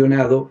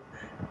cuestionado,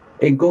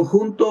 en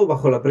conjunto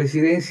bajo la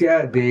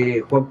presidencia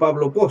de Juan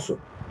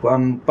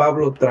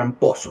Pablo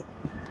Tramposo,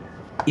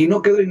 y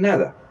no quedó en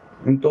nada.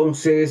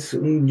 Entonces,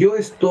 yo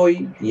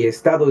estoy y he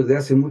estado desde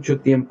hace mucho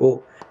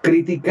tiempo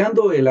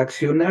criticando el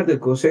accionar del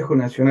Consejo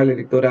Nacional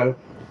Electoral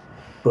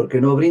porque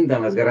no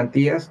brindan las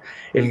garantías.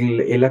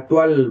 El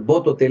actual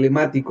voto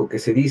telemático que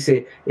se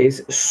dice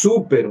es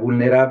súper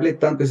vulnerable,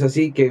 tanto es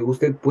así que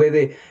usted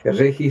puede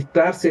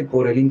registrarse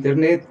por el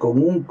internet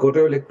con un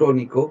correo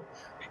electrónico.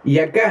 Y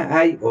acá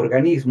hay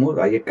organismos,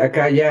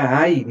 acá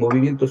ya hay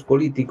movimientos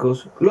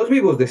políticos, los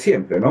vivos de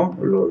siempre, ¿no?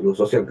 Los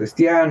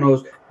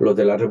socialcristianos, los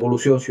de la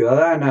Revolución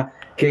Ciudadana,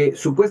 que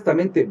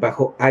supuestamente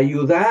bajo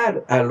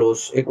ayudar a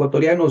los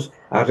ecuatorianos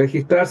a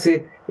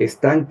registrarse,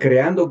 están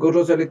creando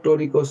correos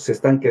electrónicos, se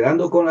están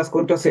quedando con las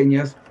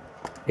contraseñas.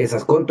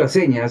 Esas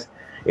contraseñas,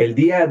 el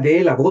día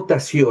de la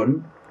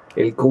votación,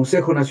 el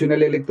Consejo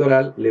Nacional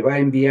Electoral le va a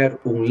enviar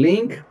un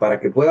link para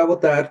que pueda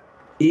votar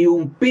y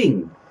un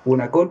PIN,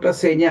 una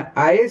contraseña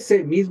a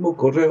ese mismo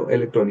correo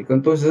electrónico.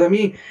 Entonces a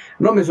mí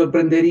no me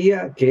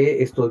sorprendería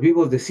que estos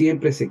vivos de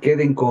siempre se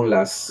queden con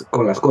las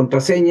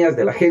contraseñas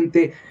de la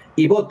gente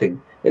y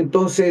voten.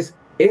 Entonces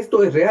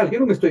esto es real,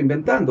 yo no me estoy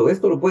inventando,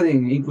 esto lo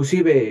pueden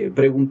inclusive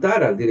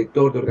preguntar al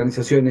director de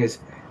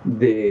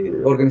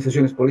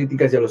organizaciones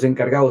políticas y a los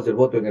encargados del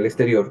voto en el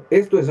exterior.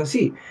 Esto es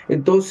así.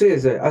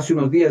 Entonces hace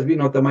unos días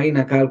vino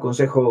Tamaína acá al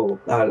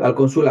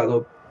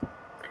consulado.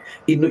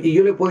 Y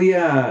yo le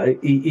podía,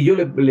 y yo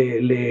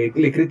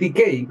le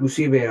critiqué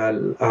inclusive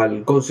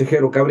al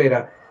consejero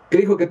Cabrera, que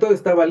dijo que todo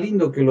estaba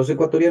lindo, que los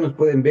ecuatorianos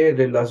pueden ver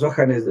las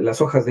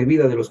hojas de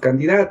vida de los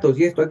candidatos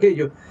y esto,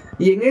 aquello.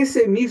 Y en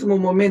ese mismo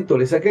momento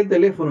le saqué el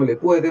teléfono y le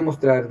pude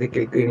demostrar de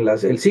que en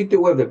el sitio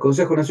web del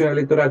Consejo Nacional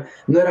Electoral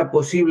no era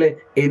posible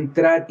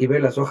entrar y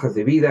ver las hojas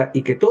de vida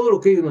y que todo lo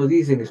que ellos nos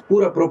dicen es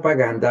pura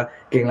propaganda,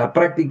 que en la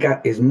práctica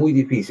es muy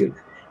difícil.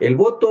 El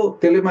voto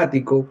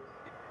telemático,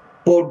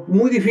 por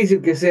muy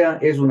difícil que sea,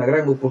 es una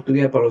gran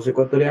oportunidad para los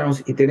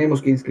ecuatorianos y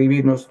tenemos que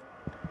inscribirnos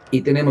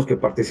y tenemos que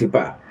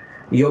participar.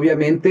 Y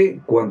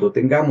obviamente, cuando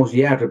tengamos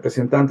ya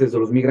representantes de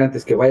los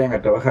migrantes que vayan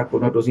a trabajar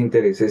por nuestros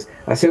intereses,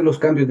 hacer los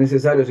cambios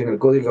necesarios en el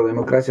Código de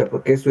Democracia,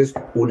 porque eso es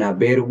una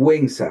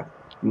vergüenza.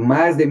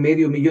 Más de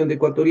 500.000 de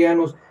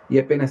ecuatorianos y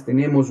apenas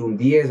tenemos un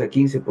 10 a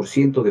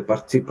 15% de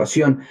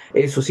participación.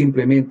 Eso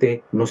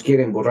simplemente nos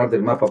quieren borrar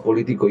del mapa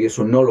político y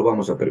eso no lo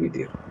vamos a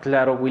permitir.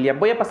 Claro, William.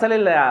 Voy a pasarle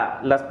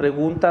las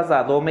preguntas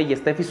a Dome y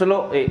Steffi.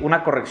 Solo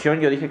una corrección.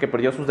 Yo dije que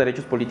perdió sus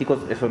derechos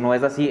políticos. Eso no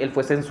es así. Él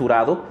fue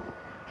censurado.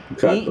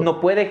 Exacto. Y no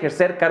puede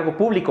ejercer cargo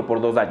público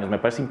por 2 años. Me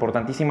parece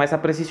importantísima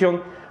esa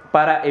precisión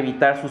para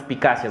evitar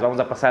suspicacias. Vamos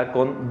a pasar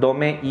con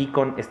Dome y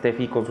con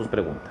Steffi con sus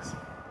preguntas.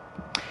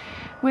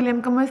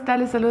 William, ¿cómo está?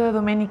 Les saluda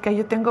Doménica.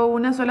 Yo tengo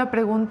una sola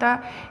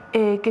pregunta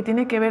que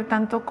tiene que ver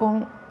tanto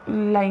con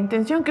la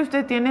intención que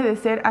usted tiene de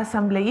ser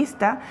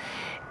asambleísta.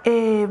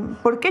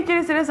 ¿Por qué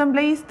quiere ser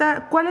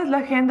asambleísta? ¿Cuál es la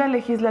agenda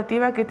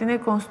legislativa que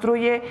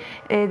construye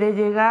de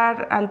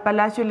llegar al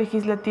Palacio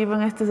Legislativo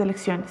en estas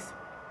elecciones?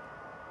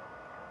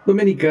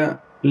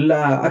 Doménica,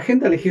 la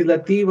agenda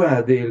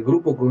legislativa del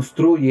Grupo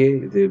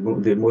Construye,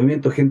 del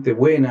Movimiento Gente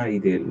Buena y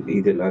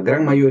de la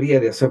gran mayoría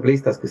de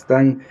asambleístas que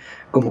están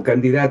como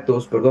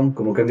candidatos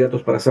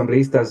para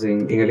asambleístas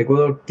en el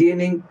Ecuador,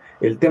 tienen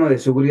el tema de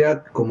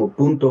seguridad como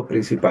punto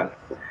principal.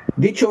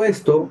 Dicho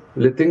esto,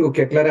 le tengo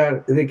que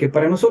aclarar de que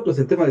para nosotros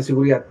el tema de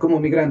seguridad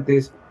como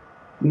migrantes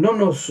no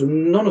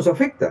nos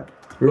afecta.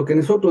 Lo que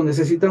nosotros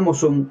necesitamos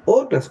son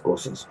otras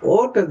cosas,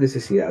 otras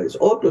necesidades,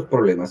 otros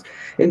problemas.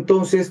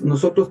 Entonces,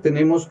 nosotros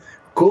tenemos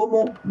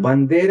como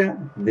bandera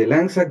de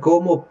lanza,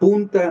 como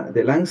punta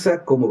de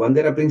lanza, como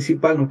bandera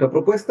principal nuestra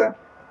propuesta,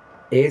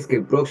 es que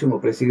el próximo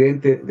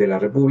presidente de la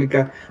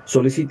República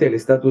solicite el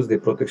estatus de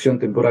protección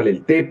temporal,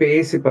 el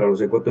TPS para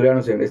los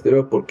ecuatorianos en el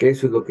exterior, porque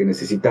eso es lo que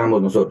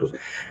necesitamos nosotros.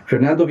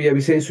 Fernando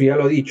Villavicencio ya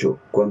lo ha dicho,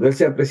 cuando él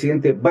sea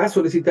presidente va a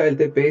solicitar el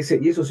TPS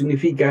y eso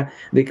significa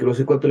de que los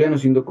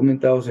ecuatorianos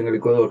indocumentados en el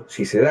Ecuador,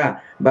 si se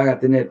da, van a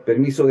tener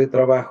permiso de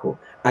trabajo,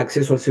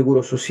 acceso al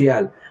seguro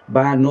social,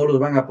 no los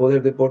van a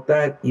poder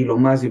deportar y lo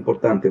más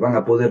importante, van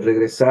a poder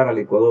regresar al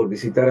Ecuador,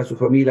 visitar a su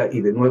familia y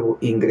de nuevo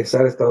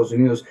ingresar a Estados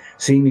Unidos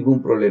sin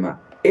ningún problema.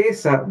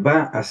 Esa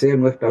va a ser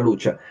nuestra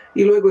lucha.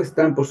 Y luego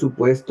están, por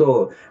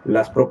supuesto,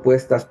 las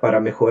propuestas para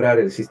mejorar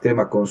el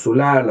sistema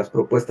consular, las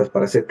propuestas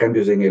para hacer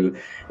cambios en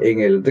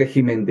el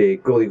régimen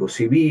de Código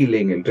Civil,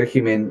 en el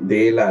régimen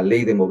de la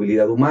Ley de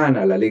Movilidad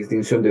Humana, la Ley de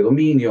Extinción de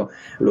Dominio,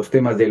 los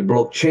temas del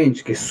blockchain,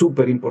 que es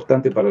súper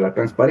importante para la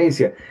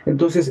transparencia.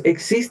 Entonces,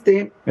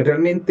 existe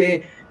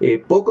realmente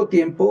poco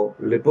tiempo.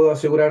 Le puedo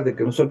asegurar de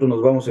que nosotros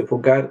nos vamos a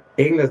enfocar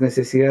en las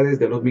necesidades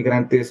de los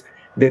migrantes,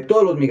 de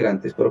todos los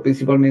migrantes, pero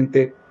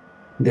principalmente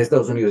de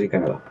Estados Unidos y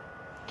Canadá.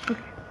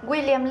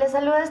 William, le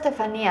saluda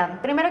Estefanía.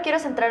 Primero quiero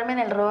centrarme en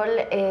el rol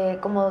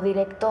como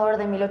director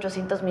de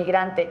 1800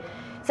 Migrante.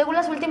 Según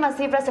las últimas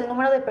cifras, el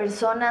número de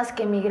personas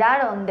que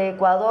migraron de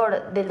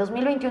Ecuador del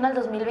 2021 al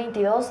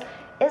 2022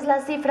 es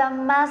la cifra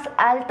más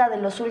alta de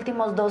los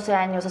últimos 12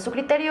 años. A su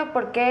criterio,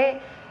 ¿por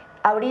qué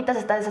ahorita se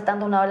está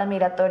desatando una ola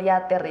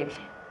migratoria terrible?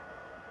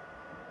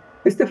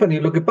 Estefanía,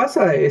 lo que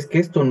pasa es que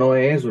esto no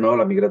es una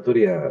ola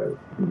migratoria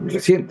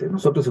reciente.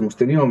 Nosotros hemos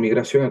tenido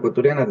migración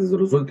ecuatoriana desde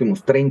los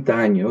últimos 30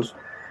 años.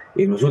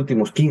 En los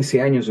últimos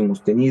 15 años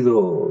hemos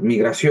tenido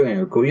migración. En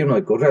el gobierno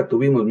de Correa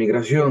tuvimos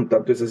migración,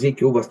 tanto es así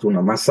que hubo hasta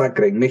una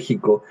masacre en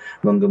México,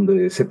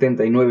 donde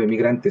 79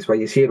 migrantes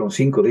fallecieron,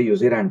 5 de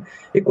ellos eran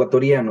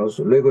ecuatorianos.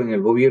 Luego en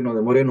el gobierno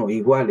de Moreno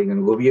igual, en el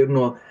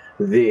gobierno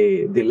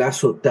de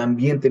Lazo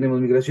también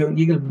tenemos migración,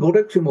 y en el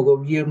próximo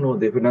gobierno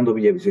de Fernando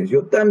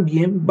Villavicencio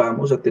también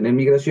vamos a tener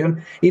migración,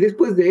 y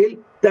después de él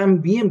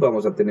también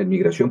vamos a tener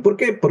migración. ¿Por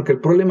qué? Porque el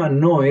problema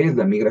no es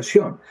la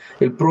migración,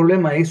 el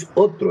problema es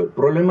otro, el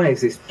problema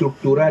es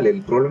estructural,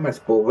 el problema es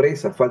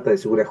pobreza, falta de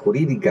seguridad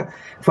jurídica,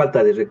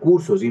 falta de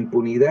recursos,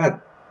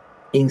 impunidad,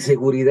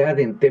 inseguridad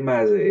en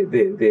temas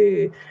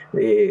del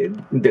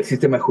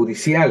sistema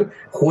judicial,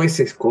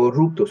 jueces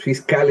corruptos,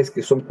 fiscales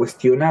que son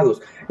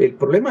cuestionados. El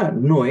problema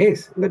no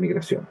es la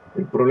migración,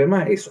 el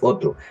problema es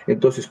otro.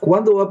 Entonces,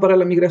 ¿cuándo va para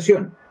la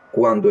migración?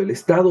 Cuando el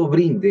Estado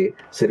brinde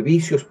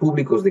servicios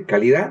públicos de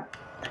calidad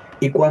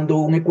y cuando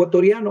un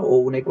ecuatoriano o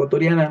una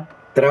ecuatoriana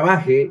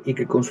trabaje y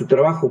que con su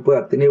trabajo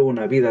pueda tener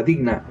una vida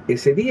digna,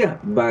 ese día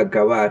va a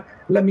acabar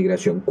la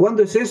migración.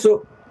 ¿Cuándo es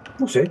eso?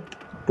 No sé.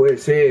 Puede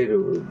ser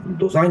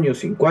 2 años,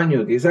 5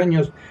 años, 10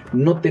 años.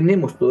 No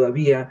tenemos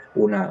todavía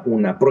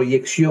una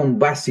proyección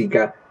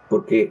básica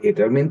porque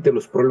realmente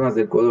los problemas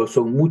del Ecuador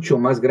son mucho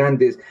más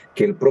grandes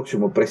que el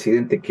próximo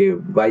presidente que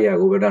vaya a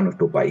gobernar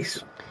nuestro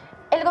país.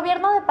 El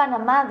gobierno de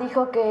Panamá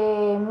dijo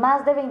que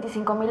más de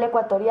 25.000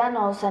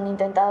 ecuatorianos han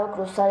intentado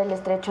cruzar el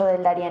estrecho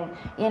del Darién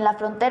y en la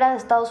frontera de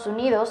Estados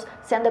Unidos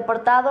se han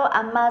deportado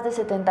a más de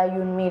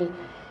 71.000.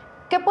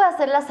 ¿Qué puede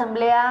hacer la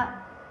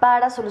Asamblea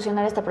para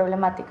solucionar esta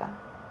problemática?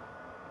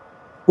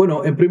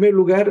 Bueno, en primer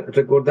lugar,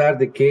 recordar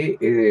de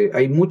que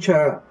hay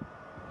mucha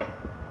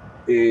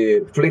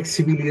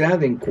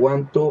flexibilidad en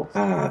cuanto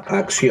a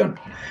acción.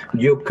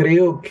 Yo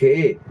creo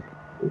que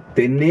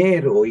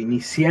tener o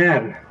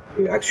iniciar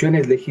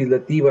acciones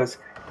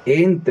legislativas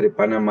entre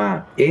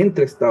Panamá,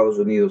 entre Estados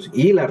Unidos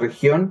y la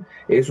región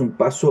es un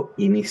paso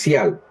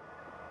inicial.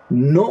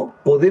 No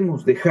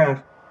podemos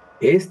dejar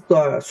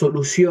esta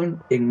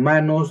solución en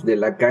manos de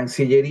la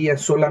Cancillería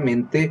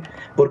solamente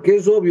porque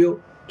es obvio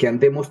que han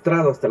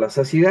demostrado hasta la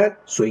saciedad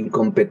su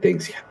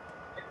incompetencia.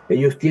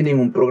 Ellos tienen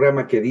un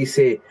programa que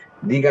dice,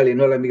 dígale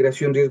no a la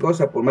migración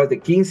riesgosa por más de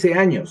 15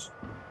 años.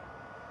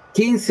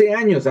 15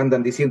 años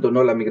andan diciendo no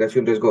a la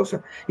migración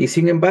riesgosa. Y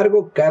sin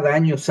embargo, cada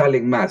año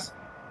salen más.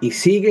 Y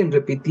siguen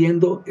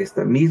repitiendo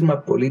esta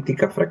misma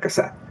política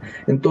fracasada.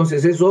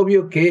 Entonces es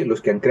obvio que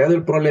los que han creado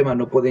el problema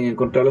no pueden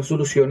encontrar las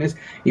soluciones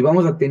y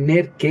vamos a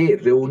tener que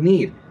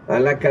reunir a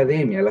la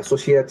academia, a la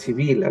sociedad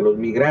civil, a los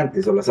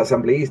migrantes, a los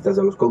asambleístas,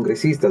 a los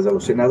congresistas, a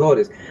los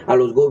senadores, a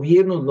los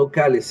gobiernos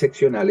locales,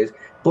 seccionales,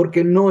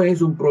 porque no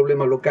es un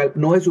problema local,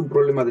 no es un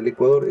problema del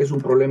Ecuador, es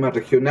un problema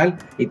regional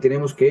y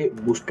tenemos que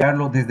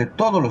buscarlo desde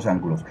todos los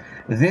ángulos,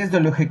 desde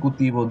lo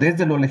ejecutivo,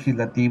 desde lo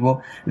legislativo,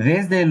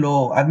 desde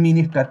lo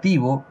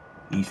administrativo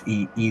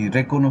y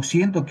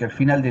reconociendo que al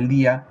final del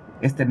día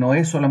este no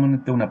es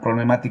solamente una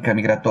problemática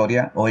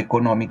migratoria o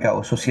económica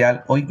o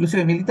social o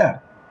inclusive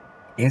militar.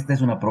 Esta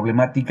es una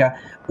problemática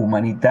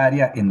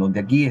humanitaria en donde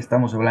aquí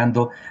estamos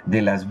hablando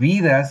de las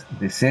vidas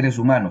de seres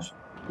humanos.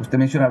 Usted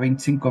menciona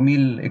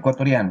 25.000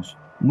 ecuatorianos,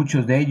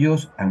 muchos de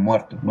ellos han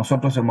muerto.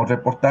 Nosotros hemos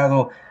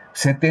reportado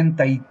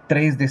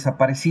 73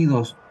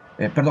 desaparecidos,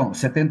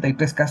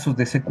 73 casos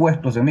de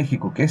secuestros de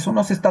México, que eso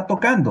no se está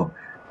tocando.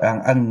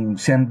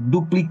 Se han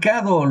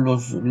duplicado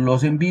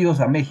los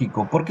envíos a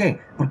México. ¿Por qué?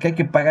 Porque hay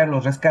que pagar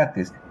los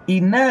rescates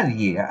y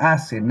nadie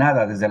hace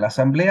nada desde la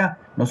Asamblea.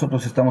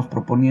 Nosotros estamos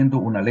proponiendo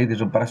una ley de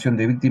reparación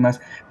de víctimas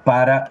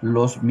para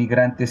los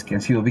migrantes que han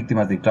sido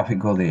víctimas del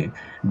tráfico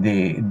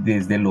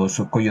desde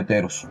los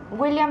coyoteros.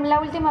 William,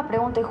 la última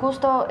pregunta y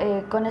justo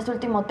con este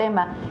último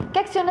tema. ¿Qué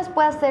acciones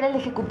puede hacer el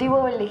Ejecutivo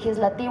o el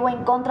Legislativo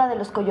en contra de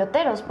los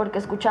coyoteros? Porque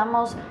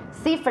escuchamos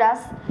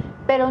cifras,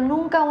 pero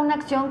nunca una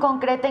acción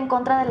concreta en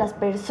contra de las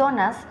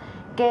personas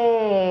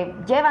que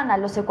llevan a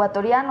los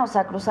ecuatorianos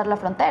a cruzar la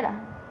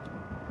frontera.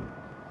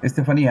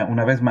 Estefanía,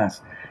 una vez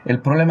más, el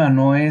problema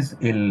no es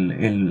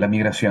la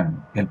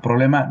migración, el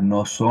problema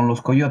no son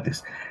los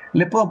coyotes.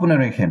 Le puedo poner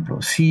un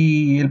ejemplo.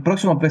 Si el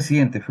próximo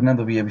presidente,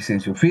 Fernando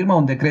Villavicencio, firma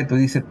un decreto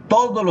y dice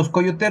todos los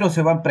coyoteros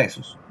se van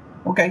presos,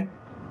 ok,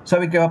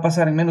 ¿sabe qué va a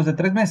pasar en menos de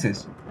 3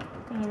 meses?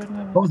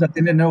 Vamos a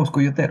tener nuevos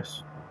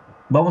coyoteros.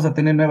 vamos a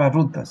tener nuevas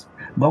rutas,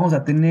 vamos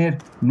a tener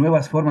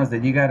nuevas formas de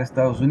llegar a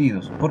Estados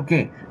Unidos. ¿Por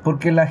qué?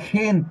 Porque la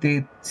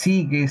gente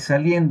sigue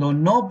saliendo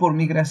no por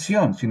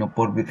migración, sino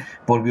por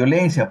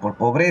violencia, por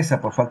pobreza,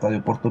 por falta de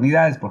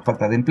oportunidades, por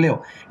falta de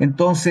empleo.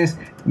 Entonces,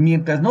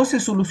 mientras no se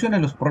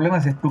solucionen los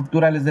problemas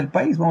estructurales del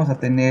país, vamos a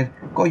tener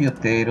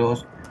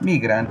coyoteros,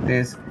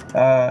 migrantes,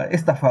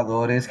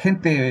 estafadores,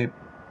 gente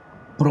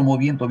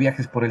promoviendo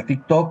viajes por el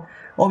TikTok.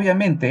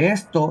 Obviamente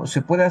esto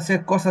se puede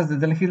hacer cosas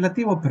desde el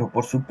legislativo, pero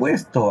por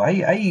supuesto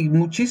hay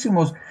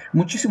muchísimos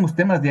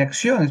temas de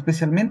acción,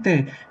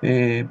 especialmente,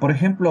 por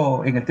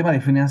ejemplo, en el tema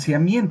de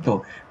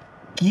financiamiento.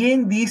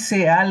 ¿Quién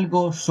dice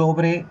algo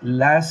sobre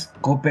las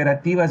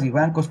cooperativas y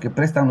bancos que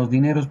prestan los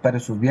dineros para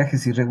sus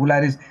viajes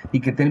irregulares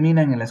y que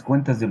terminan en las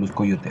cuentas de los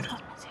coyoteros?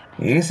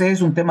 Ese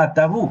es un tema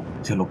tabú,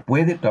 se lo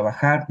puede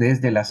trabajar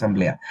desde la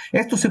Asamblea.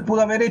 Esto se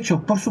pudo haber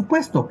hecho, por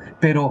supuesto,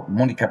 pero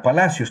Mónica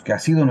Palacios, que ha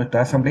sido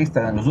nuestra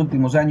asambleísta en los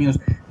últimos años,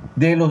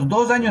 de los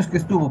 2 años que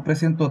estuvo,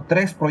 presentó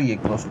 3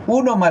 proyectos,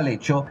 1 mal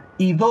hecho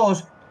y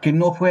 2 que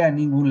no fue a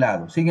ningún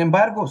lado. Sin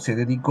embargo, se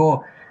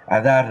dedicó a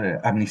dar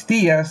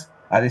amnistías,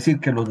 a decir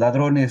que los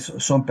ladrones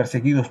son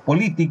perseguidos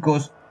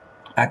políticos,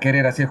 a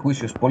querer hacer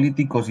juicios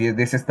políticos y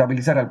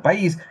desestabilizar al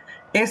país.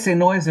 Ese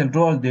no es el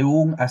rol de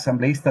un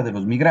asambleísta de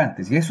los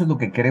migrantes y eso es lo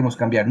que queremos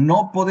cambiar.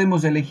 No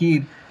podemos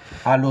elegir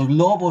a los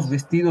lobos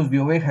vestidos de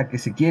oveja que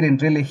se quieren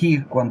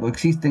reelegir cuando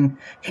existen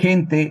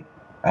gente,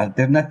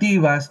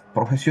 alternativas,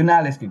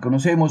 profesionales que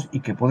conocemos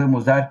y que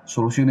podemos dar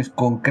soluciones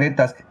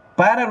concretas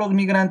para los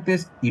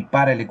migrantes y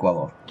para el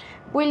Ecuador.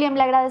 William,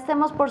 le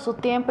agradecemos por su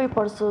tiempo y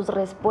por sus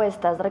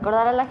respuestas.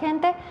 Recordar a la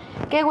gente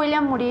que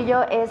William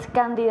Murillo es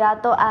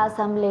candidato a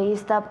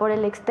asambleísta por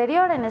el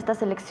exterior en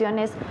estas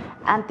elecciones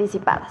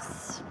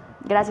anticipadas.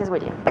 Gracias,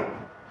 William.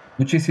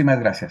 Muchísimas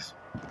gracias.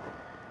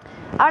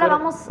 Ahora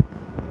vamos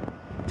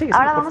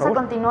a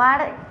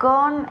continuar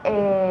con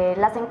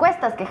las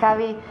encuestas que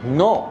Javi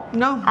no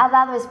ha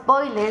dado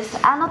spoilers.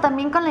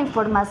 También con la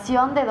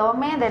información de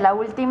Dome de la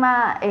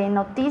última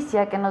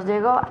noticia que nos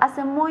llegó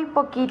hace muy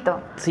poquito.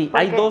 Sí,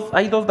 porque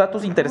hay dos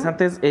datos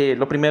interesantes.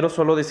 Lo primero,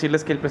 solo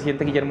decirles que el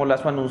presidente Guillermo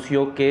Lasso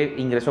anunció que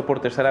ingresó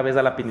por tercera vez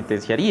a la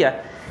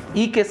penitenciaría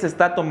y que se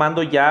está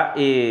tomando ya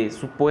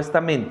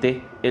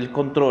supuestamente el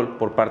control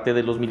por parte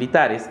de los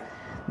militares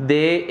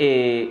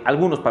de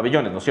algunos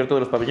pabellones, ¿no es cierto?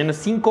 De los pabellones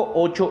 5,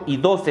 8 y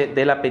 12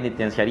 de la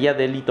penitenciaría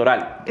del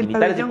litoral.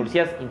 Militares y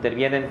policías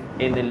intervienen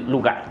en el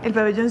lugar. El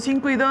pabellón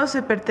 5 y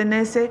 12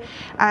 pertenece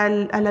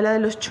al ala de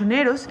los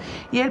choneros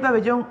y el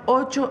pabellón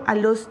 8 a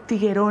los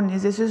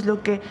tiguerones. Eso es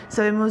lo que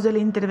sabemos de la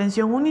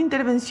intervención. Una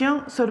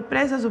intervención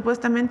sorpresa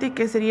supuestamente y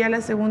que sería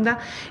la segunda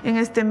en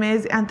este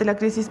mes ante la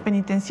crisis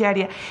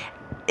penitenciaria.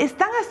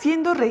 Están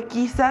haciendo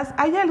requisas,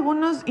 hay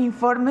algunos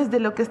informes de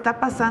lo que está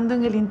pasando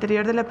en el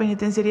interior de la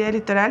penitenciaría del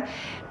litoral,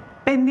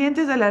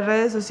 pendientes de las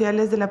redes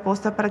sociales de la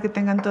Posta para que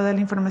tengan toda la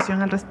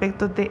información al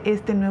respecto de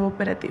este nuevo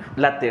operativo.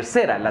 La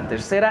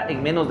tercera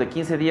en menos de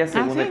 15 días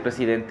según el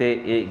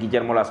presidente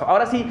Guillermo Lasso.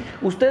 Ahora sí,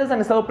 ustedes han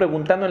estado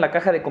preguntando en la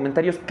caja de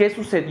comentarios qué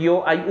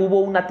sucedió.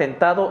 Hubo un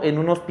atentado en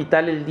un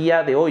hospital el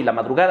día de hoy, la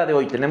madrugada de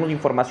hoy. Tenemos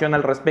información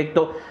al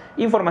respecto,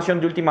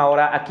 información de última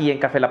hora aquí en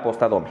Café La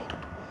Posta, Dome.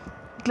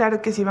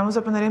 Claro que sí, vamos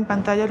a poner en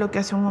pantalla lo que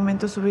hace un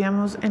momento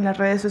subíamos en las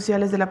redes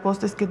sociales de La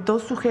Posta, es que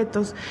 2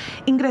 sujetos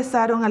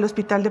ingresaron al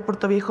hospital de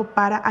Puerto Viejo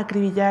para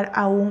acribillar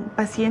a un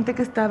paciente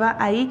que estaba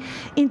ahí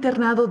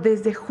internado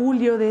desde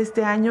julio de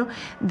este año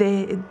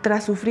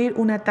tras sufrir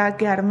un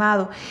ataque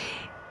armado.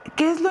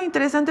 ¿Qué es lo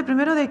interesante?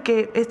 Primero, de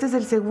que este es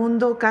el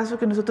segundo caso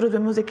que nosotros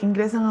vemos de que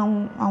ingresan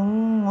a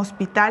un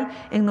hospital.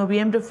 En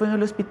noviembre fue en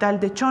el hospital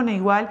de Chone,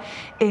 igual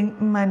en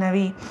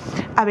Manabí.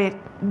 A ver,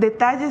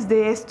 detalles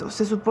de esto.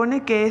 Se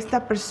supone que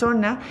esta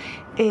persona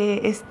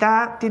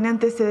tiene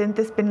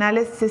antecedentes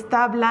penales. Se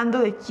está hablando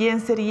de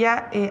quién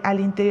sería al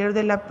interior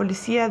de la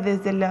policía.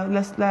 Desde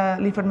la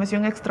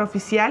información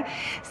extraoficial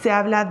se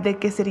habla de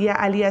que sería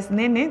alias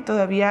Nene.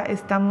 Todavía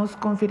estamos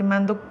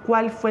confirmando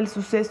cuál fue el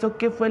suceso,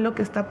 qué fue lo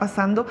que está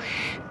pasando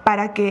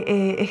para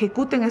que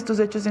ejecuten estos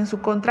hechos en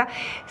su contra.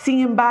 Sin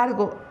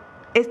embargo,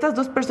 estas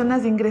 2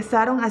 personas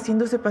ingresaron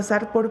haciéndose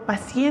pasar por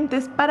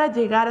pacientes para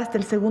llegar hasta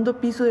el segundo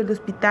piso del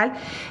hospital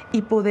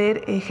y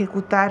poder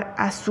ejecutar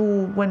a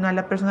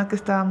la persona que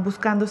estaban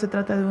buscando. Se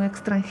trata de un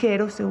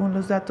extranjero, según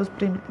los datos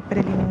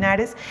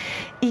preliminares,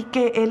 y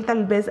que él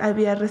tal vez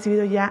había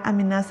recibido ya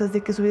amenazas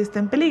de que su vida está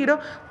en peligro,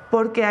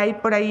 porque hay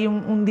por ahí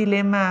un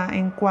dilema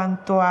en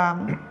cuanto a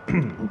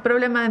un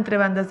problema entre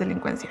bandas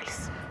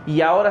delincuenciales.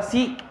 Y ahora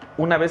sí,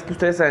 una vez que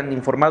ustedes han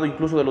informado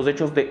incluso de los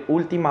hechos de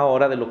última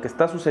hora, de lo que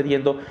está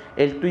sucediendo,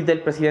 el tuit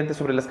del presidente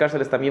sobre las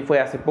cárceles también fue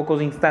hace pocos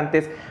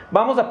instantes.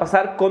 Vamos a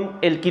pasar con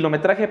el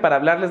kilometraje para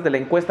hablarles de la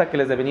encuesta que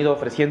les he venido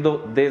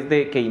ofreciendo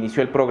desde que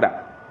inició el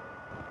programa.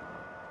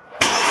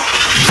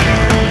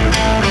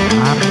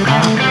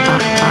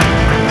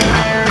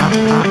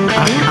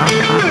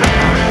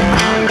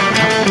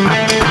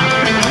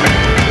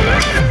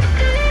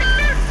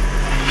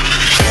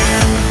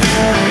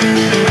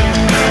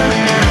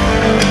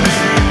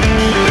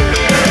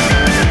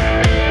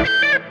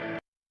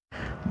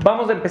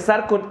 Vamos a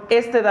empezar con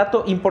este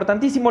dato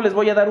importantísimo. Les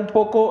voy a dar un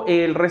poco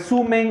el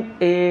resumen.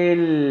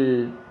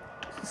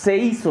 Se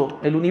hizo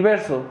el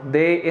universo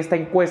de esta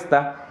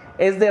encuesta.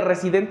 Es de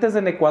residentes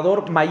en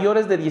Ecuador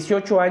mayores de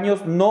 18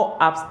 años no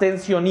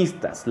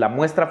abstencionistas. La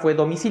muestra fue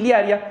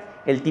domiciliaria.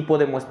 El tipo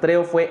de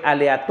muestreo fue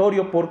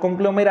aleatorio por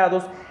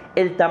conglomerados.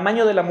 El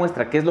tamaño de la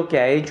muestra, que es lo que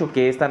ha hecho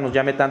que esta nos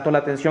llame tanto la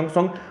atención,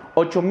 son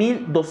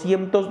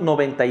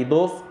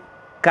 8.292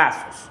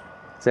 casos.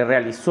 Se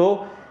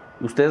realizó,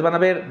 ustedes van a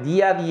ver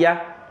día a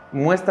día,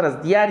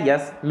 muestras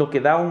diarias, lo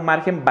que da un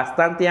margen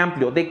bastante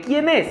amplio. ¿De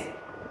quién es?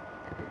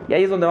 Y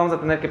ahí es donde vamos a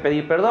tener que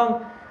pedir perdón,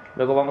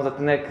 luego vamos a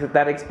tener que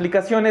dar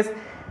explicaciones.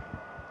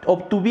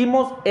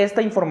 Obtuvimos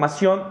esta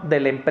información de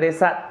la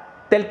empresa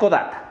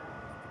Telcodata.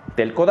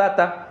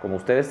 Telcodata, como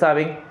ustedes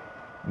saben,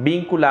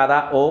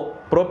 vinculada o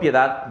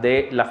propiedad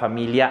de la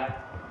familia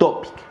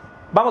Topić.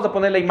 Vamos a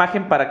poner la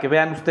imagen para que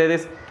vean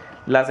ustedes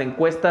las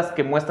encuestas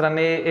que muestran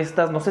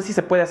estas. No sé si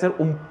se puede hacer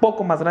un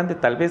poco más grande,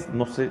 tal vez,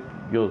 no sé,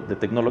 yo de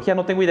tecnología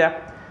no tengo idea.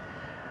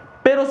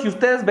 Pero si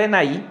ustedes ven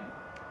ahí,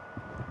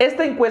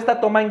 esta encuesta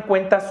toma en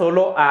cuenta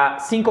solo a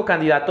 5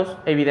 candidatos,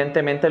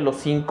 evidentemente los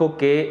 5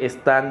 que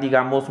están,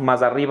 digamos,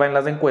 más arriba en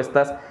las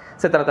encuestas.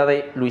 Se trata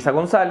de Luisa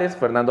González,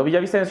 Fernando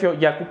Villavicencio,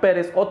 Yaku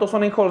Pérez, Otto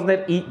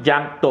y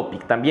Jan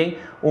Topić. También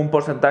un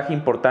porcentaje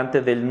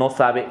importante del no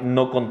sabe,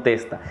 no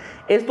contesta.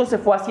 Esto se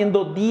fue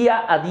haciendo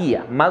día a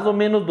día, más o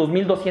menos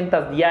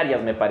 2.200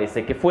 diarias me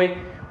parece, que fue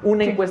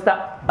una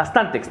encuesta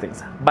bastante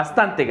extensa,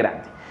 bastante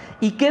grande.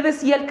 ¿Y qué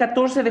decía el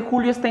 14 de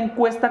julio esta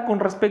encuesta con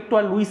respecto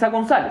a Luisa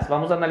González?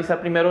 Vamos a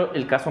analizar primero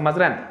el caso más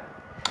grande.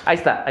 Ahí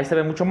está, ahí se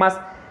ve mucho más.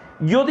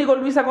 Yo digo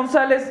Luisa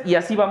González y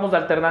así vamos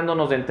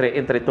alternándonos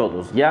entre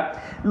todos, ¿ya?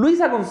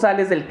 Luisa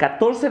González del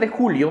 14 de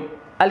julio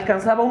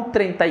alcanzaba un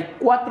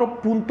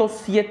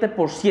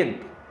 34.7%,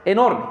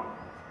 enorme.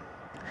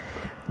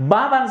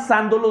 Va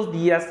avanzando los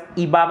días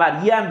y va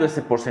variando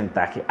ese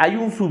porcentaje. Hay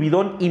un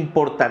subidón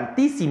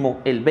importantísimo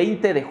el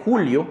 20 de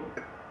julio,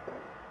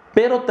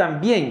 pero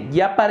también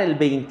ya para el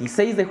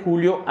 26 de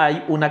julio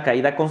hay una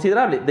caída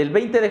considerable. Del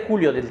 20 de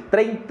julio del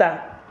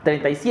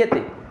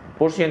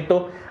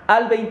 37%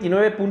 al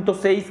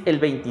 29.6% el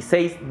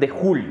 26 de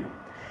julio.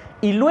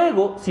 Y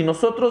luego, si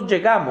nosotros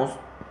llegamos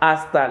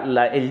hasta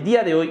el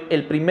día de hoy,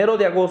 el 1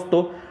 de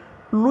agosto,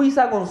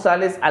 Luisa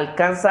González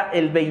alcanza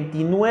el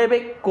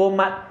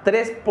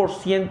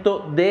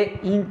 29.3% de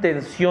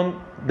intención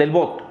del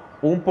voto.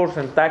 Un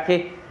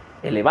porcentaje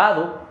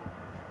elevado,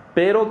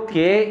 pero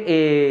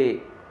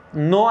que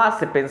no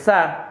hace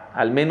pensar,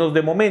 al menos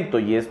de momento,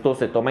 y esto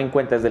se toma en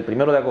cuenta desde el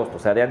 1 de agosto, o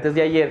sea, de antes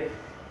de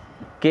ayer,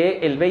 que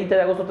el 20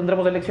 de agosto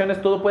tendremos elecciones.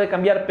 Todo puede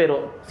cambiar,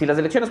 pero si las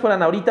elecciones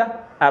fueran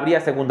ahorita,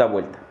 habría segunda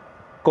vuelta.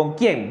 ¿Con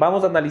quién?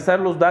 Vamos a analizar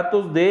los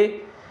datos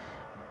de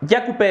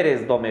Yaku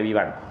Pérez, Dome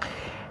Vivanco.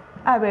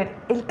 A ver,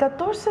 el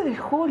 14 de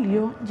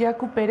julio,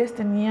 Yaku Pérez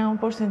tenía un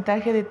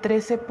porcentaje de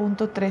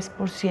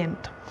 13.3%.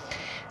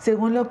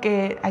 Según lo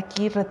que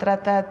aquí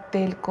retrata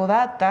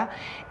Telcodata,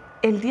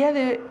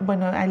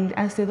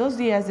 hace 2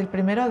 días, del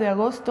 1 de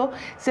agosto,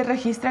 se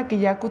registra que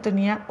Yaku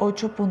tenía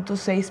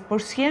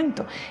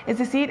 8.6%. Es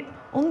decir,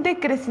 un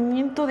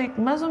decrecimiento de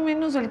más o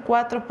menos del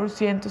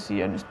 4%, si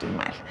yo no estoy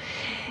mal.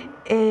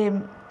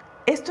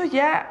 Esto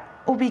ya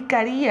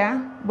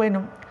ubicaría,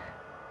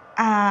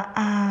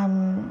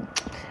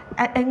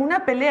 en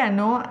una pelea,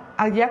 ¿no?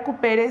 A Yaku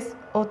Pérez,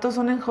 Otto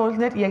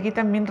y aquí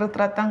también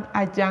retratan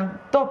a Jan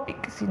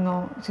Topić, si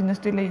no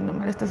estoy leyendo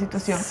mal esta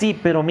situación. Sí,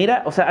 pero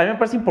mira, o sea, a mí me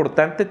parece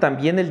importante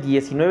también el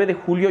 19 de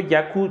julio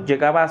Yaku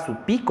llegaba a su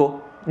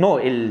pico,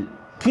 el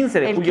 15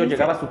 de julio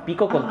llegaba a su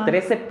pico con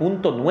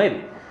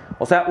 13.9%.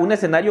 O sea, un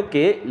escenario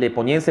que le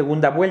ponía en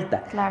segunda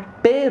vuelta. Claro.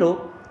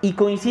 Y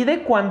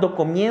coincide cuando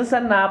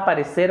comienzan a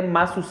aparecer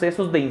más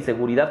sucesos de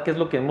inseguridad, que es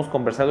lo que hemos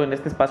conversado en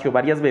este espacio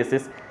varias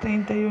veces.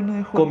 31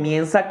 de julio.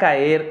 Comienza a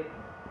caer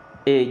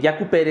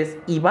Yaku Pérez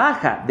y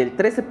baja del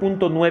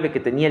 13.9 que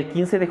tenía el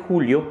 15 de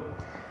julio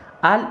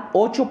al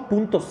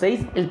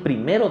 8.6 el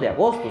 1 de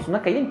agosto. Es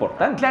una caída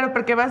importante. Claro,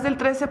 porque vas del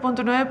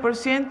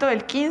 13.9%,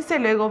 el 15,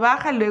 luego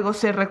baja, luego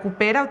se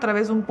recupera otra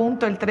vez un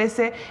punto, el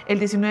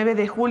 19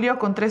 de julio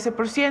con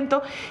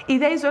 13%, y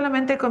de ahí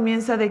solamente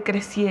comienza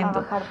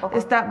decreciendo.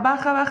 Está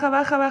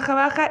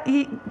baja,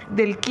 y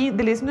del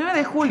 19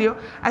 de julio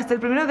hasta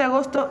el 1 de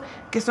agosto,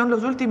 que son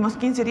los últimos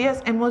 15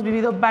 días, hemos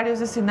vivido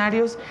varios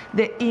escenarios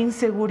de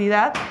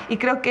inseguridad, y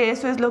creo que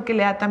eso es lo que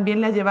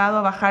también le ha llevado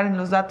a bajar en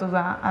los datos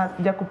a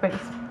Yaku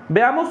Pérez.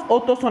 Veamos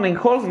Otto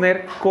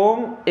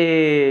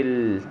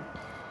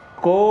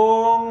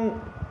con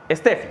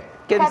Steffi.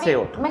 ¿Qué dice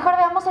Otto? Mejor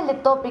veamos el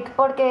de Topić,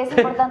 porque es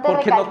importante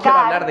recalcar. No quiero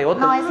hablar de Otto.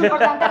 No, es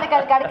importante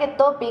recalcar que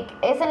Topić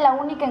es en la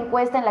única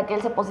encuesta en la que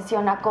él se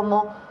posiciona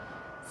como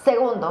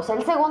segundo. O sea,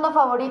 el segundo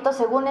favorito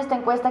según esta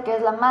encuesta, que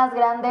es la más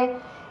grande.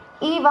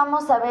 Y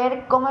vamos a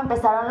ver cómo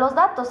empezaron los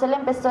datos. Él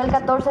empezó el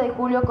 14 de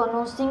julio con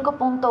un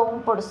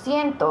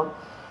 5.1%.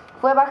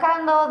 Fue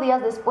bajando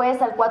días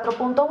después al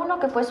 4.1,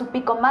 que fue su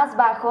pico más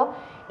bajo,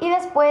 y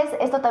después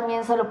esto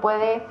también se lo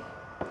puede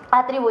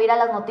atribuir a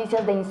las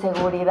noticias de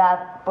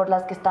inseguridad por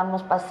las que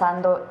estamos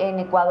pasando en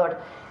Ecuador.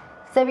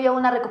 Se vio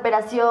una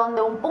recuperación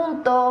de 1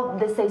 punto,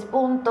 de 6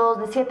 puntos,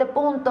 de 7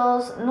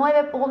 puntos,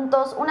 9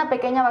 puntos, una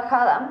pequeña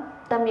bajada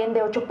también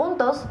de 8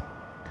 puntos,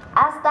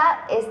 hasta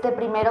este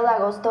 1 de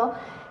agosto,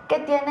 que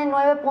tiene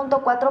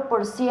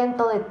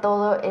 9.4% de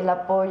todo el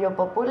apoyo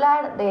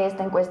popular de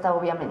esta encuesta,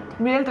 obviamente.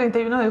 Mira el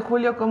 31 de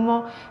julio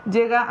cómo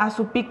llega a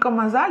su pico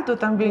más alto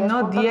también,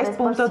 ¿no?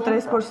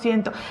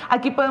 10.3%.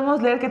 Aquí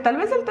podemos leer que tal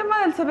vez el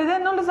tema del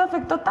CBD no les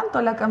afectó tanto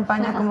a la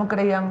campaña como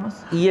creíamos.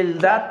 Y el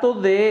dato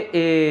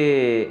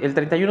de el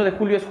 31 de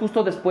julio es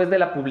justo después de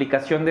la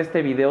publicación de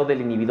este video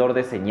del inhibidor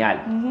de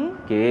señal,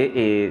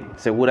 que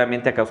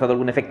seguramente ha causado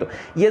algún efecto.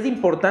 Y es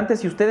importante,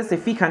 si ustedes se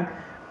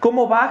fijan,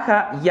 cómo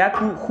baja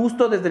Yaku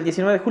justo desde el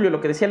 19 de julio,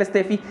 lo que decía la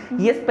Steffi,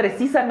 y es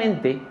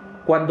precisamente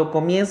cuando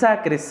comienza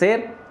a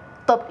crecer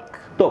Topić.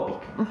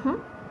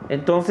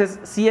 Entonces,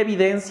 sí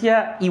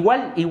evidencia,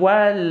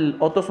 igual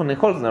Otto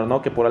Sonnenholzner,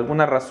 ¿no? Que por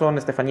alguna razón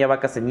Estefanía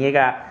Vaca se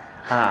niega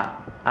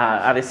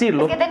a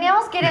decirlo. Es que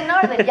teníamos que ir en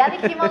orden. Ya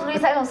dijimos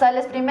Luisa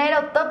González primero,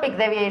 Topić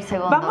debía ir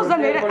segundo. Vamos a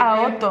leer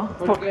a Otto.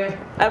 ¿Por qué?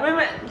 A ver,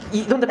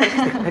 ¿y dónde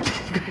apareciste?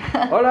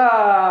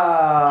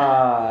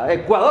 Hola,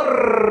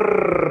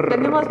 Ecuador.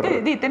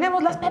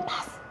 Tenemos las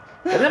pepas.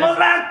 ¡Tenemos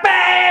las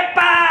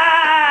pepas!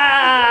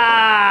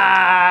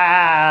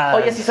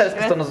 Oye, sí sabes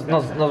que esto nos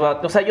va...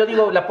 O sea, yo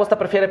digo, la posta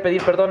prefiere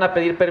pedir perdón a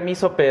pedir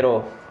permiso,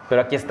 pero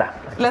aquí está.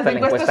 Aquí las está la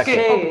encuestas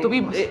que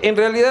obtuvimos. En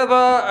realidad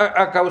va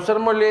a causar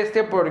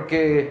molestia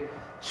porque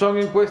son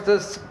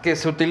encuestas que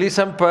se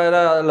utilizan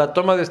para la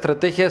toma de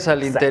estrategias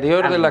al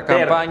interior de la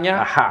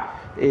campaña.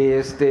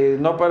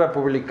 No para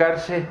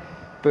publicarse,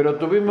 pero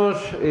tuvimos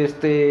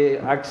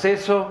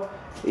acceso.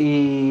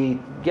 Y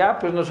ya,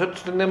 pues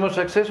nosotros tenemos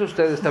acceso,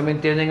 ustedes también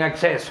tienen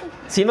acceso.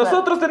 Si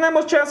nosotros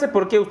tenemos chance,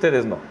 ¿por qué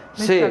ustedes no?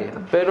 Sí, exacto.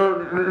 Pero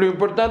lo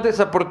importante es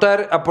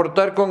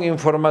aportar con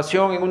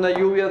información en una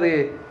lluvia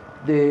de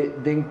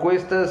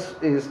encuestas,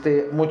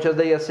 muchas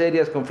de ellas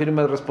serias, con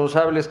firmas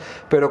responsables,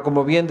 pero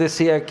como bien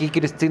decía aquí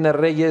Cristina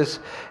Reyes,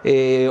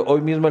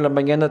 hoy mismo en la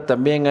mañana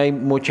también hay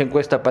mucha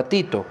encuesta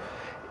patito.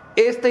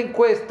 Esta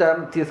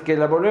encuesta, si es que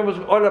la volvemos...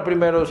 Hola,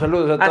 primero,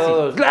 saludos a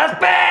todos. Sí. ¡Las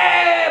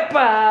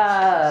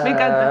pepas! Me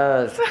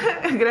encanta.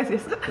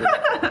 Gracias.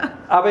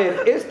 A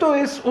ver, esto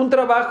es un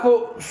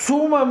trabajo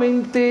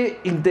sumamente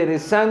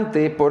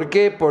interesante. ¿Por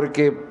qué?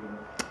 Porque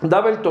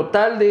daba el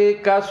total de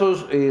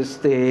casos,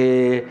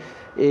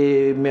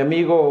 mi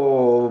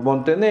amigo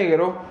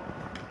Montenegro,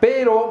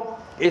 pero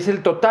es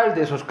el total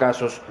de esos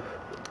casos.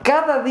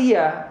 Cada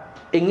día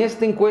en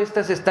esta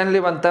encuesta se están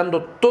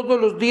levantando todos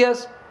los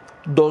días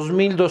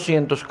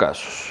 2.200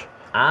 casos,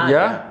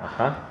 ¿ya?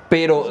 Ajá.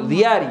 Pero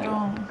diario,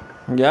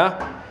 ¿ya?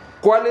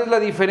 ¿Cuál es la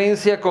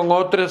diferencia con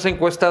otras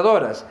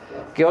encuestadoras?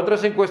 Que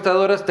otras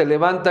encuestadoras te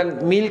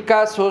levantan 1.000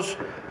 casos,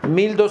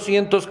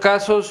 1.200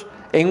 casos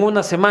en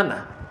una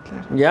semana,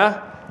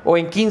 ¿ya? O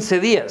en 15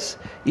 días,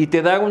 y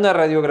te dan una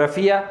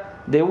radiografía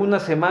de una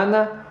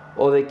semana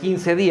o de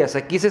 15 días.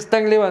 Aquí se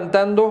están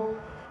levantando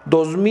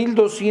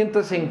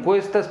 2.200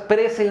 encuestas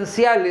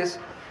presenciales,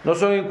 no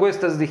son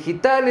encuestas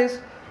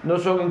digitales, no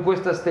son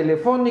encuestas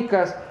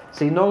telefónicas,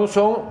 sino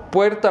son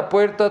puerta a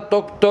puerta,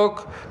 toc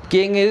toc,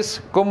 quién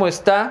es, cómo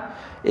está,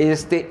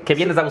 ¿qué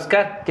vienes a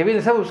buscar? ¿Qué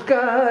vienes a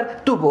buscar?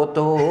 Tu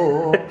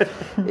voto.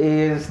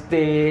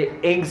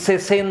 En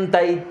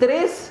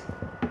 63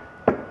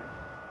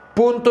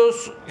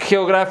 puntos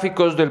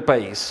geográficos del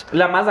país.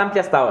 La más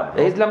amplia hasta ahora,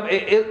 ¿no? Es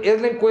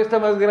la encuesta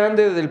más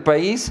grande del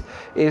país,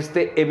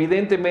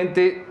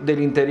 evidentemente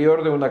del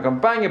interior de una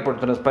campaña, por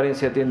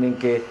transparencia tienen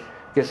que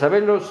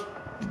saberlos.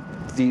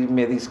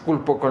 Me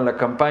disculpo con la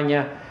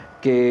campaña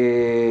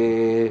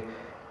que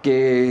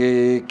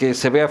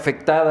se ve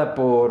afectada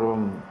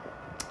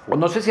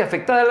no sé si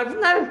afectada al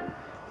final,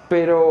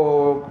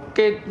 pero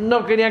que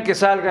no querían que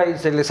salga y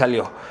se le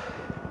salió.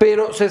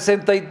 Pero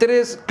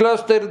 63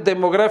 clústeres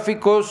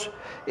demográficos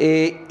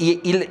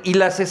y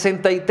las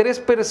 63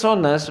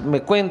 personas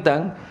me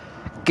cuentan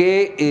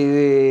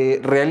que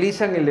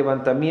realizan el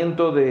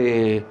levantamiento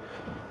de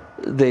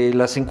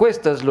las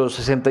encuestas, los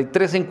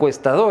 63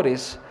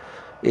 encuestadores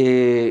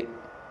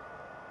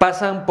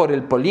pasan por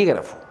el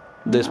polígrafo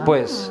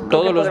después,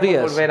 todos los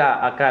días. Volver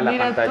acá a la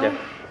pantalla.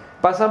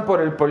 Pasan por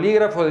el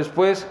polígrafo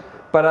después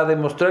para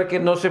demostrar que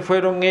no se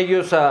fueron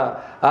ellos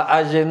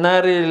a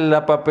llenar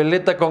la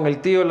papeleta con el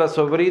tío, la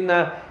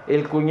sobrina,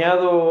 el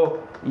cuñado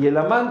y el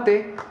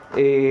amante.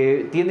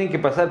 Tienen que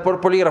pasar por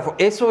polígrafo.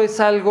 Eso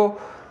es algo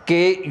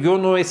que yo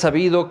no he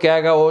sabido que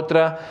haga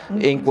otra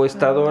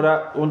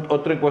encuestadora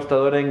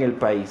en el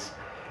país.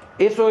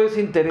 Eso es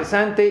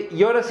interesante.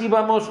 Y ahora sí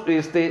vamos,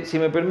 si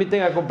me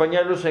permiten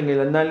acompañarlos en el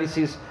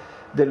análisis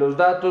de los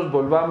datos,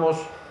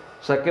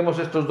 saquemos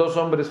estos dos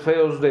hombres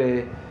feos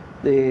de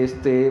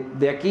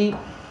aquí.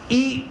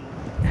 Y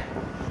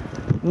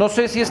no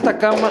sé si esta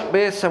cama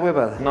ve esa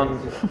huevada. No,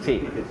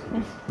 sí.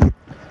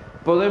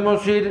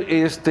 Podemos ir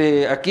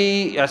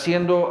aquí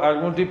haciendo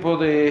algún tipo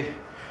de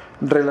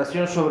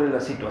relación sobre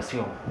la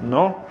situación,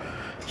 ¿no?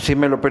 Si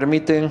me lo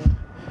permiten,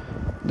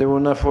 de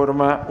una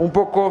forma un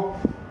poco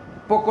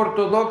poco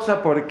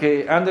ortodoxa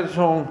porque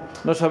Anderson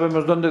no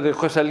sabemos dónde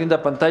dejó esa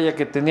linda pantalla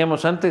que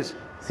teníamos antes.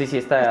 Sí,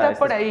 Está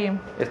por ahí.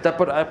 Está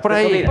por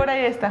ahí. Por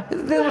ahí está.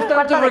 Tenemos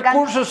tantos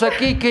recursos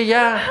aquí que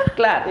ya,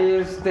 claro,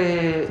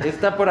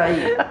 está por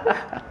ahí.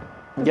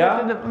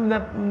 ¿Ya?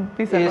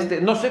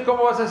 No sé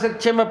cómo vas a hacer,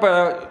 Chema,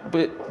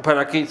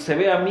 para que se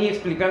vea a mí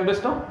explicando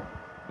esto.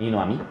 Y no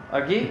a mí.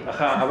 Aquí,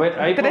 ajá, a ver,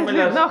 ahí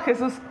pónmelas. No,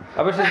 Jesús.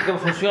 A ver si es que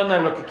funciona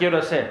lo que quiero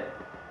hacer.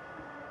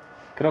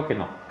 Creo que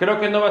no. Creo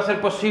que no va a ser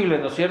posible,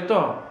 ¿no es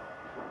cierto?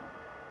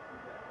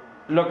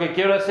 Lo que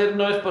quiero hacer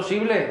no es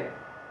posible.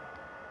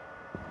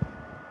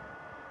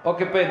 Oh,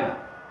 qué pena.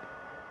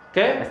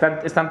 ¿Qué?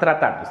 Están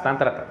tratando.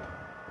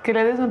 Que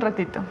le des un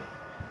ratito.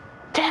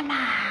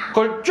 ¡Chema!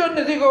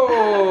 Colchones,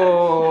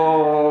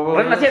 digo...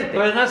 Renaciente.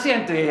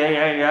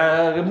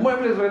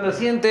 Muebles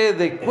renaciente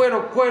de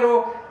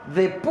cuero,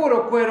 de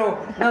puro cuero.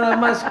 Nada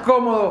más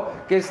cómodo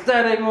que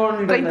estar en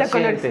un 30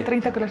 colores.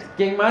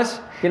 ¿Quién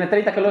más? Tiene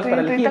 30 colores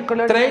para elegir.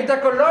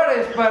 30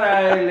 colores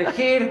para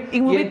elegir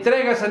y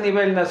entregas a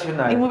nivel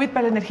nacional. Inmovit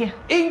para la energía.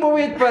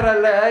 Inmovit para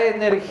la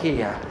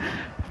energía.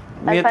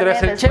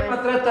 Mientras el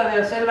Chema trata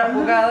de hacer la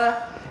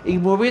jugada,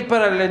 Inmovit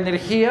para la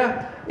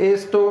energía,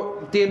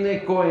 esto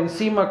tiene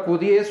coenzima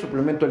Q10,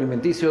 suplemento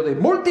alimenticio de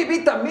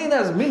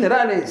multivitaminas,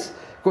 minerales,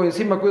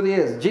 coenzima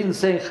Q10,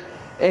 ginseng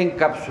en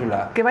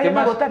cápsula. Que vayan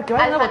a votar,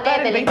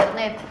 el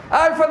internet.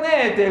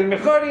 Alfanet, el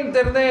mejor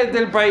internet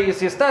del país.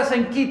 Si estás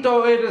en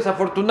Quito, eres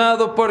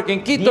afortunado porque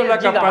en Quito la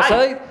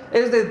capacidad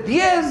es de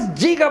 10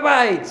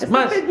 gigabytes.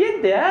 Estoy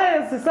pendiente,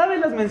 se sabe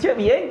las menciones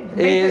bien.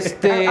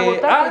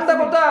 Anda a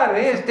votar.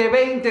 Este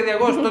 20 de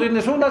agosto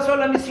tienes una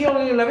sola misión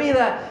en la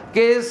vida,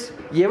 que es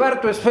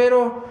llevar tu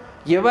esfero,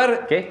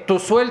 llevar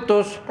tus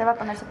sueltos para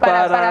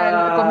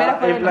comer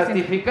afuera el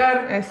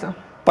plastificar. Eso.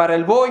 Para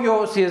el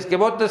bollo, si es que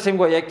votas en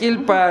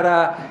Guayaquil,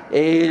 para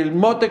el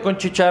mote con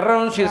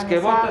chicharrón, si es que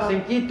votas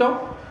en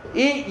Quito.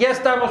 Y ya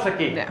estamos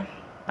aquí.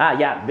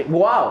 Ya.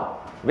 ¡Wow!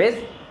 ¿Ves?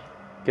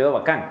 Quedó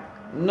bacán.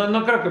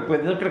 No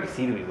creo que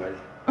sirve igual.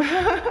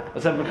 O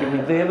sea, porque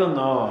mi dedo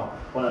no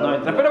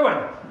entra. Pero bueno,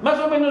 más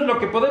o menos lo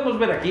que podemos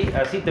ver aquí,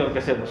 así tengo que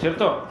hacerlo,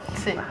 ¿cierto?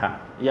 Sí. Ajá,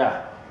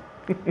 ya.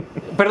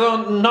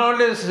 Perdón, no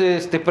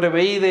les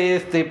preveí de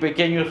este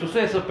pequeño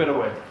suceso, pero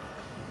bueno.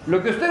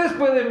 Lo que ustedes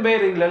pueden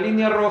ver en la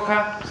línea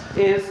roja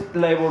es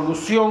la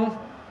evolución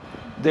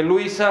de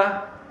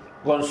Luisa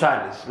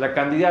González, la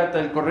candidata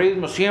del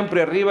correísmo,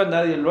 siempre arriba,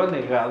 nadie lo ha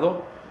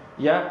negado,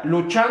 ya,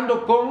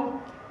 luchando con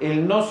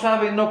el no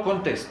sabe, no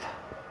contesta,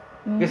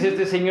 que es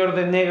este señor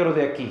de negro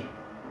de aquí,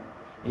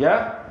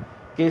 ya,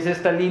 que es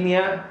esta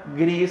línea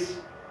gris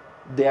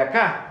de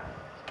acá.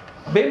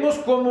 Vemos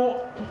cómo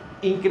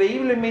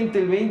increíblemente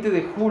el 20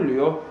 de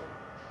julio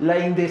la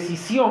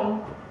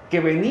indecisión que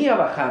venía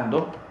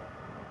bajando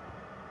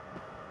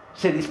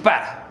se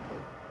dispara,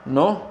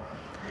 ¿no?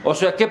 O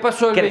sea, ¿qué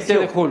pasó el 20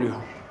 de julio?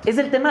 Es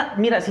el tema,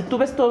 mira, si tú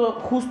ves todo,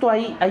 justo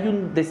ahí hay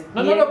un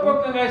No lo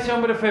pongan a ese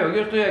hombre feo,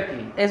 yo estoy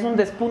aquí. Es un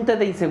despunte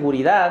de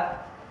inseguridad.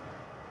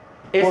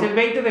 Es el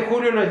 20 de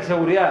julio la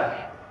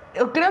inseguridad.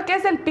 Creo que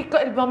es el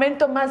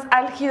momento más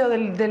álgido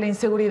de la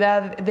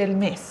inseguridad del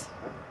mes.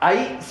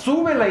 Ahí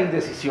sube la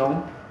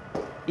indecisión,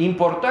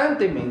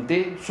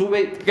 importantemente,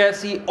 sube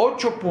casi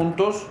 8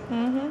 puntos.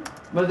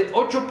 Más de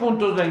 8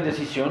 puntos la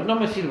indecisión. No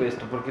me sirve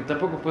esto porque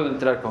tampoco puedo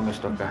entrar con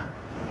esto acá.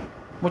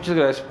 Muchas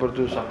gracias por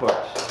tus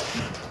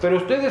aportes. Pero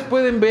ustedes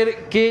pueden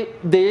ver que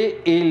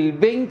del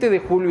 20 de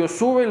julio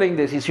sube la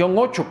indecisión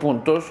 8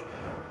 puntos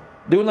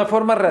de una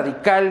forma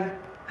radical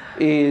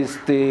en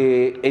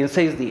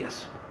 6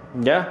 días.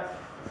 ¿Ya?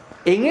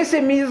 En ese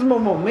mismo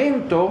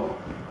momento,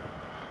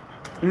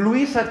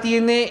 Luisa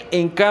tiene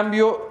en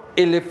cambio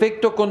el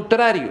efecto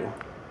contrario.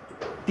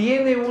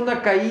 Tiene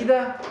una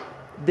caída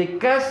de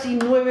casi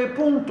 9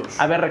 puntos.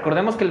 A ver,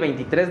 recordemos que el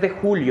 23 de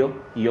julio,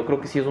 y yo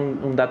creo que sí es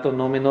un dato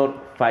no menor,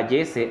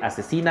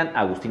 asesinan a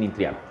Agustín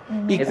Intriago.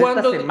 ¿Y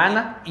cuándo, esta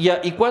semana?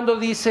 ¿Y cuándo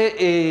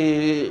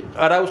dice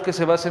Arauz que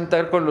se va a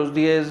sentar con los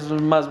 10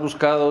 más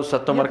buscados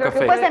a tomar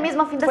café? Fue ese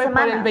mismo fin de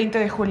semana. Fue el 20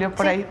 de julio,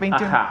 por ahí,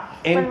 21. Ajá.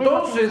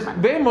 Entonces,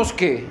 vemos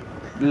que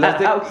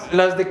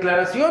las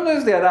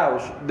declaraciones de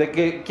Arauz de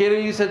que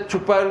quiere irse a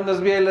chupar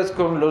unas bielas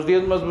con los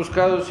 10 más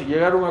buscados y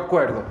llegar a un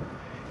acuerdo,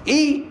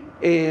 y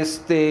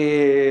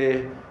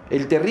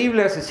el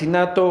terrible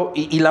asesinato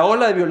y la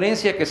ola de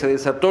violencia que se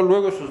desató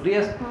luego de esos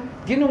días,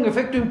 tiene un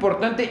efecto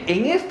importante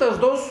en estas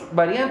dos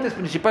variantes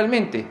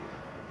principalmente,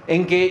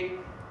 en que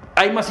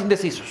hay más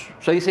indecisos.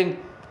 O sea, dicen,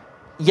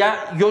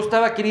 ya yo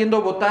estaba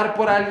queriendo votar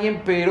por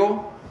alguien,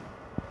 pero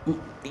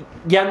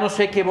ya no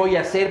sé qué voy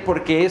a hacer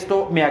porque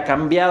esto me ha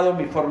cambiado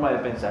mi forma de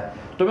pensar.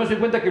 Tomemos en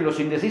cuenta que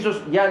los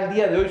indecisos ya al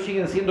día de hoy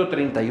siguen siendo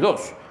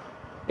 32,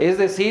 es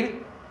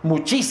decir,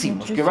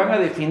 muchísimos. Que van a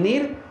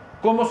definir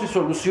cómo se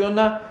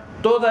soluciona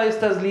todas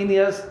estas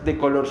líneas de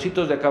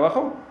colorcitos de acá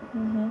abajo.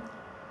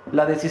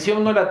 La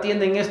decisión no la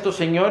tienen estos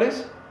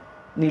señores,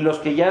 ni los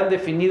que ya han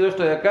definido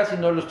esto de acá,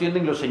 sino los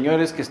tienen los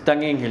señores que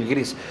están en el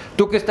gris.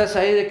 Tú que estás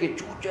ahí de que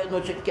chucha,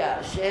 no sé qué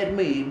hacer,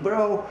 mi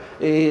bro,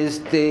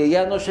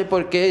 ya no sé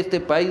por qué este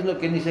país, no,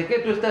 que ni sé qué,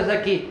 tú estás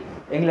aquí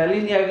en la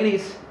línea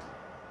gris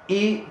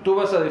y tú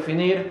vas a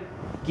definir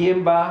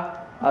quién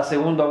va a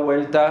segunda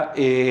vuelta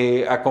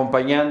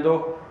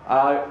acompañando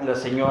a la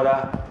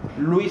señora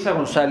Luisa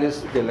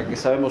González, de la que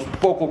sabemos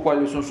poco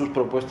cuáles son sus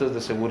propuestas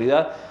de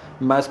seguridad,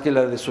 más que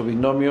la de su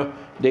binomio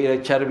de ir a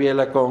echar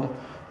biela con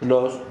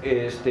los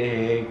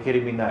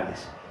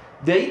criminales.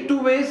 De ahí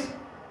tú ves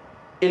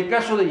el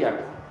caso de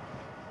Yaku.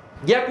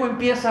 Yaku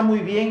empieza muy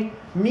bien.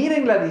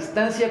 Miren la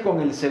distancia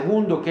con el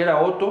segundo, que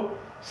era Otto,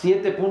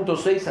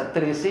 7.6 a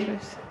 13.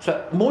 O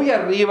sea, muy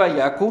arriba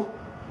Yaku.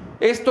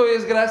 Esto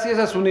es gracias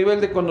a su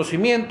nivel de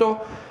conocimiento,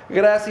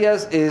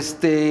 gracias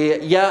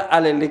ya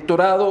al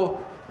electorado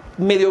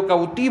medio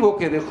cautivo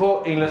que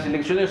dejó en las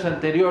elecciones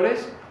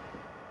anteriores.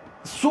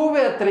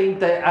 Sube a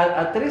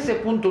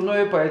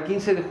 13.9 para el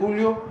 15 de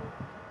julio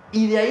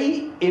y de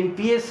ahí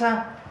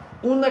empieza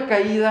una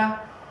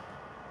caída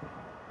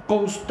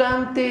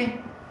constante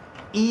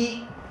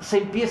y se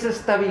empieza a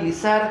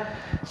estabilizar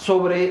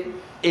sobre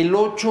el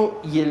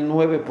 8 y el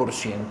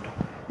 9%.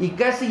 Y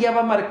casi ya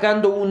va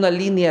marcando una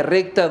línea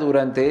recta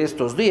durante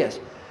estos días.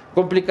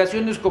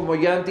 Complicaciones como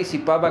ya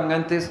anticipaban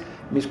antes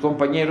mis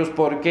compañeros,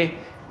 porque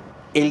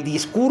el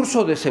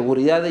discurso de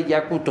seguridad de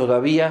Yaku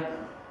todavía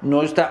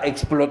no está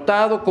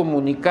explotado,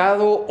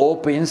 comunicado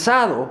o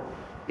pensado,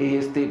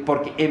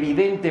 porque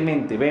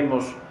evidentemente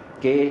vemos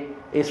que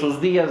esos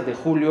días de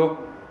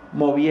julio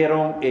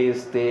movieron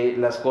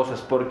las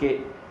cosas,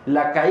 porque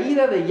la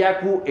caída de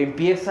Yaku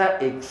empieza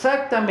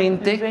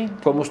exactamente,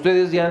 como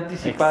ustedes ya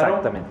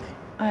anticiparon,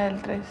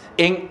 el 13.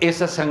 en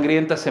esa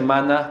sangrienta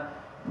semana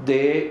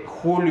de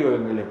julio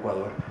en el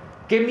Ecuador.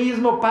 ¿Qué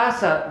mismo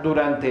pasa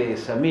durante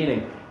esa?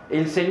 Miren,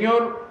 el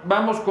señor,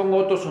 vamos con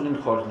Otto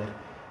Sonnenhorner,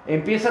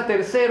 empieza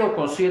tercero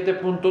con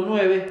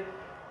 7.9,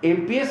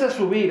 empieza a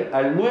subir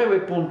al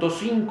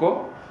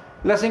 9.5.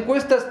 Las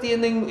encuestas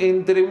tienen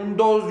entre un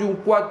 2 y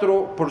un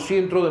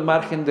 4% de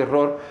margen de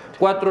error,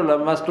 4 las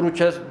más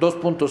truchas,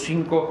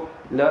 2.5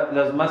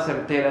 las más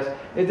certeras,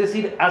 es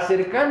decir,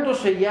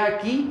 acercándose ya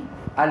aquí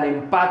al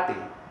empate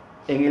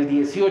en el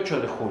 18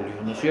 de julio,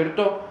 ¿no es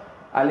cierto?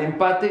 Al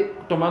empate,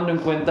 tomando en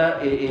cuenta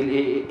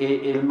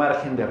el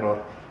margen de error.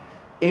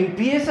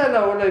 Empieza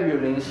la ola de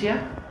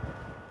violencia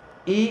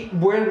y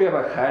vuelve a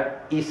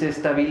bajar y se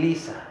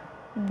estabiliza.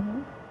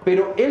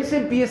 Pero él se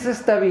empieza a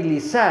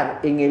estabilizar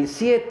en el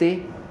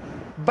 7,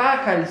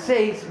 baja al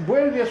 6,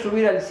 vuelve a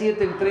subir al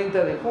 7 el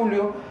 30 de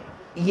julio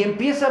y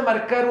empieza a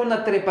marcar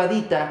una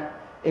trepadita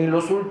en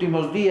los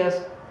últimos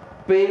días,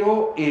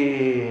 pero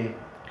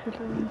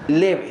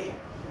leve,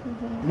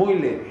 muy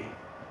leve.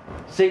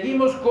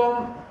 Seguimos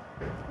con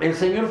el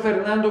señor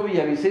Fernando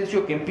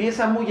Villavicencio, que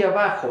empieza muy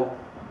abajo,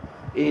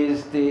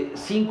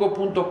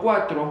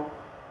 5.4,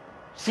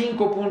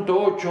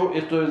 5.8,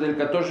 esto desde el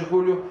 14 de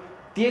julio,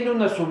 tiene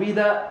una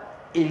subida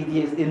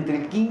entre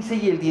el 15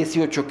 y el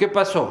 18. ¿Qué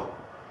pasó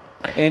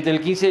entre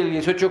el 15 y el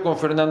 18 con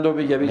Fernando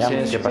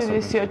Villavicencio? ¿Qué pasó?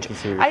 18.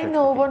 Ahí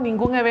no hubo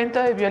ningún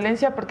evento de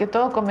violencia porque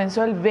todo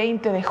comenzó el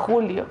 20 de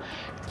julio,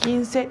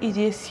 15 y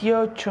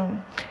 18.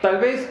 Tal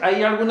vez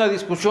hay alguna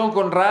discusión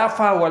con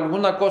Rafa o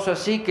alguna cosa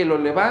así que lo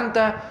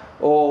levanta,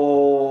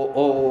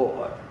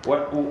 o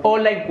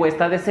la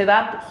encuesta de ese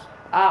datos.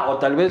 O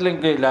tal vez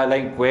la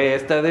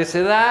encuesta de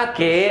ese datos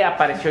que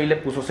apareció y le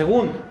puso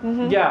segundo.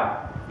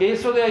 Ya,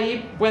 eso de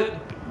ahí, pues,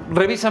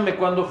 revísame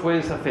cuándo fue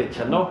esa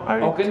fecha, ¿no?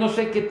 Aunque no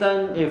sé qué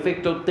tan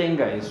efecto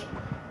tenga eso.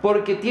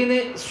 Porque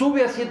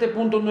sube a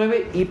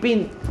 7.9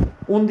 y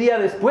un día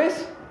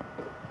después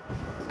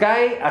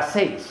cae a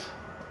 6.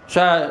 O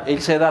sea,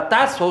 el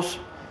sedatazos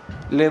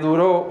le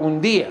duró un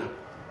día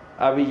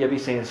a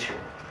Villavicencio.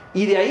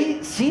 Y de ahí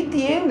sí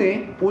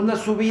tiene una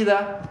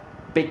subida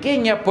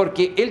pequeña,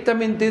 porque él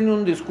también tiene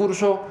un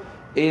discurso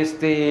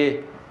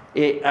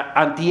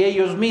anti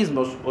ellos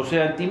mismos, o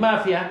sea,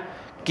 antimafia,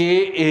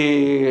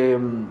 que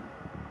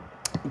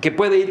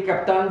puede ir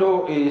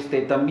captando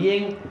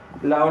también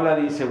la ola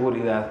de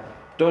inseguridad.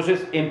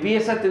 Entonces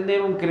empieza a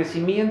tener un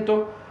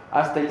crecimiento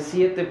hasta el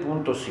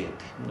 7.7,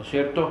 ¿no es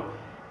cierto?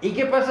 ¿Y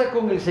qué pasa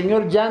con el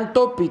señor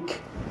Topić,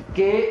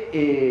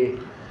 que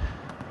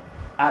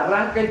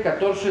arranca el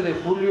 14 de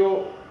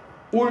julio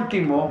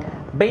último?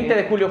 20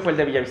 de julio fue el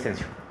de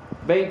Villavicencio.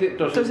 20,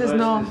 entonces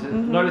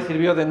no le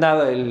sirvió de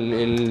nada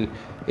el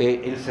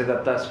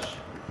sedatazos.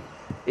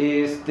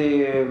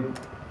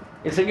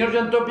 El señor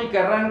Topić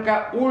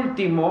arranca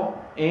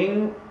último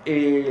en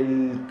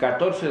el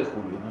 14 de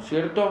julio, ¿no es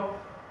cierto?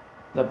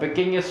 La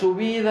pequeña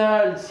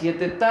subida, el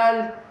 7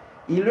 tal,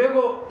 y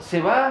luego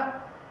se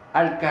va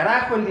al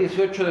carajo el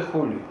 18 de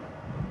julio.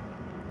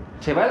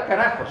 Se va al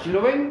carajo, ¿sí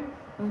lo ven?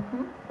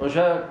 O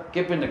sea,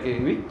 qué pena que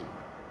vi.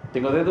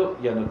 Tengo dedo,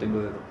 ya no tengo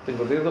dedo.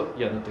 Tengo dedo,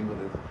 ya no tengo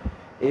dedo.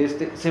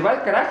 Se va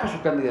al carajo su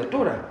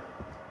candidatura.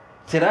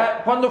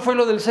 ¿Cuándo fue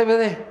lo del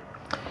CBD?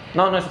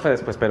 No, eso fue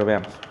después, pero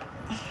veamos.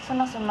 Hace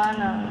una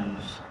semana.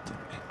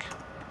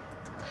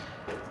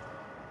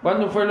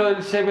 ¿Cuándo fue lo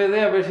del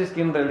CBD? A ver si es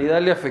que en realidad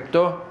le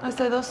afectó.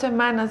 Hace 2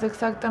 semanas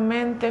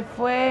exactamente.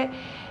 Fue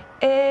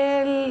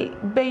El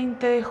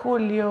 20 de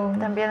julio.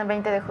 También el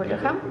 20 de julio,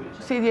 ajá.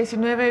 Sí,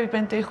 19 y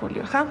 20 de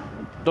julio, ajá.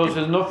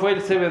 Entonces no fue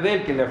el CBD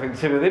el que le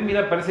afectó. El CBD,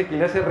 mira, parece que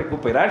le hace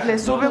recuperarse. Le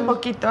sube un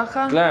poquito,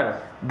 ajá. Claro.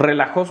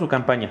 Relajó su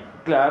campaña.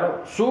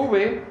 Claro,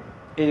 sube,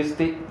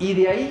 y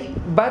de ahí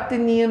va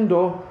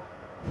teniendo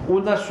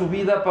una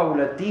subida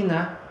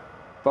paulatina.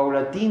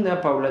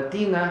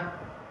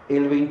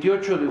 El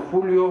 28 de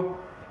julio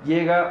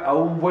llega a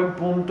un buen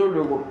punto,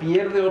 luego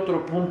pierde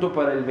otro punto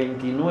para el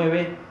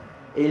 29,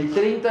 el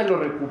 30 lo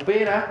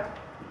recupera,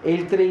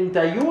 el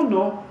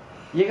 31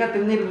 llega a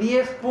tener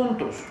 10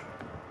 puntos.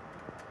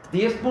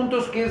 10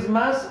 puntos, que es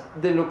más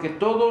de lo que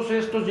todos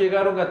estos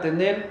llegaron a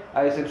tener,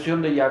 a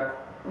excepción de Yaku.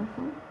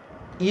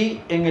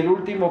 Y en el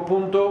último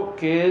punto,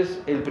 que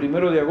es el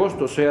 1 de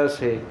agosto, o sea,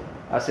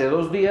 hace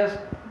 2 días,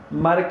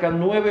 marca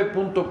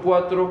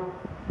 9.4,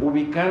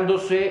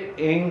 ubicándose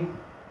en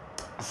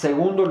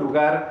segundo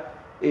lugar,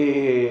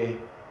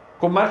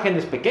 con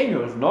márgenes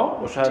pequeños, ¿no?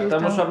 O sea, sí,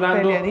 estamos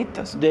hablando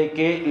de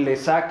que le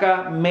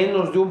saca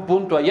menos de un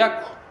punto a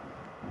Yaku.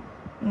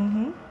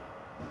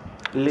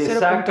 Le 0.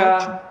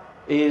 saca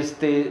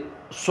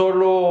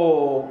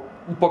solo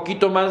un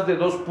poquito más de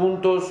 2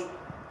 puntos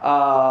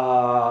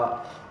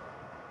a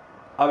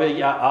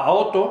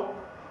Otto,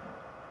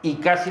 y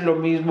casi lo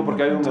mismo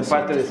porque hay un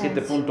empate de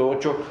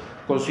 7.8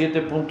 con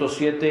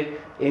 7.7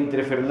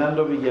 entre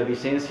Fernando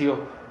Villavicencio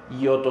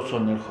y Otto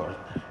Sonnenhorner.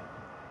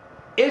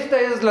 Esta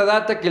es la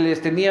data que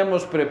les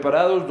teníamos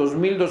preparados: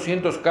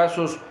 2.200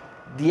 casos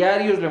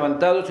diarios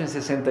levantados en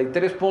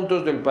 63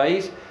 puntos del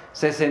país,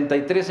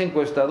 63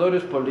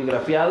 encuestadores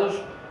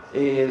poligrafiados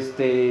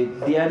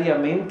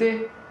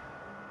diariamente.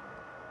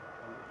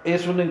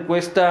 Es una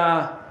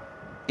encuesta,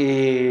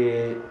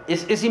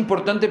 es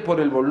importante por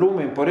el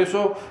volumen, por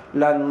eso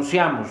la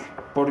anunciamos,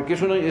 porque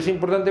es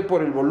importante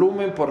por el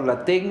volumen, por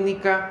la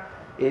técnica,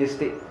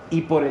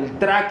 y por el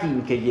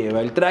tracking que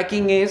lleva. El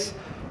tracking es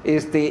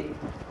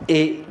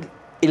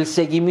el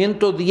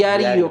seguimiento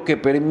diario que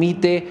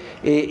permite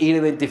ir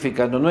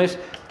identificando. No es,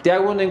 te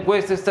hago una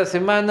encuesta esta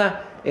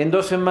semana, en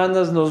 2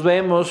 semanas nos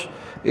vemos,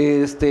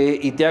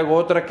 y te hago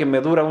otra que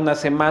me dura una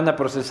semana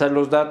procesar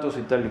los datos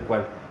y tal y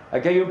cual.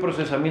 Aquí hay un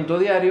procesamiento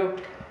diario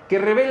que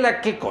revela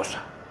 ¿qué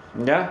cosa?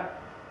 ¿Ya?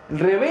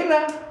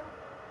 Revela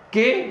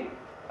que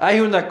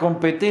hay una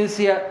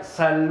competencia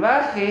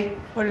salvaje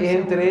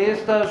entre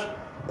estos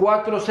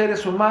 4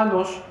 seres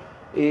humanos.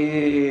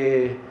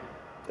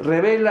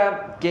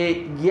 Revela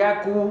que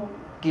Yaku,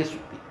 que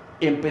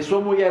empezó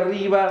muy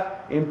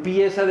arriba,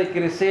 empieza a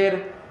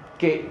decrecer,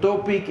 que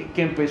Topić,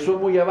 que empezó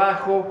muy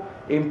abajo,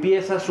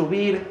 empieza a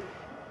subir,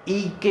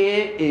 y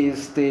que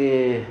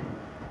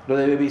lo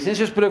de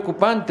Villavicencio es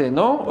preocupante,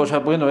 ¿no? O sea,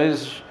 bueno,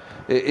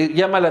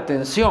 llama la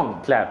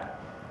atención. Claro.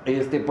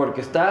 Porque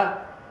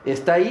está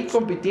ahí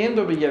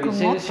compitiendo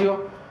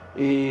Villavicencio.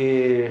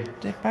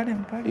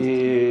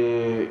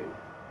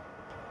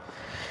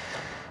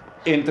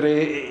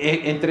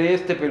 Entre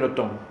este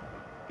pelotón,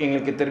 en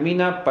el que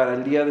termina para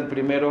el día del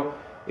primero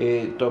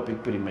Topić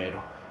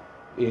primero.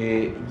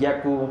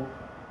 Yaku,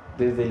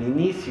 desde el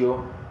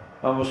inicio,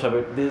 vamos a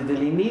ver, desde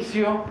el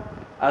inicio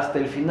hasta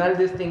el final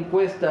de esta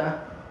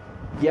encuesta,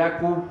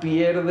 Yaku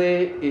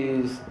pierde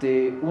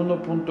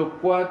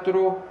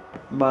 1.4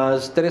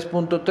 más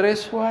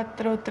 3.3.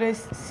 4,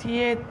 3,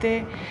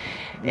 7.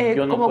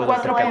 No como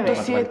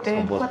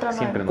 4.7.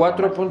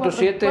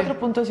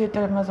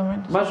 4.7 más o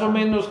menos. Más o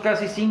menos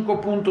casi 5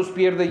 puntos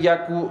pierde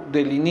Yaku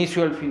del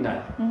inicio al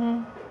final.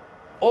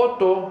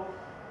 Otto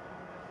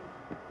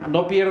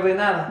no pierde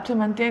nada. Se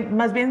mantiene,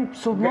 más bien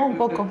sumó un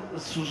poco.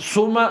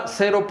 Suma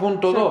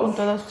 0.2.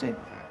 0.2,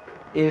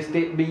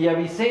 sí.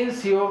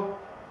 Villavicencio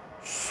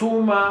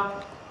suma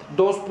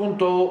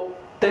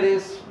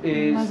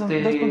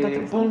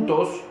 2.3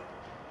 puntos,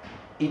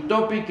 y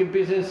Topić, que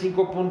empieza en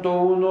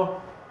 5.1,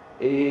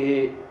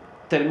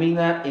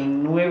 termina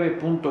en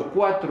 9.4.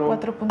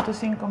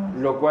 4.5 más.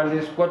 Lo cual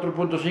es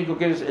 4.5,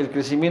 que es el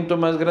crecimiento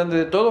más grande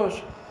de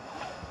todos.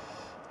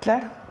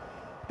 Claro,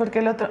 porque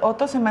el otro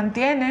Otto se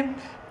mantiene,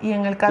 y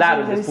en el caso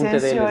de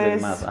Villavicencio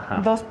es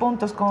 2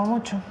 puntos como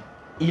mucho.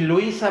 Y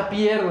Luisa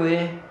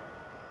pierde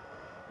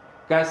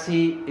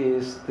casi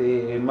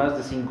más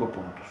de 5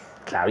 puntos.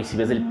 Claro, y si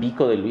ves el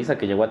pico de Luisa,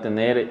 que llegó a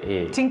tener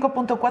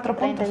 5.4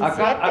 puntos.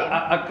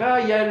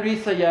 Acá ya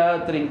Luisa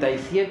ya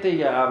 37,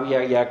 ya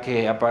había ya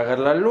que apagar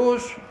la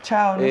luz.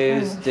 Chao.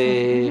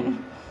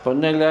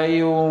 Ponerle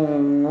ahí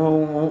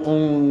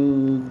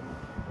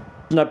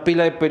una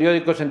pila de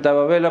periódicos en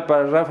Tababela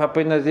para Rafa,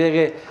 apenas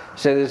llegue,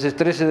 se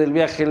desestrese del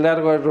viaje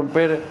largo al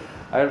romper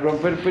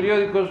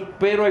periódicos,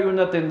 pero hay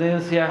una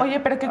tendencia. Oye,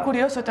 pero qué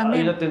curioso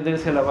también. Hay una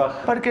tendencia a la baja.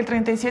 Porque el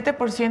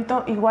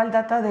 37% igual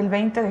data del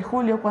 20 de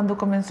julio, cuando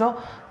comenzó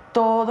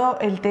todo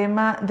el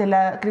tema de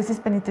la crisis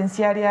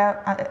penitenciaria,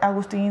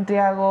 Agustín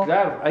Intriago.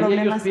 Claro, ahí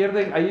ellos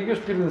pierden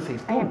 6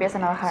 puntos. Ahí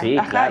empiezan a bajar. Sí,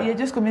 claro. Y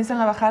ellos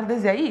comienzan a bajar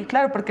desde ahí,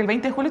 claro, porque el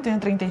 20 de julio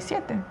tienen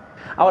 37.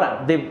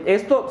 Ahora,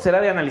 esto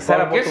será de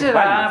analizar ¿Por qué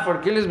será?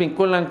 ¿Por qué les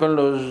vinculan con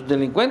los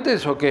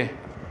delincuentes o qué?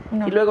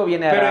 No. Y luego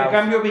viene Pero en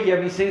cambio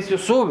Villavicencio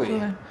sube.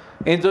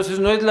 Entonces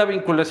no es la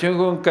vinculación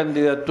con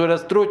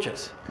candidaturas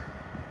truchas.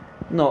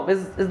 No,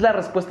 es la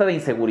respuesta de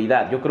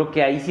inseguridad. Yo creo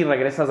que ahí sí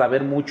regresas a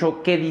ver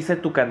mucho qué dice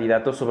tu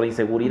candidato sobre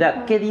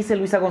inseguridad. ¿Qué dice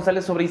Luisa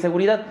González sobre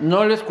inseguridad?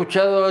 No le he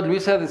escuchado a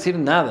Luisa decir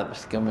nada,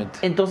 básicamente.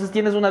 Entonces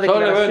tienes una Solo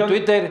declaración... veo en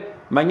Twitter,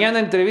 mañana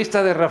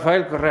entrevista de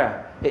Rafael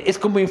Correa. Es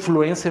como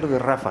influencer de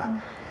Rafa,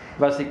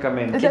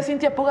 básicamente. Es la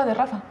Cintia Puga de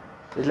Rafa.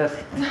 Es la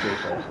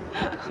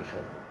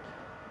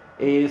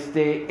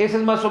ese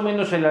es más o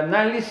menos el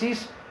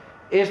análisis.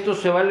 Esto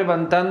se va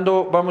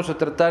levantando. Vamos a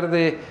tratar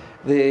de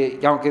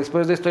aunque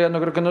después de esto ya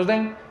no creo que nos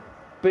den,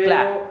 pero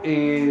Claro.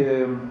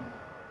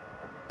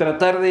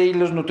 Tratar de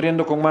irlos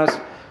nutriendo con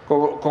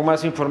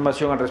más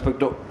información al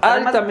respecto.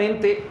 Además,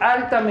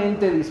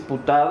 altamente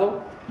disputado.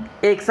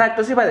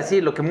 Exacto, eso iba a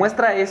decir. Lo que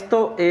muestra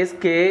esto es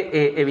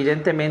que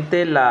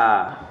evidentemente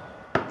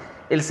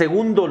el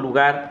segundo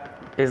lugar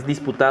es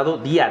disputado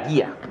día a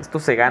día. Esto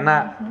se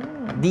gana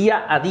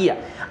día a día.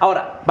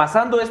 Ahora,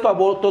 pasando esto a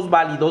votos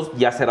válidos,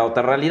 ya será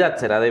otra realidad.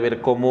 Será de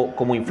ver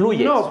cómo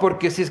influye. No, eso.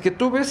 porque si es que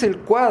tú ves el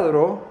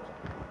cuadro,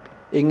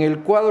 en el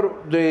cuadro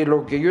de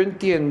lo que yo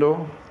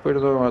entiendo,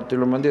 perdón, te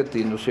lo mandé a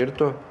ti, ¿no es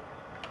cierto?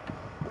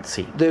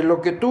 Sí. De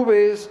lo que tú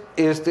ves,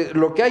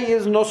 lo que hay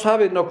es no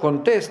sabe, no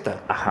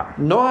contesta. Ajá.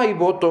 No hay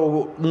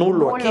voto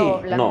nulo aquí.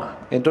 blanco. No.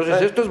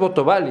 Entonces esto es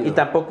voto válido. Y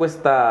tampoco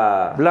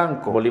está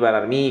Blanco. Bolívar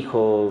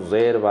Armijos,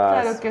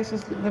 Hervas. Claro que eso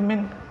es de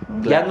menos.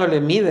 Ya no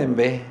le miden,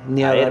 ve,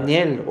 ni a A Hervas.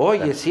 Daniel. Oye,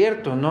 Claro. es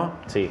cierto, ¿no?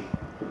 Sí.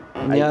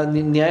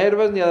 Ni a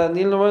Hervas, ni a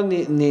Daniel nomás,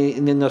 ni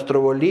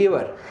nuestro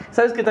Bolívar.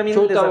 ¿Sabes que también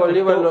les Chuta afectó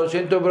Bolívar, lo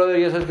siento, brother,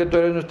 ya sabes que tú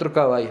eres nuestro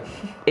caballo.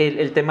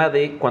 el tema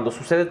de cuando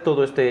sucede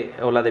todo este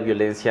ola de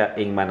violencia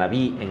en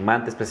Manabí, en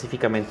Manta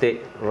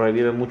específicamente,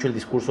 revive mucho el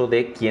discurso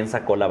de quién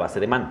sacó la base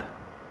de Manta.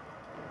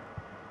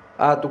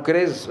 Ah, ¿tú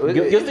crees?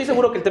 Yo estoy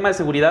seguro que el tema de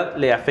seguridad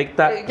le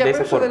afecta Ya, de esa pero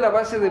eso forma. de la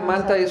base de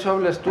Manta, eso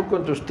hablas tú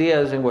con tus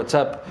tías en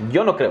WhatsApp.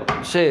 Yo no creo.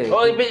 Sí.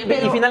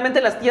 Y finalmente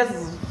las tías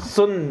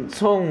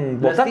son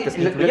votantes,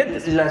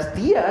 influyentes. Las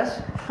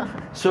tías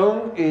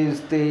son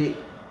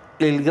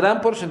el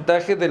gran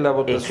porcentaje de la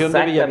votación de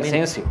Exactamente.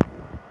 Villavicencio.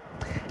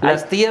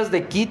 Las tías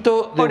de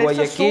Quito, de Por eso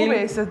Guayaquil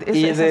sube esa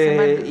y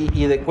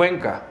semana. de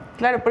Cuenca.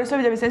 Claro, por eso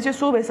Villavicencio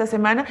sube esa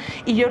semana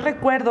y yo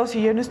recuerdo,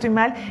 si yo no estoy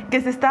mal,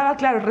 que se estaba,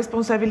 claro,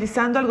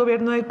 responsabilizando al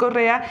gobierno de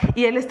Correa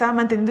y él estaba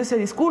manteniendo ese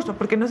discurso,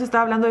 porque no se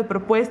estaba hablando de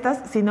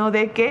propuestas, sino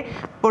de que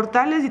por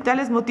tales y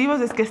tales motivos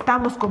es que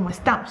estamos como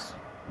estamos.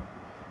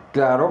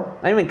 Claro.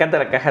 A mí me encanta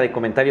la caja de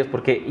comentarios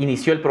porque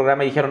inició el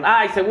programa y dijeron,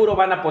 ay, seguro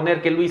van a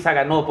poner que Luisa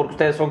ganó porque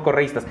ustedes son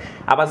correístas.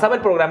 Avanzaba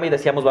el programa y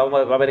decíamos, va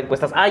a haber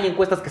encuestas. Hay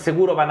encuestas que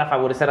seguro van a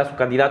favorecer a su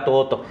candidato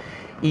Otto.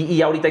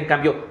 Y ahorita en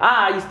cambio,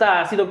 ahí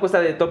está, ha sido encuesta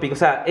de Topić. O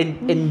sea,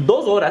 en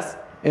 2 horas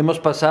hemos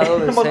pasado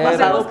de hemos ser...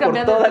 pasado por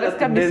cambiando todas las las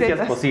tendencias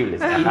camisetas.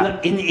 posibles.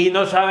 Y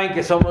no saben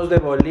que somos de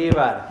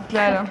Bolívar.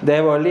 Claro.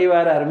 De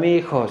Bolívar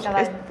Armijos.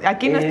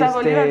 Aquí no está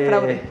Bolívar,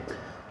 fraude.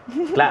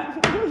 Claro.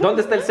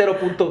 ¿Dónde está el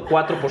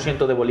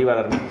 0.4% de Bolívar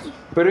Armijos?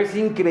 Pero es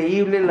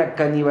increíble la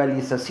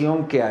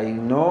canibalización que hay,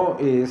 ¿no?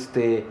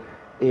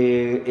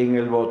 En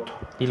el voto.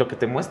 Y lo que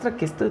te muestra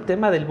que este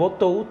tema del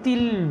voto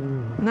útil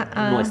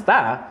Nuh-uh. no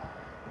está.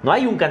 No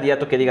hay un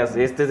candidato que digas,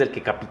 este es el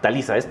que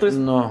capitaliza. Esto es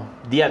No.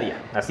 día a día.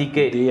 Así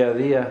que Día a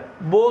día.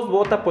 vos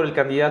vota por el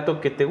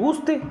candidato que te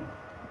guste.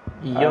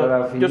 Y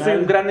Ahora, yo soy final.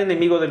 un gran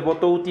enemigo del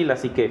voto útil,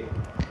 así que...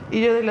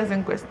 Y yo de las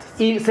encuestas.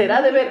 Y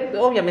será de ver,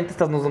 obviamente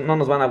estas no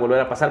nos van a volver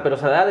a pasar, pero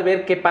será de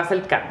ver qué pasa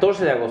el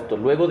 14 de agosto,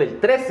 luego del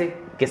 13,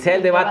 que sea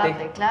el debate,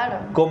 Claro.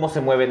 cómo se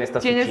mueven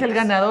estas ¿Quién es el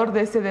fichitas. ganador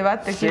de ese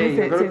debate? Sí, ¿Quién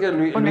yo se- creo se que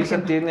pone Luisa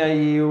ejemplo? tiene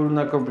ahí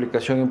una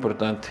complicación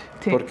importante.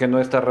 Sí. Porque no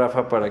está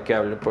Rafa para que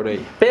hable por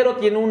ella. Pero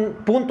tiene un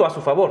punto a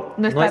su favor.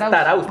 No está Arauz.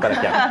 Arauz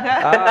para que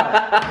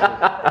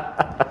hable.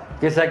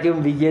 Que saque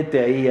un billete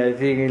ahí,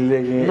 así en el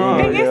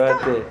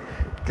debate.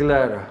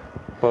 Claro.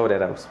 Pobre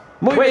Arauz.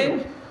 Muy Bueno,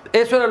 bien.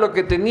 Eso era lo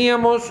que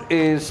teníamos.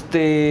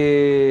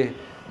 Se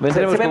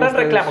Vendremos con vendrán ustedes.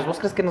 reclamos. ¿Vos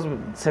crees que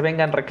se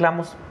vengan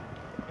reclamos?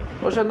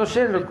 O sea, no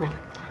sé, loco.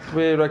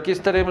 Pero aquí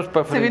estaremos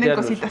para Se vienen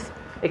frentearlos. cositas.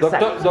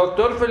 Exacto.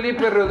 Doctor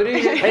Felipe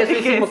Rodríguez. Eso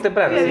hicimos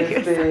temprano.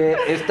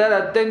 Estar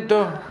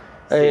atento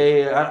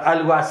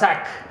al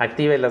WhatsApp.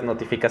 Active las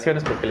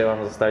notificaciones porque le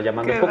vamos a estar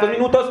llamando Qué en pocos raro.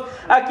 minutos.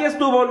 Aquí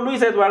estuvo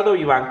Luis Eduardo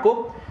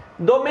Vivanco,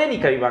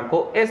 Doménica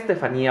Vivanco,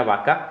 Estefanía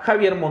Vaca,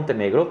 Javier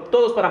Montenegro,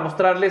 todos para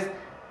mostrarles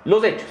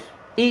los hechos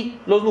y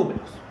los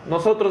números.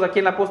 Nosotros aquí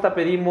en La Posta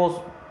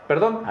pedimos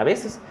perdón a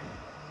veces,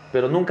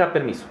 pero nunca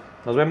permiso.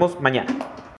 Nos vemos mañana.